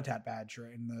Rattata badge,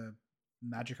 right? And the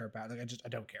Magikarp badge. Like I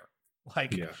don't care.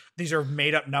 Like these are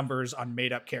made up numbers on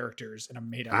made up characters and a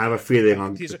made up. I have a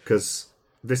feeling because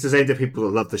this is aimed at people that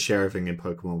love the share thing in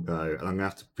Pokemon Go, and I'm gonna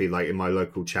have to be like in my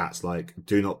local chats, like,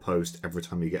 do not post every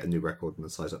time you get a new record in the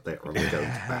size update, or I'm gonna go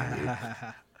into ban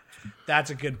you.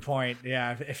 That's a good point.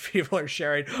 Yeah, if people are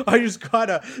sharing, I just got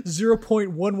a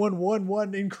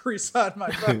 0.1111 increase on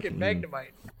my fucking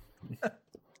Magnemite.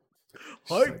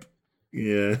 Hype.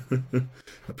 Yeah.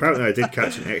 Apparently, I did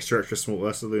catch an extra small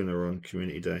Ursaluna on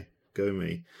Community Day. Go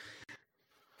me.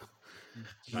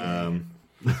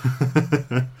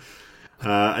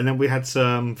 And then we had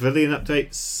some Pavilion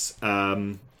updates.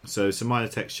 So some minor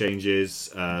text changes,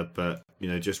 but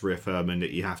just reaffirming that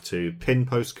you have to pin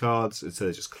postcards instead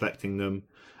of just collecting them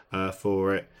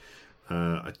for it.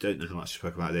 I don't know how much I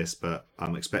spoke about this, but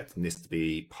I'm expecting this to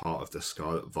be part of the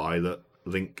Scarlet Violet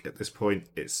link at this point.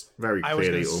 It's very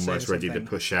clearly almost ready to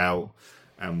push out,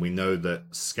 and we know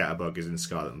that Scatterbug is in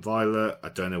Scarlet and Violet. I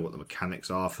don't know what the mechanics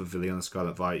are for Villian and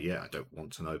Scarlet Violet yet. I don't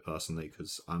want to know personally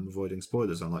because I'm avoiding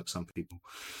spoilers, unlike some people.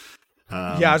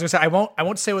 Yeah, I was gonna say I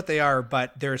won't say what they are,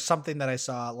 but there's something that I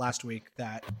saw last week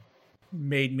that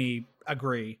made me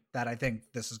agree that I think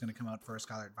this is going to come out for a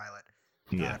Scarlet Violet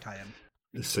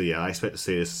tie-in. So yeah, I expect to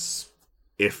see this,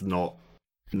 if not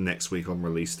next week on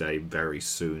release day, very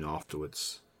soon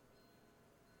afterwards.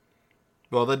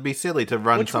 Well, they'd be silly to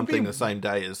run something the same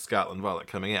day as Scarlet and Violet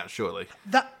coming out, surely.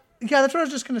 That's what I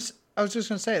was just gonna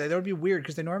say. That would be weird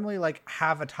because they normally like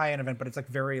have a tie-in event, but it's like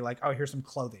very like, oh, here's some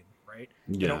clothing. Right?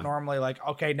 Yeah. They don't normally like,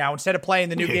 okay, now instead of playing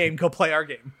the new game, go play our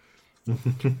game.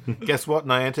 Guess what,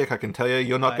 Niantic? I can tell you,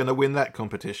 you're not going to win that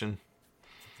competition.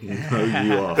 No,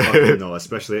 you are fucking not,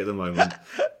 especially at the moment.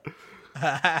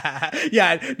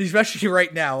 Yeah, especially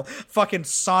right now. Fucking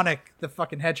Sonic the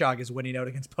fucking Hedgehog is winning out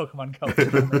against Pokemon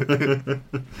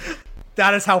Go.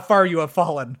 That is how far you have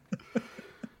fallen.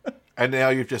 And now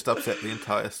you've just upset the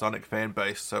entire Sonic fan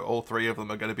base, so all three of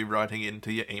them are going to be writing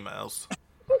into your emails.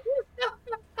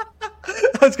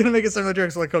 I was going to make it similar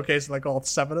jokes like, okay, so like all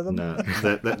 7 of them? No,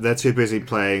 they're too busy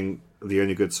playing the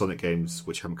only good Sonic games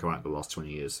which haven't come out in the last 20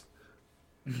 years.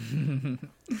 Yeah.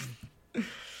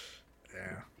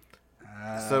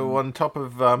 So on top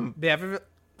of...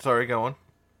 sorry, go on.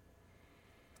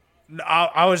 No,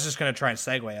 I was just going to try and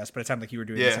segue us, but it sounded like you were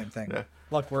doing the same thing. Yeah.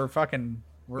 Look, we're fucking...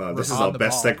 This is our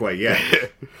best segue yet.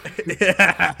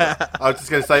 I was just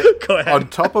going to say, on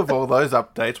top of all those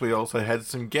updates, we also had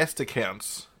some guest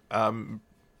accounts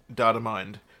data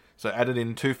mined. So added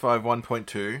in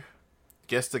 251.2,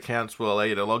 guest accounts will allow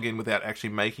you to log in without actually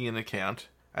making an account,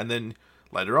 and then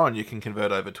later on you can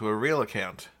convert over to a real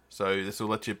account. So this will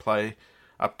let you play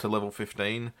up to level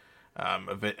 15.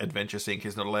 Adventure Sync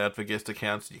is not allowed for guest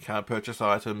accounts. You can't purchase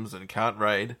items and can't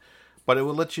raid, but it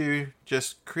will let you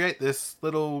just create this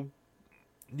little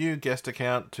new guest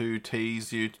account to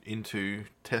tease you into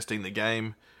testing the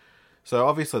game. So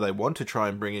obviously they want to try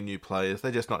and bring in new players.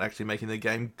 They're just not actually making the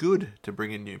game good to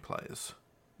bring in new players.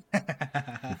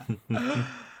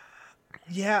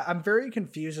 Yeah, I'm very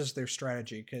confused as their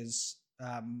strategy because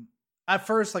at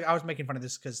first, like, I was making fun of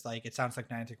this because like it sounds like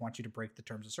Niantic wants you to break the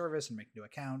terms of service and make new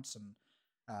accounts, and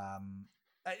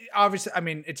obviously, I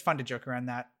mean, it's fun to joke around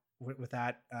that with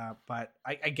that, but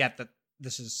I get that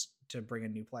this is to bring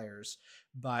in new players,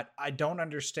 but I don't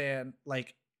understand.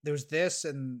 Like, there's this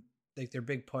and like their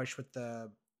big push with the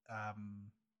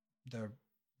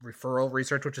referral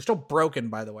research, which is still broken,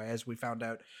 by the way, as we found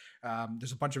out.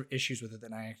 There's a bunch of issues with it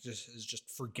that I is just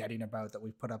forgetting about that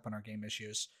we've put up on our game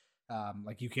issues.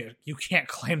 Like you can't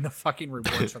claim the fucking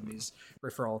rewards from these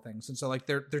referral things, and so like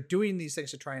they're doing these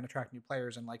things to try and attract new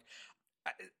players, and like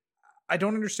I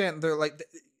don't understand. They're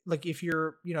like if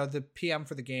you're the PM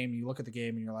for the game, you look at the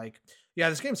game and you're like, yeah,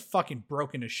 this game's fucking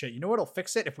broken as shit. You know what'll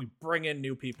fix it? If we bring in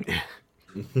new people.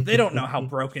 They don't know how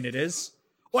broken it is.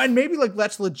 Well, and maybe like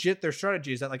that's legit their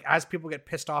strategy is that like as people get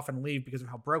pissed off and leave because of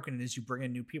how broken it is, you bring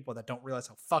in new people that don't realize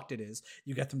how fucked it is.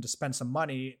 You get them to spend some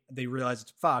money, they realize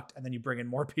it's fucked, and then you bring in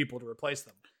more people to replace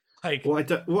them. Like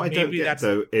what I don't get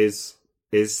though is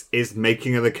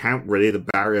making an account really the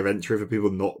barrier of entry for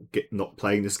people not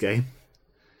playing this game?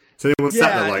 So anyone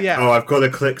sat there like, oh, I've got to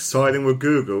click sign in with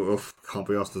Google. Oh, can't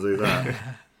be asked to do that.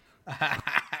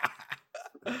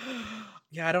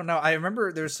 Yeah, I don't know. I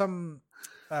remember there's some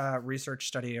research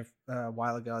study a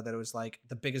while ago that it was like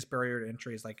the biggest barrier to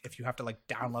entry is like if you have to like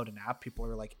download an app, people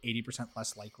are like 80%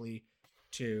 less likely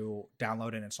to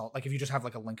download and install. Like if you just have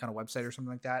like a link on a website or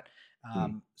something like that.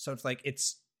 So it's like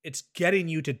it's getting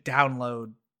you to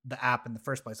download the app in the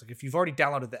first place. Like if you've already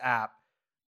downloaded the app,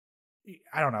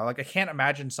 I don't know. Like I can't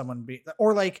imagine someone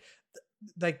or like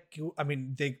I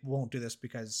mean, they won't do this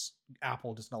because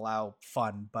Apple doesn't allow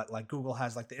fun, but like Google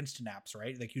has like the instant apps,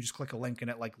 right? Like you just click a link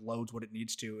and it like loads what it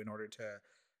needs to in order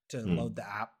to load the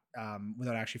app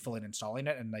without actually fully installing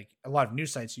it. And like a lot of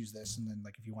news sites use this. And then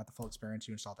like if you want the full experience,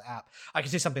 you install the app. I can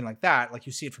see something like that. Like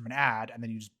you see it from an ad and then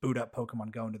you just boot up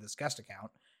Pokemon Go into this guest account.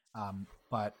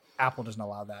 But Apple doesn't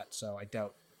allow that. So I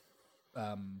doubt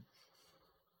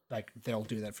like they'll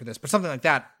do that for this, but something like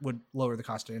that would lower the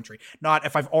cost of entry. Not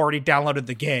if I've already downloaded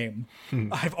the game,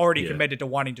 I've already committed to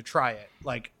wanting to try it.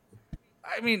 Like,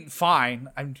 I mean, fine.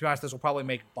 I'm to be honest, this will probably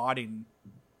make botting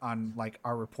on like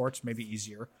our reports maybe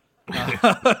easier.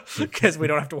 because we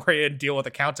don't have to worry and deal with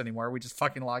accounts anymore. We just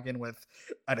fucking log in with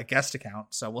a guest account.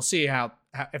 So we'll see how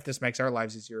if this makes our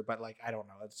lives easier. But like, I don't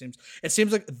know. It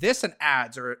seems like this and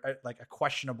ads are like a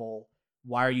questionable.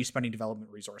 Why are you spending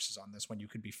development resources on this when you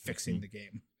could be fixing the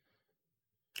game?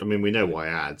 I mean, we know why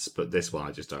ads, but this one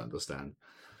I just don't understand.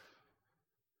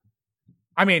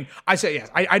 I mean, I say yes.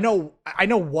 I know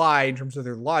why in terms of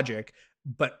their logic,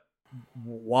 but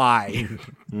why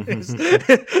is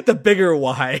the bigger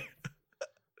why.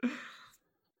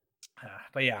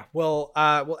 But yeah, we'll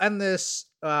end this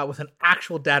with an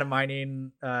actual data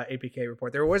mining APK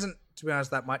report. There wasn't, to be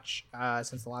honest, that much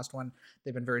since the last one.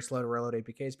 They've been very slow to roll out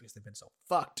APKs because they've been so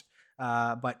fucked.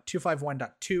 But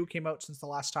 251.2 came out since the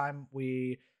last time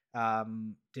we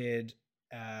did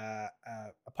a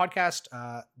podcast.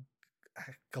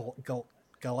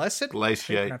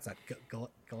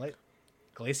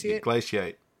 Glaciate.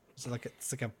 Glaciate. It's like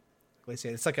a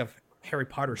glaciate. It's like a Harry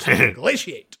Potter story.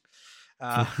 Glaciate.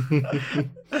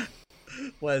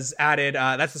 Was added.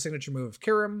 That's the signature move of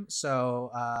Kyurem. So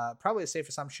probably a safe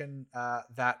assumption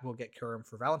that we'll get Kyurem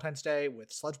for Valentine's Day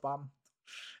with Sludge Bomb.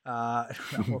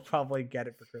 We'll probably get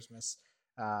it for Christmas.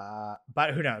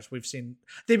 But who knows?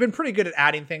 They've been pretty good at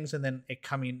adding things and then it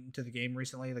coming to the game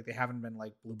recently. Like they haven't been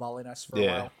like blue balling us for a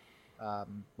while.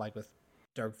 Like with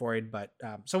Dark Void, but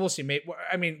so we'll see.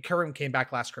 I mean, Kyurem came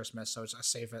back last Christmas, so it's a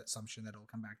safe assumption that it'll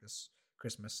come back this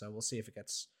Christmas. So we'll see if it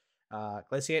gets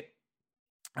Glaciate.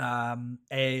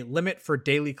 A limit for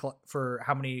daily for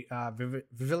how many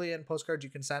Vivillon postcards you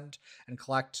can send and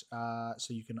collect. So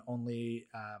you can only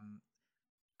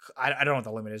I don't know what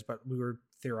the limit is, but we were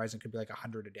theorizing it could be like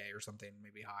 100 a day or something,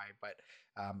 maybe high. But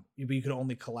you could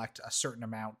only collect a certain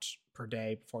amount per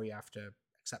day before you have to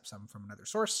accept some from another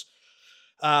source.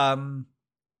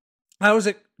 That was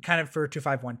it kind of for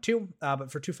 2512,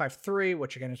 but for 253,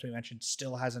 which again, as we mentioned,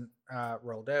 still hasn't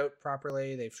rolled out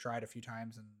properly. They've tried a few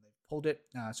times and they've pulled it.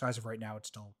 So as of right now, it's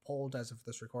still pulled as of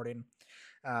this recording.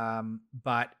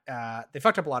 But they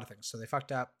fucked up a lot of things. So they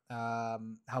fucked up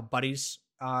how buddies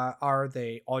are.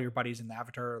 All your buddies in the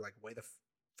avatar are like way the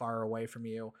far away from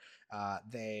you.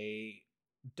 They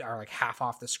are like half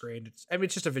off the screen.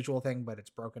 It's just a visual thing, but it's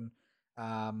broken.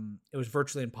 It was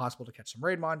virtually impossible to catch some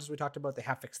raid mods, as we talked about. They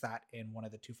have fixed that in one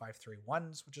of the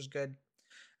 2531s, which is good.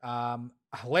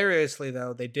 Hilariously,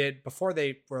 though, they did, before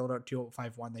they rolled out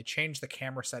 2051, they changed the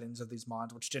camera settings of these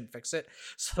mods, which didn't fix it.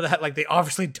 So that, like, they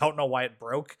obviously don't know why it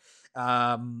broke.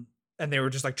 And they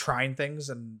were just, like, trying things,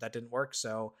 and that didn't work.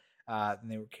 So then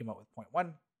they came out with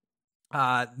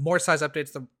 0.1. More size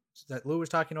updates that Lou was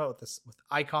talking about with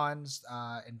icons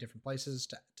in different places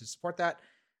to support that.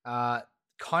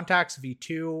 Contacts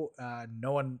V2,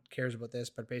 no one cares about this,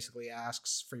 but basically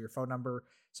asks for your phone number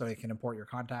so it can import your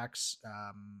contacts.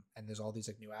 And there's all these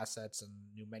like new assets and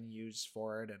new menus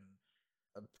for it,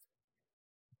 and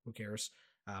who cares?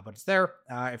 But it's there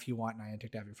if you want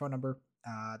Niantic to have your phone number.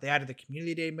 They added the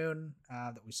Community Day Moon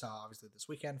that we saw obviously this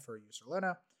weekend for user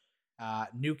Luna.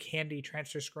 New Candy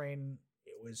transfer screen.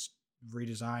 It was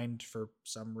redesigned for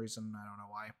some reason. I don't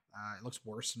know why. It looks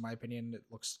worse in my opinion. It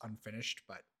looks unfinished,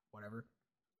 but whatever.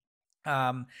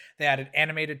 They added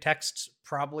animated text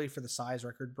probably for the size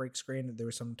record break screen. There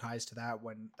was some ties to that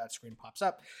when that screen pops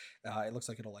up. It looks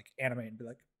like it'll like animate and be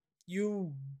like,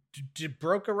 you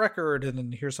broke a record, and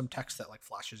then here's some text that like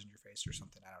flashes in your face or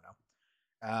something. I don't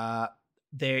know.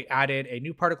 They added a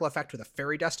new particle effect with a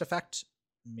fairy dust effect.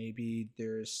 Maybe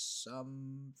there's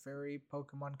some fairy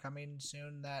Pokemon coming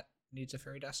soon that needs a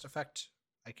fairy dust effect.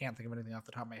 I can't think of anything off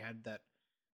the top of my head that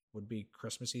would be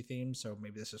Christmassy themed, so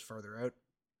maybe this is further out.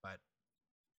 But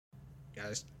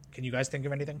guys, can you guys think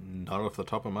of anything? Not off the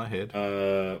top of my head.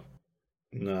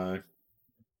 No.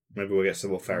 Maybe we'll get some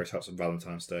more fairy types on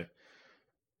Valentine's Day.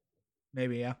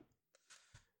 Maybe, yeah.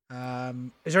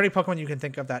 Is there any Pokemon you can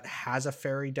think of that has a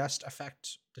fairy dust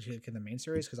effect in the main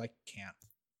series? Because I can't.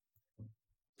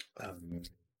 I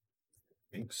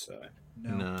think so.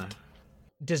 No.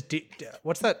 Does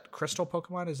what's that crystal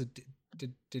Pokemon? Is it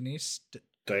Denise?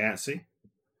 Diancie?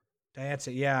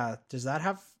 Diancie, yeah. Does that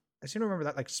have? I seem to remember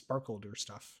that like sparkled or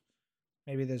stuff.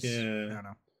 Maybe there's. Yeah. I don't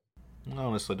know. I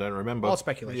honestly don't remember. All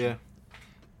speculation. Yeah.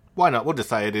 Why not? We'll just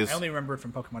say it is. I only remember it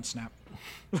from Pokemon Snap.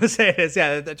 We'll say it is.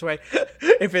 Yeah, that's why.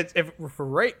 If we're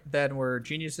right, then we're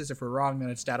geniuses. If we're wrong, then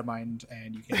it's data mined,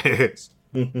 and you can't.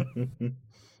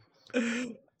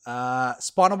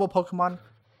 Spawnable Pokemon.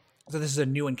 So this is a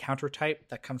new encounter type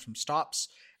that comes from stops.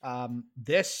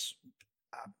 This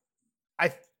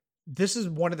is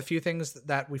one of the few things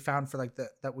that we found for like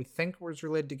that we think was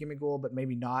related to Gimmighoul, but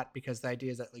maybe not, because the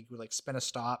idea is that like you would like spin a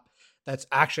stop that's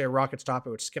actually a rocket stop. It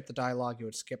would skip the dialogue, it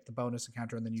would skip the bonus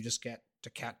encounter, and then you just get to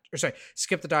catch, or sorry,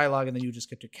 skip the dialogue, and then you just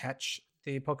get to catch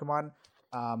the Pokemon.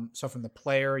 So from the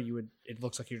player, it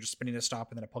looks like you're just spinning a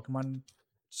stop, and then a Pokemon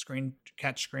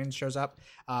catch screen shows up.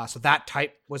 So that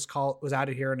type was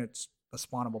added here, and it's a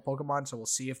spawnable Pokemon. So we'll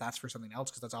see if that's for something else,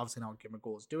 because that's obviously not what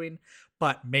Gimmighoul is doing.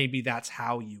 But maybe that's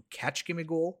how you catch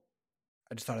Gimmighoul.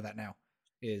 I just thought of that now.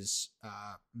 Is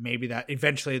maybe that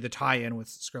eventually the tie-in with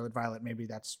Scarlet Violet, maybe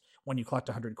that's when you collect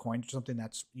 100 coins or something,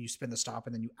 that's you spin the stop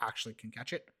and then you actually can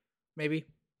catch it. Maybe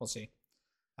we'll see.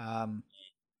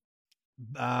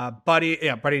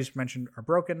 Buddies mentioned are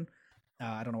broken.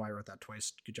 I don't know why I wrote that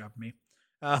twice. Good job, me.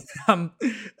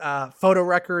 Photo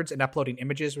records and uploading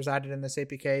images was added in this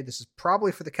APK. This is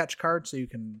probably for the catch card, so you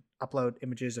can upload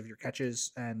images of your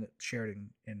catches and share it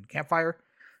in Campfire.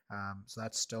 So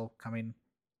that's still coming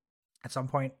at some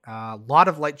point. A lot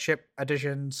of Lightship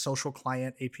additions, social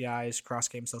client APIs,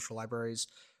 cross-game social libraries,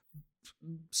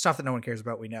 stuff that no one cares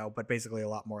about, we know, but basically a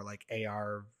lot more like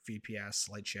AR, VPS,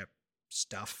 Lightship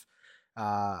stuff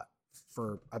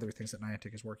for other things that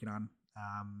Niantic is working on.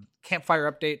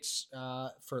 Campfire updates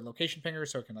for location pingers,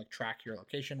 so it can like track your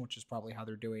location, which is probably how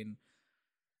they're doing.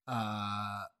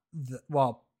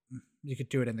 You could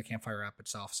do it in the Campfire app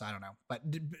itself, so I don't know. But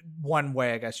one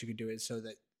way I guess you could do it so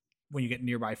that when you get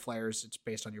nearby flares, it's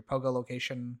based on your Pogo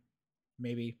location.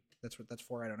 Maybe that's what that's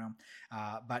for. I don't know.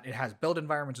 But it has build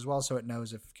environments as well, so it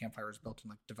knows if Campfire is built in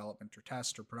like development or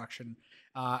test or production.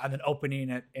 And then opening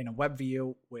it in a web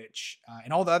view, which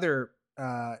in all the other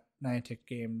Niantic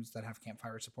games that have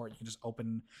Campfire support, you can just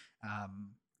open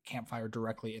Campfire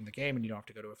directly in the game, and you don't have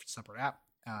to go to a separate app.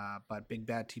 But Big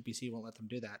Bad TPC won't let them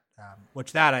do that.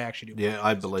 Which that I actually do. Yeah,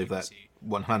 I believe that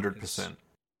 100%.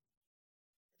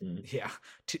 Yeah,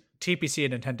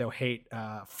 TPC and Nintendo hate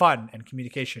fun and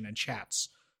communication and chats.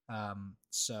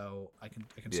 So I can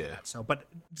see that. So, but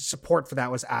support for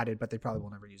that was added, but they probably will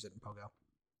never use it in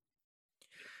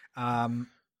Pogo.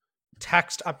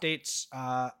 Text updates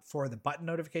for the button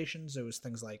notifications. It was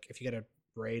things like if you get a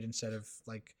raid, instead of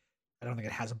like, I don't think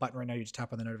it has a button right now, you just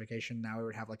tap on the notification. Now it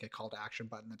would have like a call to action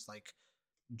button that's like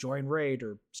join raid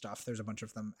or stuff. There's a bunch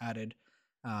of them added.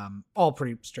 All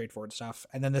pretty straightforward stuff.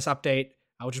 And then this update,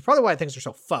 which is probably why things are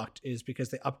so fucked, is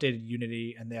because they updated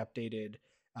Unity and they updated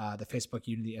the Facebook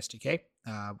Unity SDK,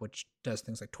 which does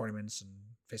things like tournaments and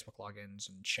Facebook logins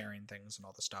and sharing things and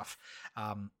all this stuff.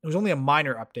 It was only a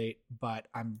minor update, but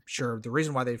I'm sure the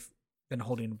reason why they've been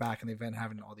holding back and they've been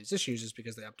having all these issues is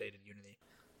because they updated Unity.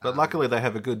 But luckily they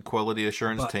have a good quality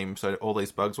assurance team, so all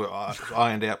these bugs were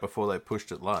ironed out before they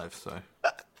pushed it live. So,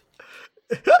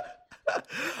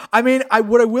 I mean,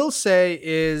 what I will say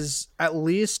is at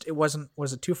least it was it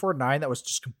 249 that was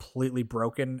just completely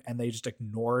broken, and they just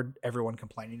ignored everyone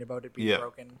complaining about it being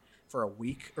broken for a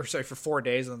week, or sorry, for 4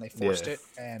 days, and then they forced it,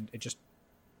 and it just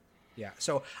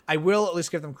So I will at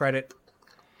least give them credit.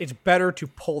 It's better to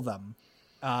pull them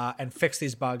and fix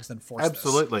these bugs than force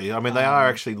Absolutely. this. I mean, they are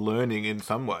actually learning in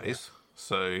some ways,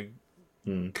 so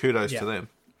kudos to them.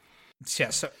 Yeah,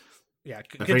 so yeah,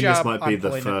 I think this might be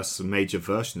the first major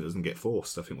version that doesn't get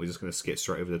forced. I think we're just going to skip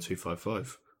straight over to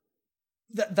 255.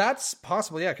 That's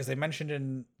possible, yeah, because they mentioned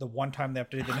in the one time they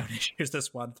updated the known issues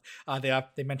this month,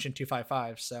 they mentioned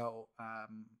 255. So,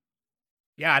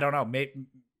 I don't know,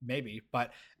 maybe,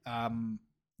 but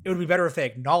it would be better if they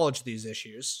acknowledged these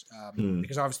issues,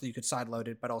 because obviously you could sideload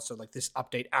it, but also like this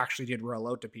update actually did roll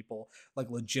out to people,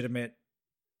 like legitimate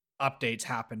updates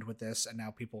happened with this, and now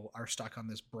people are stuck on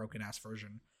this broken ass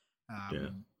version.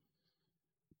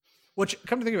 Which,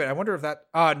 come to think of it, I wonder if that.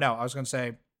 No, I was going to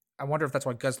say, I wonder if that's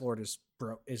why Guzzlord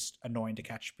is annoying to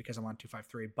catch, because I'm on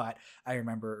 253. But I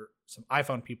remember some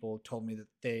iPhone people told me that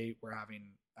they were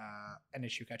having an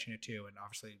issue catching it too, and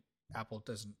obviously Apple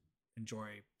doesn't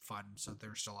enjoy fun, so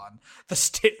they're still on the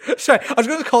Sorry, I was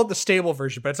going to call it the stable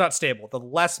version, but it's not stable. The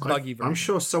less buggy version. I'm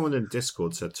sure someone in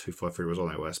Discord said 253 was on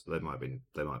iOS, but they might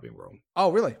have been wrong.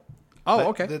 Oh, really? Oh,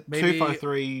 okay. The maybe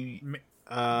 253.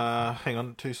 Hang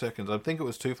on 2 seconds. I think it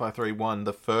was 253.1,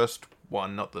 the first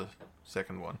one, not the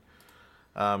second one,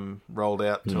 rolled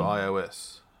out to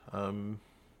iOS.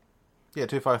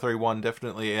 253.1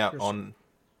 definitely out on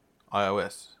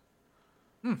iOS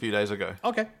a few days ago.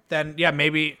 Okay, then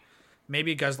maybe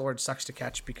Guzzlord sucks to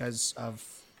catch because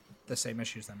of the same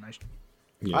issues. Then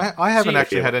I haven't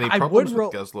actually had any problems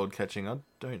with Guzzlord catching. I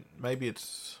don't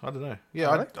know.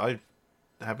 Yeah, really? I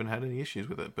haven't had any issues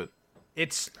with it, but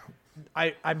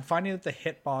I'm finding that the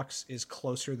hitbox is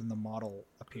closer than the model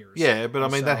appears. Yeah, but I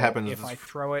mean, that happens if I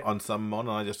throw it on some mon.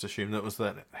 I just assume that was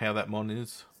how that mon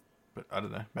is. But I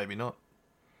don't know, maybe not.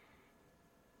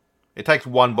 It takes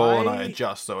one ball and I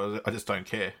adjust, so I just don't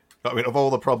care. I mean, of all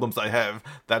the problems I have,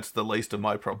 that's the least of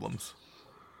my problems.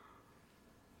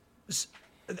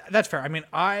 That's fair. I mean,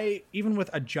 even with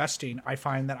adjusting, I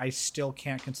find that I still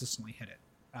can't consistently hit it.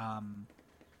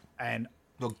 And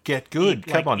Well, get good.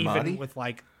 Come on, even Marty. with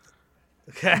like,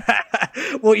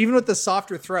 well, even with the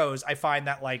softer throws, I find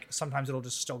that like sometimes it'll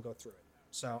just still go through it.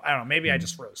 So I don't know. Maybe I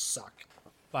just throws suck.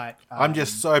 But I'm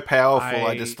just so powerful.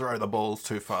 I just throw the balls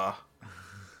too far.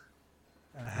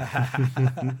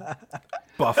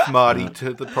 Buff Marty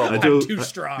to the problem. I'm too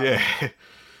strong. Yeah.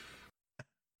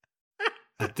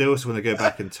 I do also want to go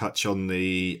back and touch on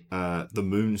the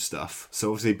moon stuff.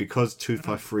 So obviously, because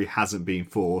 253 hasn't been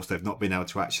forced, they've not been able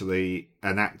to actually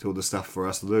enact all the stuff for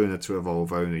us Luna to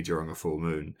evolve only during a full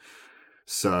moon.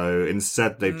 So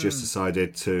instead, they've just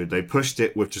decided they pushed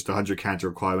it with just a 100 counter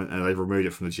requirement, and they've removed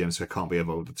it from the gym, so it can't be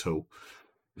evolved at all.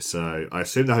 So I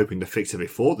assume they're hoping to fix it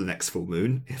before the next full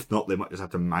moon. If not, they might just have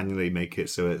to manually make it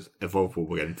so it's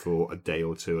evolvable again for a day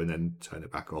or two, and then turn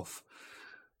it back off.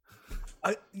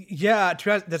 Yeah, to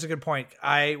be honest, that's a good point.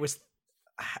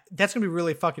 That's gonna be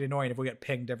really fucking annoying if we get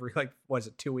pinged every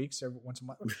 2 weeks or once a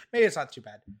month. Maybe it's not too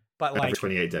bad, but Every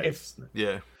 28 days.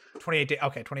 28 days.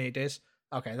 Okay, 28 days.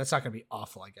 Okay, that's not gonna be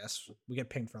awful. I guess we get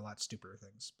pinged for a lot stupider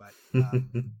things, but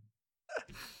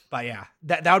but yeah,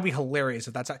 that would be hilarious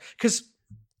if that's because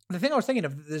the thing I was thinking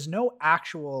of, there's no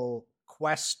actual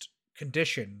quest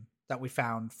condition that we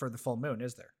found for the full moon,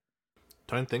 is there?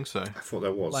 Don't think so. I thought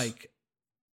there was.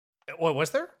 What was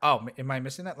there? Oh, am I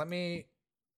missing that? Let me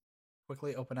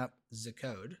quickly open up the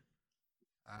code.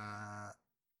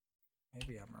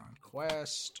 Maybe I'm wrong.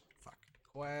 Quest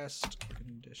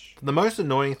condition. The most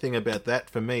annoying thing about that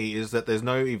for me is that there's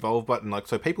no evolve button.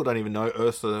 So people don't even know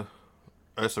Ursa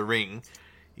Ring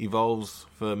evolves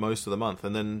for most of the month,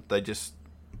 and then they just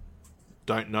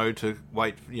don't know to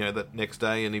wait, that next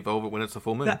day and evolve it when it's a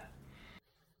full moon.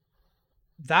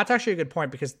 That's actually a good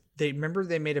point, because they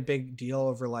made a big deal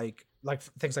over like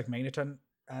things like Magneton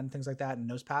and things like that, and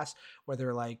Nosepass, where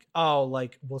they're like, oh,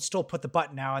 like we'll still put the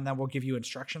button now, and then we'll give you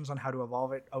instructions on how to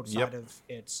evolve it outside of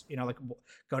its,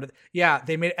 go to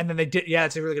they made, and then they did. Yeah,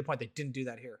 it's a really good point. They didn't do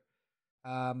that here.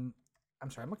 I'm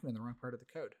sorry, I'm looking in the wrong part of the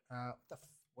code.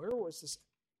 Where was this?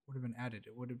 Would have been added.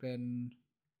 It would have been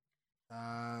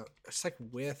it's like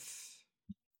with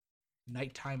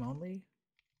nighttime only.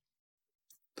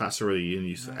 That's already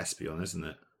used for Espeon, isn't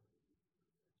it?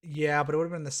 Yeah, but it would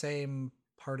have been the same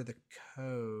part of the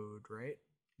code, right?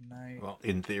 Well,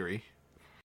 in theory.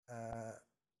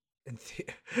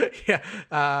 Yeah.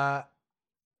 I'm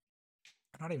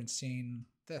not even seeing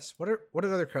this. What are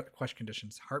the other quest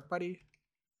conditions? Heart buddy?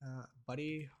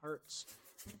 Buddy hearts?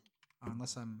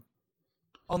 Unless I'm...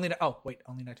 only nighttime.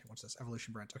 What's this?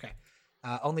 Evolution brands. Okay.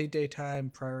 Only daytime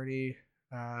priority.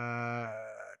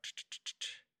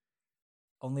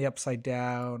 Only upside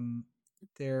down.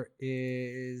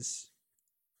 There's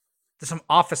some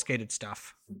obfuscated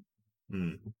stuff.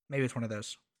 Maybe it's one of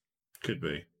those. Could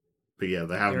be. But yeah,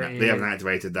 they haven't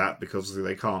activated that because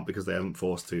they can't, because they haven't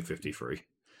forced 253.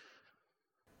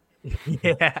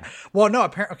 Yeah. Well, no,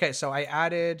 apparently. Okay, so I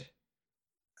added.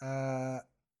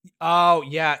 Oh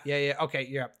yeah. Okay,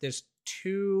 yeah. There's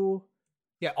two.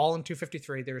 Yeah, all in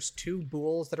 253. There's 2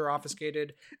 bools that are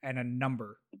obfuscated and a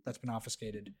number that's been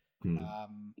obfuscated.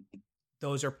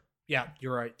 Those are, yeah,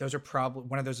 you're right. Those are probably,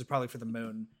 one of those is probably for the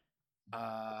moon.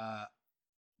 I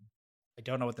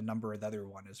don't know what the number of the other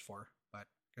one is for, but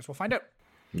I guess we'll find out.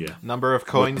 Yeah. Number of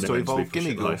coins to evolve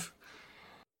Gimmighoul.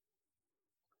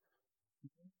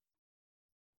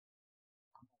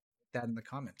 That in the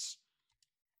comments.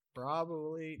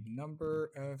 Probably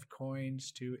number of coins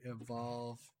to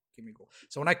evolve Gimmighoul.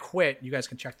 So when I quit, you guys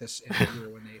can check this in the year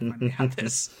when they finally have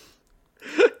this.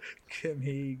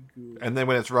 Gimmighoul. And then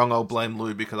when it's wrong, I'll blame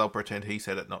Lou, because I'll pretend he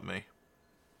said it, not me.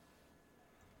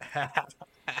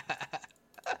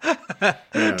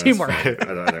 No, Teamwork. I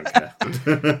don't care.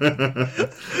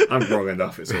 I'm wrong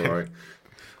enough. It's all right.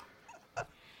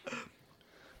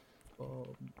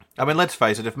 I mean, let's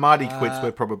face it. If Marty quits,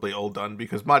 we're probably all done,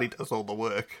 because Marty does all the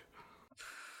work.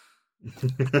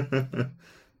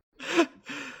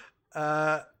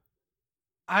 I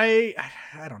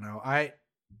don't know.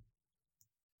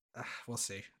 We'll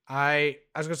see. I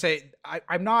was gonna say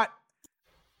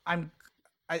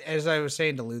as I was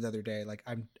saying to Lou the other day, like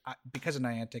because of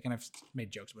Niantic, and I've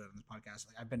made jokes about it on this podcast.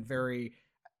 Like I've been very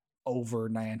over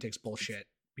Niantic's bullshit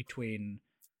between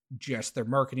just their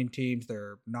marketing teams,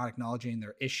 they're not acknowledging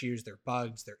their issues, their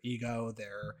bugs, their ego,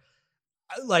 their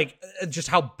like just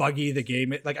how buggy the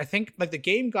game is. Like I think like the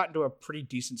game got into a pretty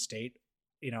decent state,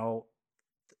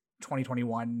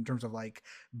 2021 in terms of like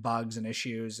bugs and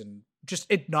issues and just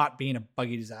it not being a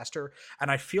buggy disaster.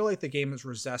 And I feel like the game is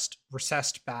recessed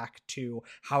back to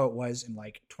how it was in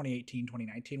like 2018,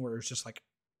 2019, where it was just like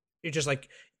it's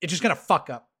just gonna fuck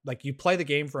up. Like, you play the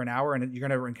game for an hour and you're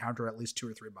gonna encounter at least 2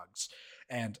 or 3 bugs,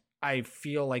 and I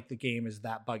feel like the game is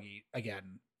that buggy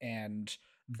again. And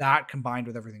that combined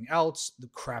with everything else, the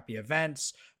crappy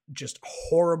events, just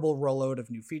horrible rollout of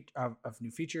new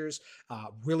features,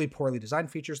 really poorly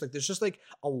designed features. Like, there's just like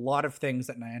a lot of things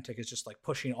that Niantic is just like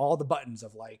pushing all the buttons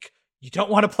of like, you don't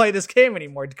want to play this game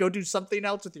anymore. Go do something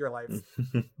else with your life.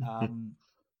 But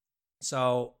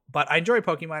I enjoy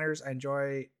Pokemoners. I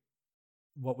enjoy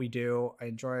what we do. I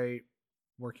enjoy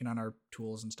working on our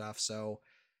tools and stuff. So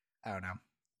I don't know.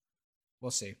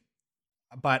 We'll see.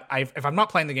 But if I'm not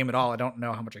playing the game at all, I don't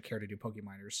know how much I care to do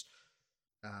Pokemoners.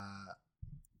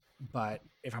 But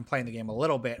if I'm playing the game a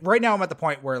little bit, right now I'm at the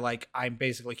point where like I'm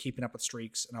basically keeping up with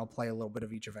streaks, and I'll play a little bit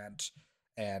of each event.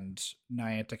 And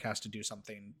Niantic has to do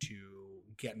something to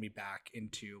get me back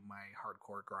into my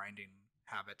hardcore grinding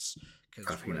habits.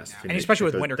 And especially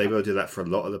with Winter Cup. They will Cup. do that for a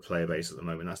lot of the player base at the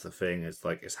moment. That's the thing. It's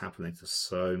like it's happening to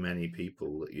so many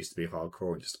people that used to be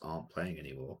hardcore and just aren't playing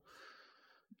anymore.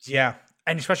 Yeah.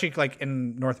 And especially like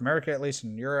in North America, at least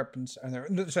in Europe and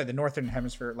the Northern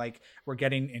Hemisphere, like we're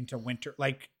getting into winter.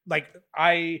 Like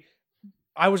I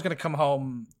was going to come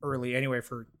home early anyway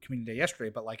for Community Day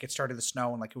yesterday, but like it started to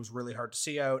snow and like it was really hard to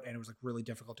see out and it was like really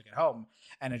difficult to get home.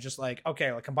 And it's just like,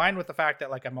 okay, like combined with the fact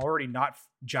that like I'm already not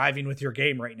jiving with your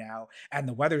game right now and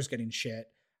the weather's getting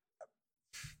shit.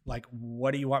 Like,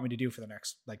 what do you want me to do for the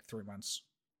next like 3 months?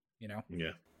 You know?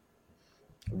 Yeah.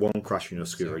 One crash on your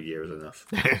scooter a year is enough.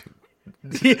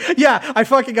 Yeah, I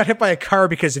fucking got hit by a car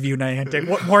because of you, Niantic.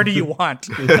 What more do you want?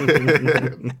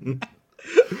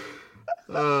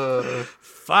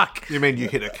 Fuck. You mean you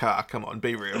hit a car? Come on,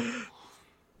 be real.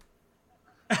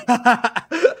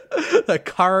 The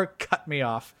car cut me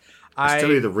off. I still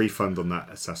need a refund on that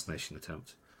assassination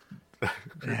attempt.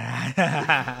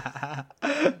 Yeah,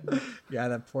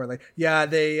 that poor like. Yeah,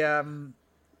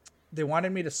 they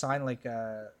wanted me to sign like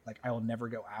I will never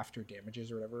go after damages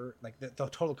or whatever. Like the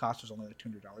total cost was only like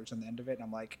 $200 on the end of it, and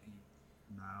I'm like,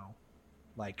 no,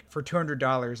 like for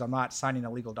 $200, I'm not signing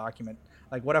a legal document.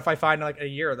 Like, what if I find like a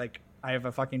year like I have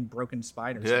a fucking broken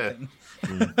spine or something,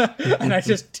 and I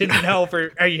just didn't know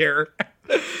for a year?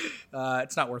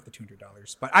 It's not worth the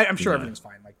 $200, but I'm sure everything's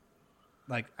fine.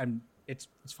 Like it's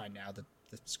fine now. The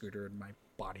scooter and my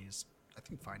body is, I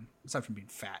think, fine aside from being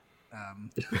fat.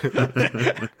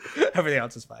 Everything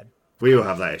else is fine. We all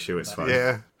have that issue. It's fine.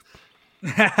 Yeah,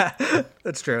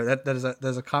 that's true.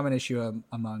 There's a common issue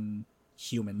among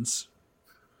humans.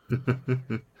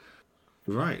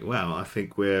 Right. Well, I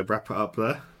think we'll wrap it up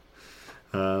there.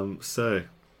 So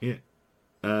yeah.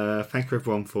 Thank you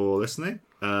everyone for listening.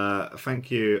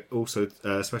 Thank you also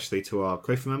especially to our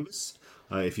Kofi members.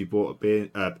 If you bought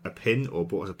a pin or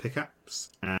bought us a pickaxe,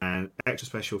 and extra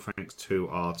special thanks to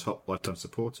our top lifetime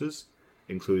supporters,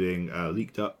 including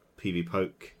Leaked Up, PV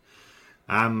Poke,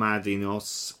 and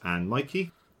Madinos and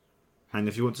Mikey. And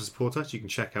if you want to support us, you can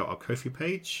check out our Ko-fi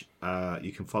page.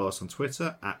 You can follow us on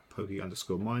Twitter at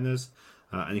Poke_miners.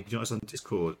 And you can join us on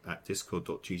Discord at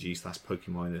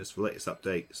discord.gg/Pokeminers for latest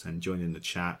updates and join in the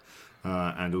chat.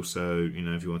 And also,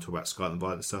 if you want to talk about Scarlet and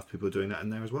Violet stuff, people are doing that in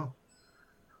there as well.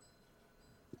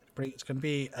 It's going to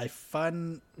be a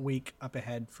fun week up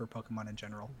ahead for Pokemon in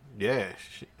general. Yeah.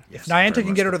 If Niantic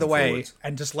can get out of the way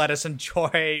and just let us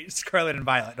enjoy Scarlet and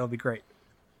Violet, it'll be great.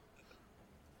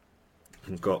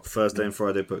 I've got Thursday and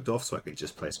Friday booked off, so I could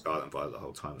just play Scarlet and Violet the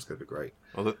whole time. It's going to be great.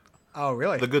 Well, oh,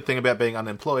 really? The good thing about being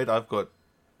unemployed, I've got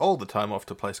all the time off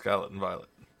to play Scarlet and Violet.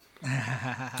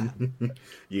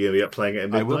 You're going to be up playing it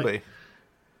at midnight? I will be.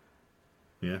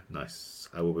 Yeah, nice.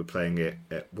 I will be playing it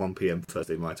at 1 p.m.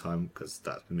 Thursday my time, because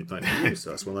that's midnight for you, so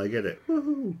that's when I get it.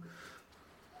 Woohoo!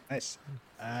 Nice.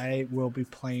 I will be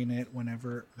playing it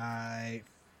whenever I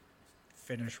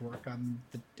finish work on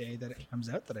the day that it comes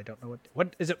out, that I don't know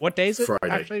what is it? What day is it?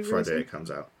 Friday it comes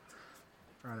out.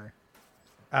 Friday.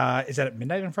 Is that at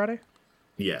midnight on Friday?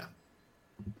 Yeah.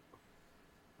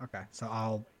 Okay,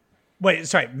 so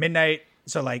midnight.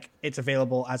 So like it's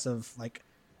available as of like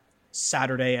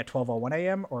Saturday at 12:01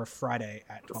 a.m. or Friday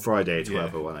at 12:01? Friday at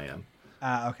 12:01 a.m.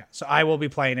 Okay, so I will be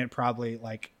playing it probably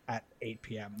like at 8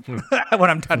 p.m. when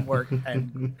I'm done work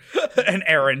and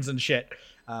errands and shit.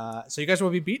 So you guys will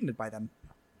be beating it by then.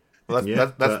 Well,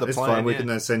 that's the it's plan. Fine. We can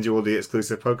then send you all the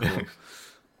exclusive Pokemon.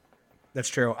 That's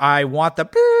true. I want the.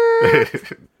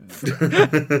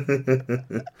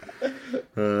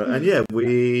 And yeah,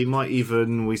 we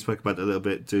spoke about it a little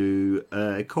bit, do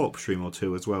a co-op stream or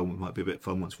two as well. It might be a bit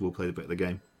fun once we've all played a bit of the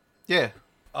game. Yeah.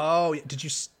 Oh, did you?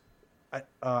 I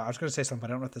was going to say something, but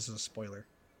I don't know if this is a spoiler.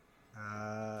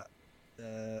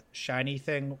 The shiny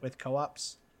thing with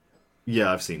co-ops.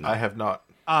 Yeah, I've seen that. I have not.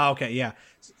 Okay, yeah.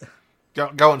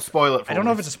 Go and spoil it for I don't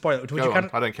know me. if it's a spoiler. Would Go you on. kind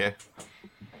of I don't care.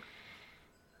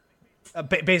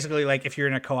 basically, like, if you're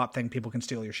in a co-op thing, people can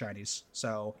steal your shinies.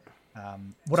 So, what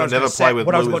So I was never gonna play say, with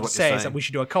what I was Lou is about to what say you're is that saying. we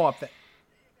should do a co-op thing.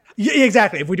 Yeah,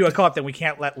 exactly. If we do a co-op, then we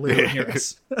can't let Lou hear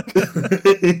us.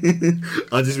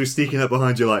 I'll just be sneaking up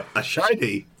behind you like a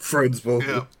shiny Thrones ball.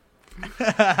 Yeah.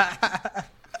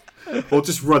 Or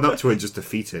just run up to it and just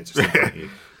defeat it. Just in front of you.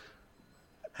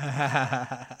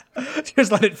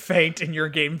 Just let it faint in your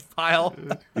game file.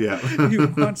 Yeah. You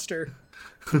monster.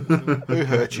 Who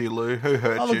hurt you, Lou? Who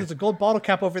hurt Oh, look, you? there's a gold bottle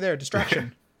cap over there.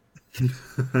 Distraction.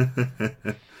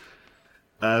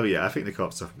 Yeah, I think the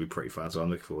co-op stuff will be pretty fun, so I'm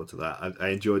looking forward to that. I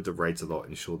enjoyed the raids a lot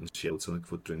in Sword and Shield, so I'm looking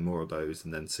forward to doing more of those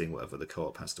and then seeing whatever the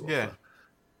co-op has to Yeah. offer.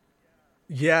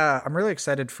 Yeah, I'm really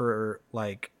excited for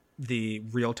like the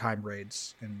real-time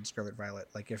raids in Scarlet Violet.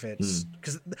 Like if it's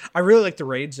because I really like the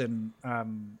raids and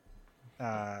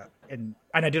I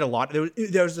did a lot.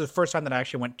 There was the first time that I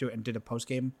actually went to and did a post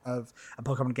game of a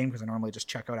Pokemon game because I normally just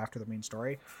check out after the main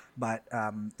story. But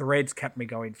the raids kept me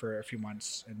going for a few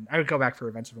months, and I would go back for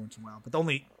events every once in a while. But the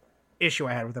only issue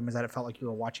I had with them is that it felt like you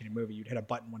were watching a movie. You'd hit a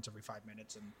button once every 5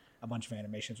 minutes, and a bunch of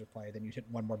animations would play. Then you'd hit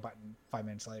one more button 5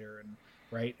 minutes later, and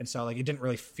right. And so like it didn't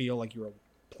really feel like you were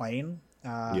playing.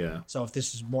 Yeah. So if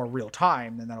this is more real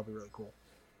time, then that'll be really cool.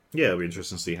 Yeah, it'll be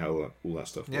interesting to see how all that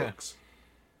stuff Yeah. works.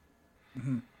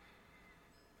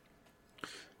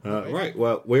 Right,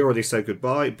 well, we already said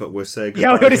goodbye, but we're saying goodbye.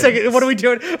 Yeah, we already again. said. What are we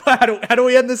doing? How do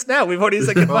we end this now? We've already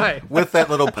said goodbye. With that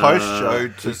little post-show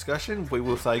discussion, we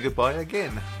will say goodbye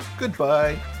again.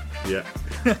 Goodbye. Yeah.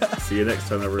 See you next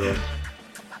time, everyone.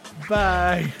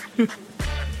 Bye.